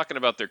kept talking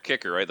about their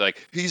kicker, right?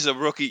 Like, he's a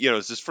rookie,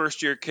 it's his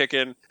first year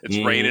kicking.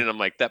 It's raining. I'm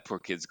like, that poor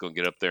kid's going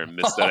to get up there and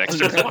miss that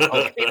extra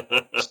point.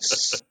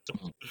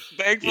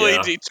 Thankfully,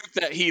 Yeah. he took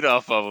that heat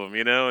off of him,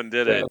 and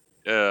did it.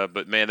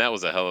 But man, that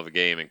was a hell of a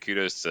game, and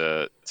kudos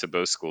to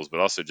both schools,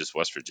 but also just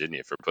West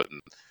Virginia for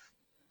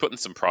putting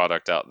some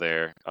product out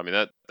there. I mean,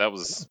 that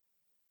was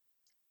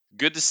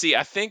good to see.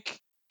 I think,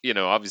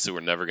 obviously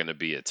we're never going to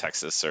be a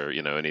Texas or,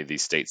 any of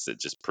these states that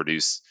just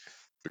produce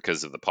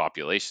because of the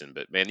population,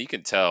 but man, you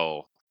can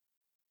tell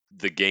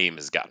the game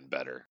has gotten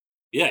better.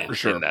 Yeah, For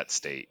sure. In that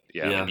state.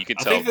 Yeah. Yeah. I mean, you can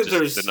I tell think that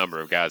just the number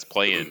of guys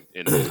playing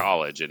in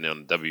college and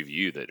on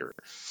WVU that are.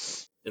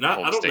 And I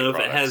don't know if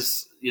it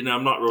has,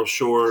 I'm not real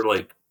sure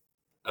like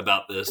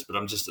about this, but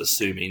I'm just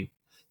assuming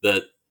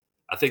that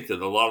I think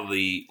that a lot of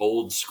the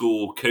old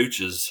school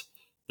coaches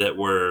that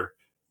were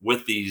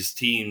with these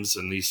teams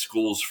and these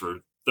schools for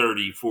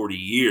 30, 40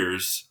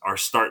 years are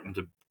starting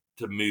to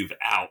move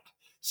out.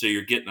 So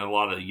you're getting a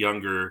lot of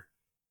younger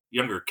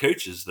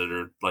coaches that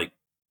are like,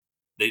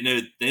 they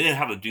know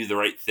how to do the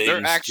right things.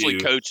 They're actually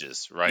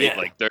coaches, right? Yeah,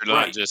 like they're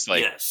not just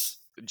like yes.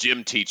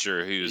 gym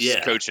teacher who's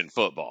coaching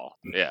football.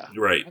 Yeah.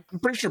 Right. I'm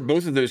pretty sure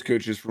both of those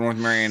coaches for North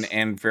Marion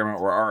and Fairmont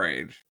were our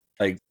age.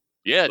 Like,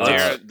 yeah,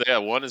 Darren. Yeah,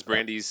 one is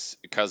Brandy's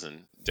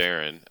cousin,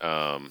 Darren,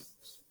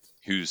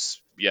 who's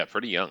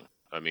pretty young.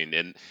 I mean,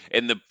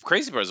 and the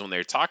crazy part is when they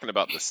were talking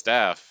about the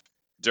staff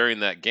during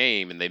that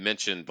game, and they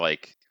mentioned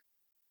like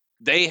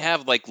they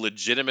have like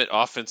legitimate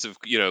offensive,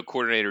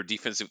 coordinator,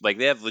 defensive, like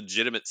they have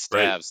legitimate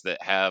staffs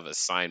that have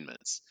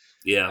assignments.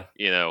 Yeah.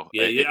 Yeah.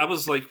 I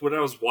was like, when I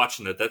was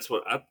watching it, that's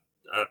what I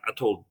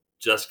told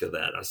Jessica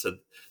that. I said,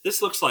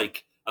 this looks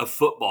like a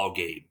football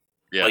game.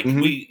 Yeah. Like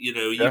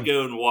you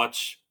go and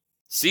watch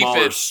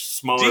smaller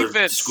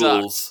defense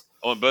schools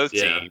on both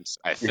teams,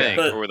 I think,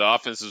 where the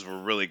offenses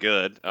were really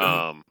good.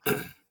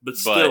 But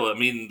still, I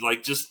mean,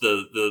 like just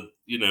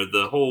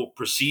the whole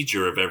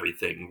procedure of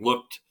everything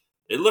looked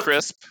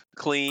crisp,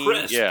 clean.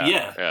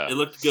 Yeah. It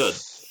looked good.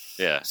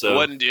 Yeah. So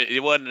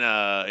it wasn't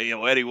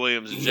Eddie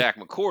Williams and Jack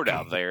McCord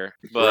out there,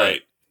 but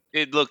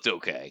it looked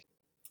okay.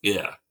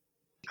 Yeah.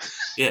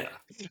 Yeah.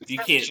 You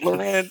can't.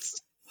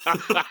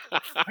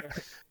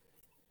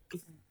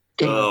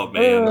 Oh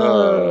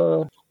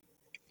man.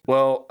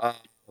 Well,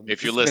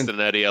 if you're listening,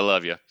 Eddie, I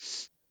love you.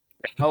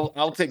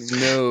 I'll take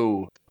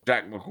no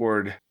Jack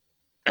McCord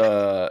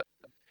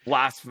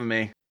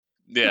blasphemy.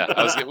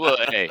 Yeah,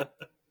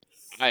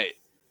 hey,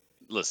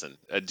 listen,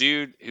 a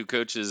dude who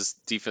coaches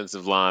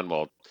defensive line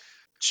while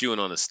chewing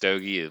on a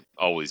stogie will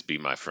always be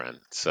my friend.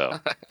 So,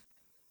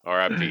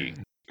 R.I.P.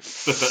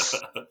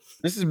 This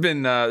has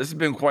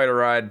been quite a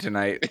ride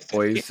tonight,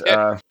 boys.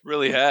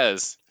 Really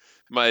has.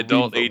 My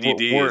adult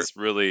ADD is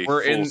really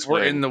we're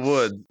in the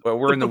woods, but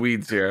we're in the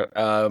weeds here.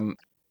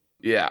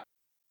 Yeah.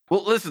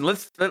 Well, listen,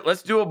 let's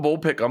do a bowl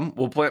pick'em.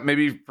 We'll play it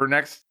maybe for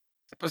next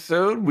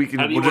episode. We can.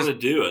 How do you want to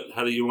do it?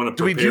 How do you want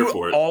to prepare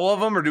for it? All of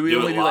them, or do we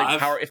only do like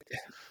power?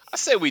 I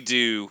say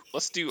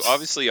let's do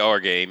obviously our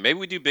game. Maybe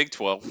we do Big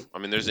 12. I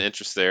mean, there's an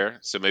interest there.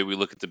 So maybe we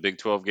look at the Big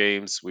 12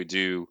 games. We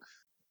do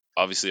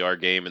obviously our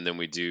game, and then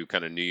we do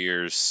kind of New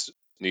Year's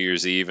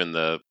Eve and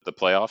the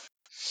playoff.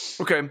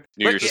 Okay.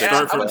 New Year's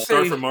start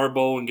from our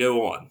bowl and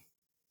go on.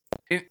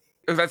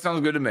 If that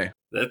sounds good to me.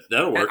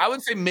 That'll work. I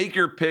would say make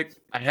your pick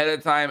ahead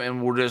of time,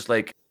 and we'll just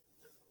like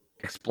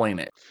explain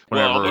it.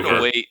 Well, I'm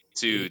gonna wait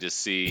to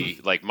see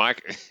like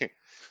Mike.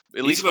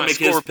 At least gonna my make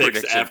score his picks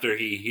prediction after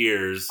he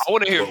hears. I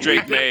want to hear if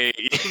Drake May.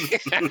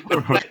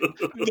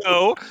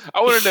 No, I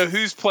want to know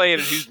who's playing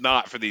and who's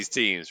not for these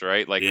teams,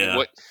 right? Like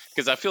what?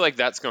 Because I feel like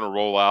that's going to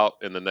roll out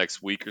in the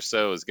next week or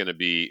so. Is going to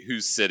be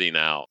who's sitting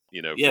out.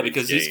 Yeah,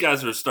 because these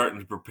guys are starting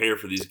to prepare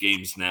for these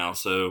games now.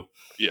 So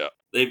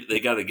they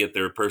got to get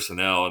their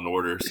personnel in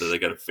order. So they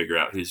got to figure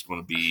out who's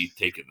going to be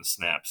taking the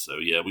snaps. So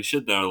we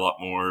should know a lot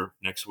more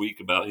next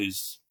week about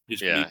who's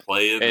going to be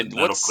playing, and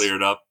that'll clear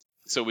it up.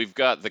 So we've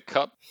got the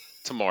Cup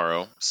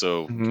tomorrow,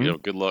 so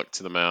good luck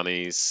to the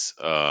Mounties.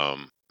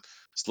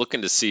 Just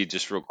looking to see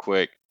just real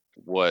quick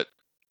what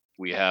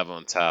we have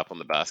on tap on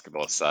the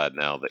basketball side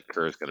now that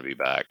Kerr's going to be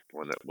back.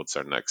 What's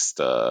our next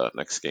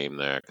game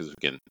there? Because we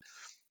can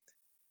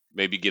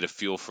maybe get a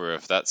feel for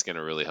if that's going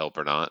to really help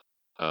or not.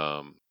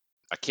 I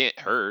can't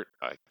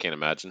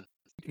imagine.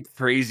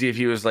 Crazy if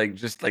he was like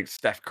just like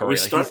Steph Curry. Like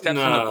he steps on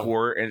the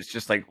court and it's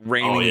just like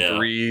raining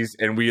threes,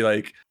 and we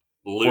like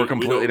we're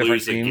completely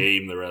different team.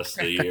 Game the rest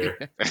of the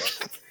year.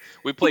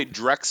 We played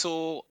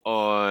Drexel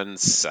on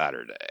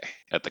Saturday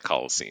at the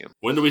Coliseum.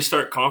 When do we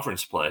start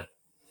conference play?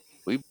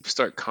 We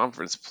start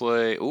conference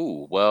play.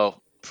 Ooh,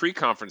 well,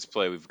 pre-conference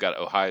play, we've got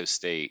Ohio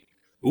State.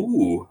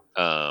 Ooh.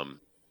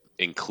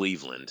 In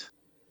Cleveland.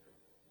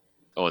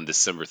 on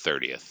December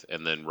 30th.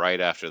 And then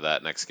right after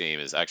that, next game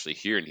is actually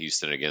here in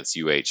Houston against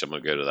UH. I'm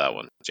going to go to that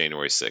one,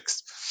 January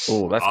 6th.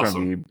 Oh, that's going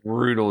to be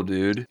brutal,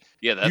 dude.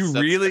 Yeah, you're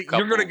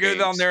going to go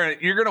down there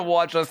and you're going to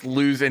watch us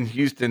lose in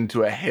Houston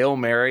to a Hail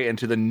Mary and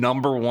to the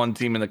number 1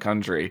 team in the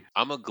country.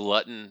 I'm a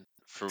glutton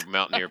for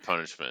Mountaineer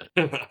punishment.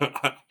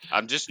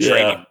 I'm just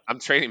training. I'm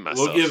training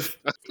myself.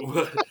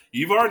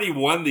 You've already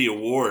won the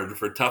award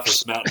for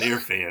toughest Mountaineer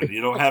fan.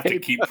 You don't have to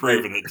keep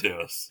proving it to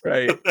us.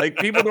 Right. Like,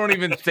 people don't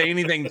even say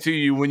anything to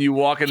you when you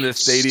walk into the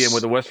stadium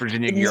with a West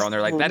Virginia gear on.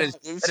 They're like, that is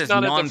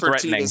not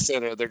non-threatening. At the Fertitta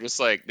Center. They're just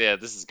like, yeah,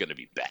 this is going to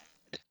be bad.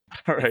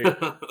 All right.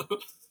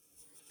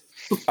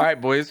 All right,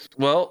 boys.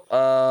 Well,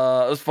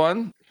 it was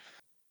fun.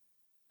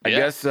 I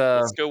guess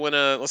let's go win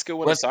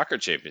a soccer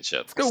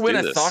championship. Let's go win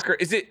a soccer.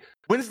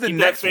 When's the Keep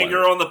next that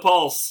finger on the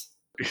pulse?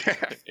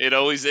 It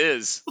always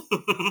is.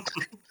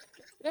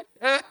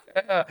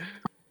 All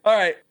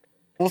right.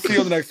 We'll see you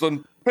on the next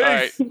one. Peace. All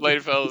right.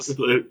 Later, fellas.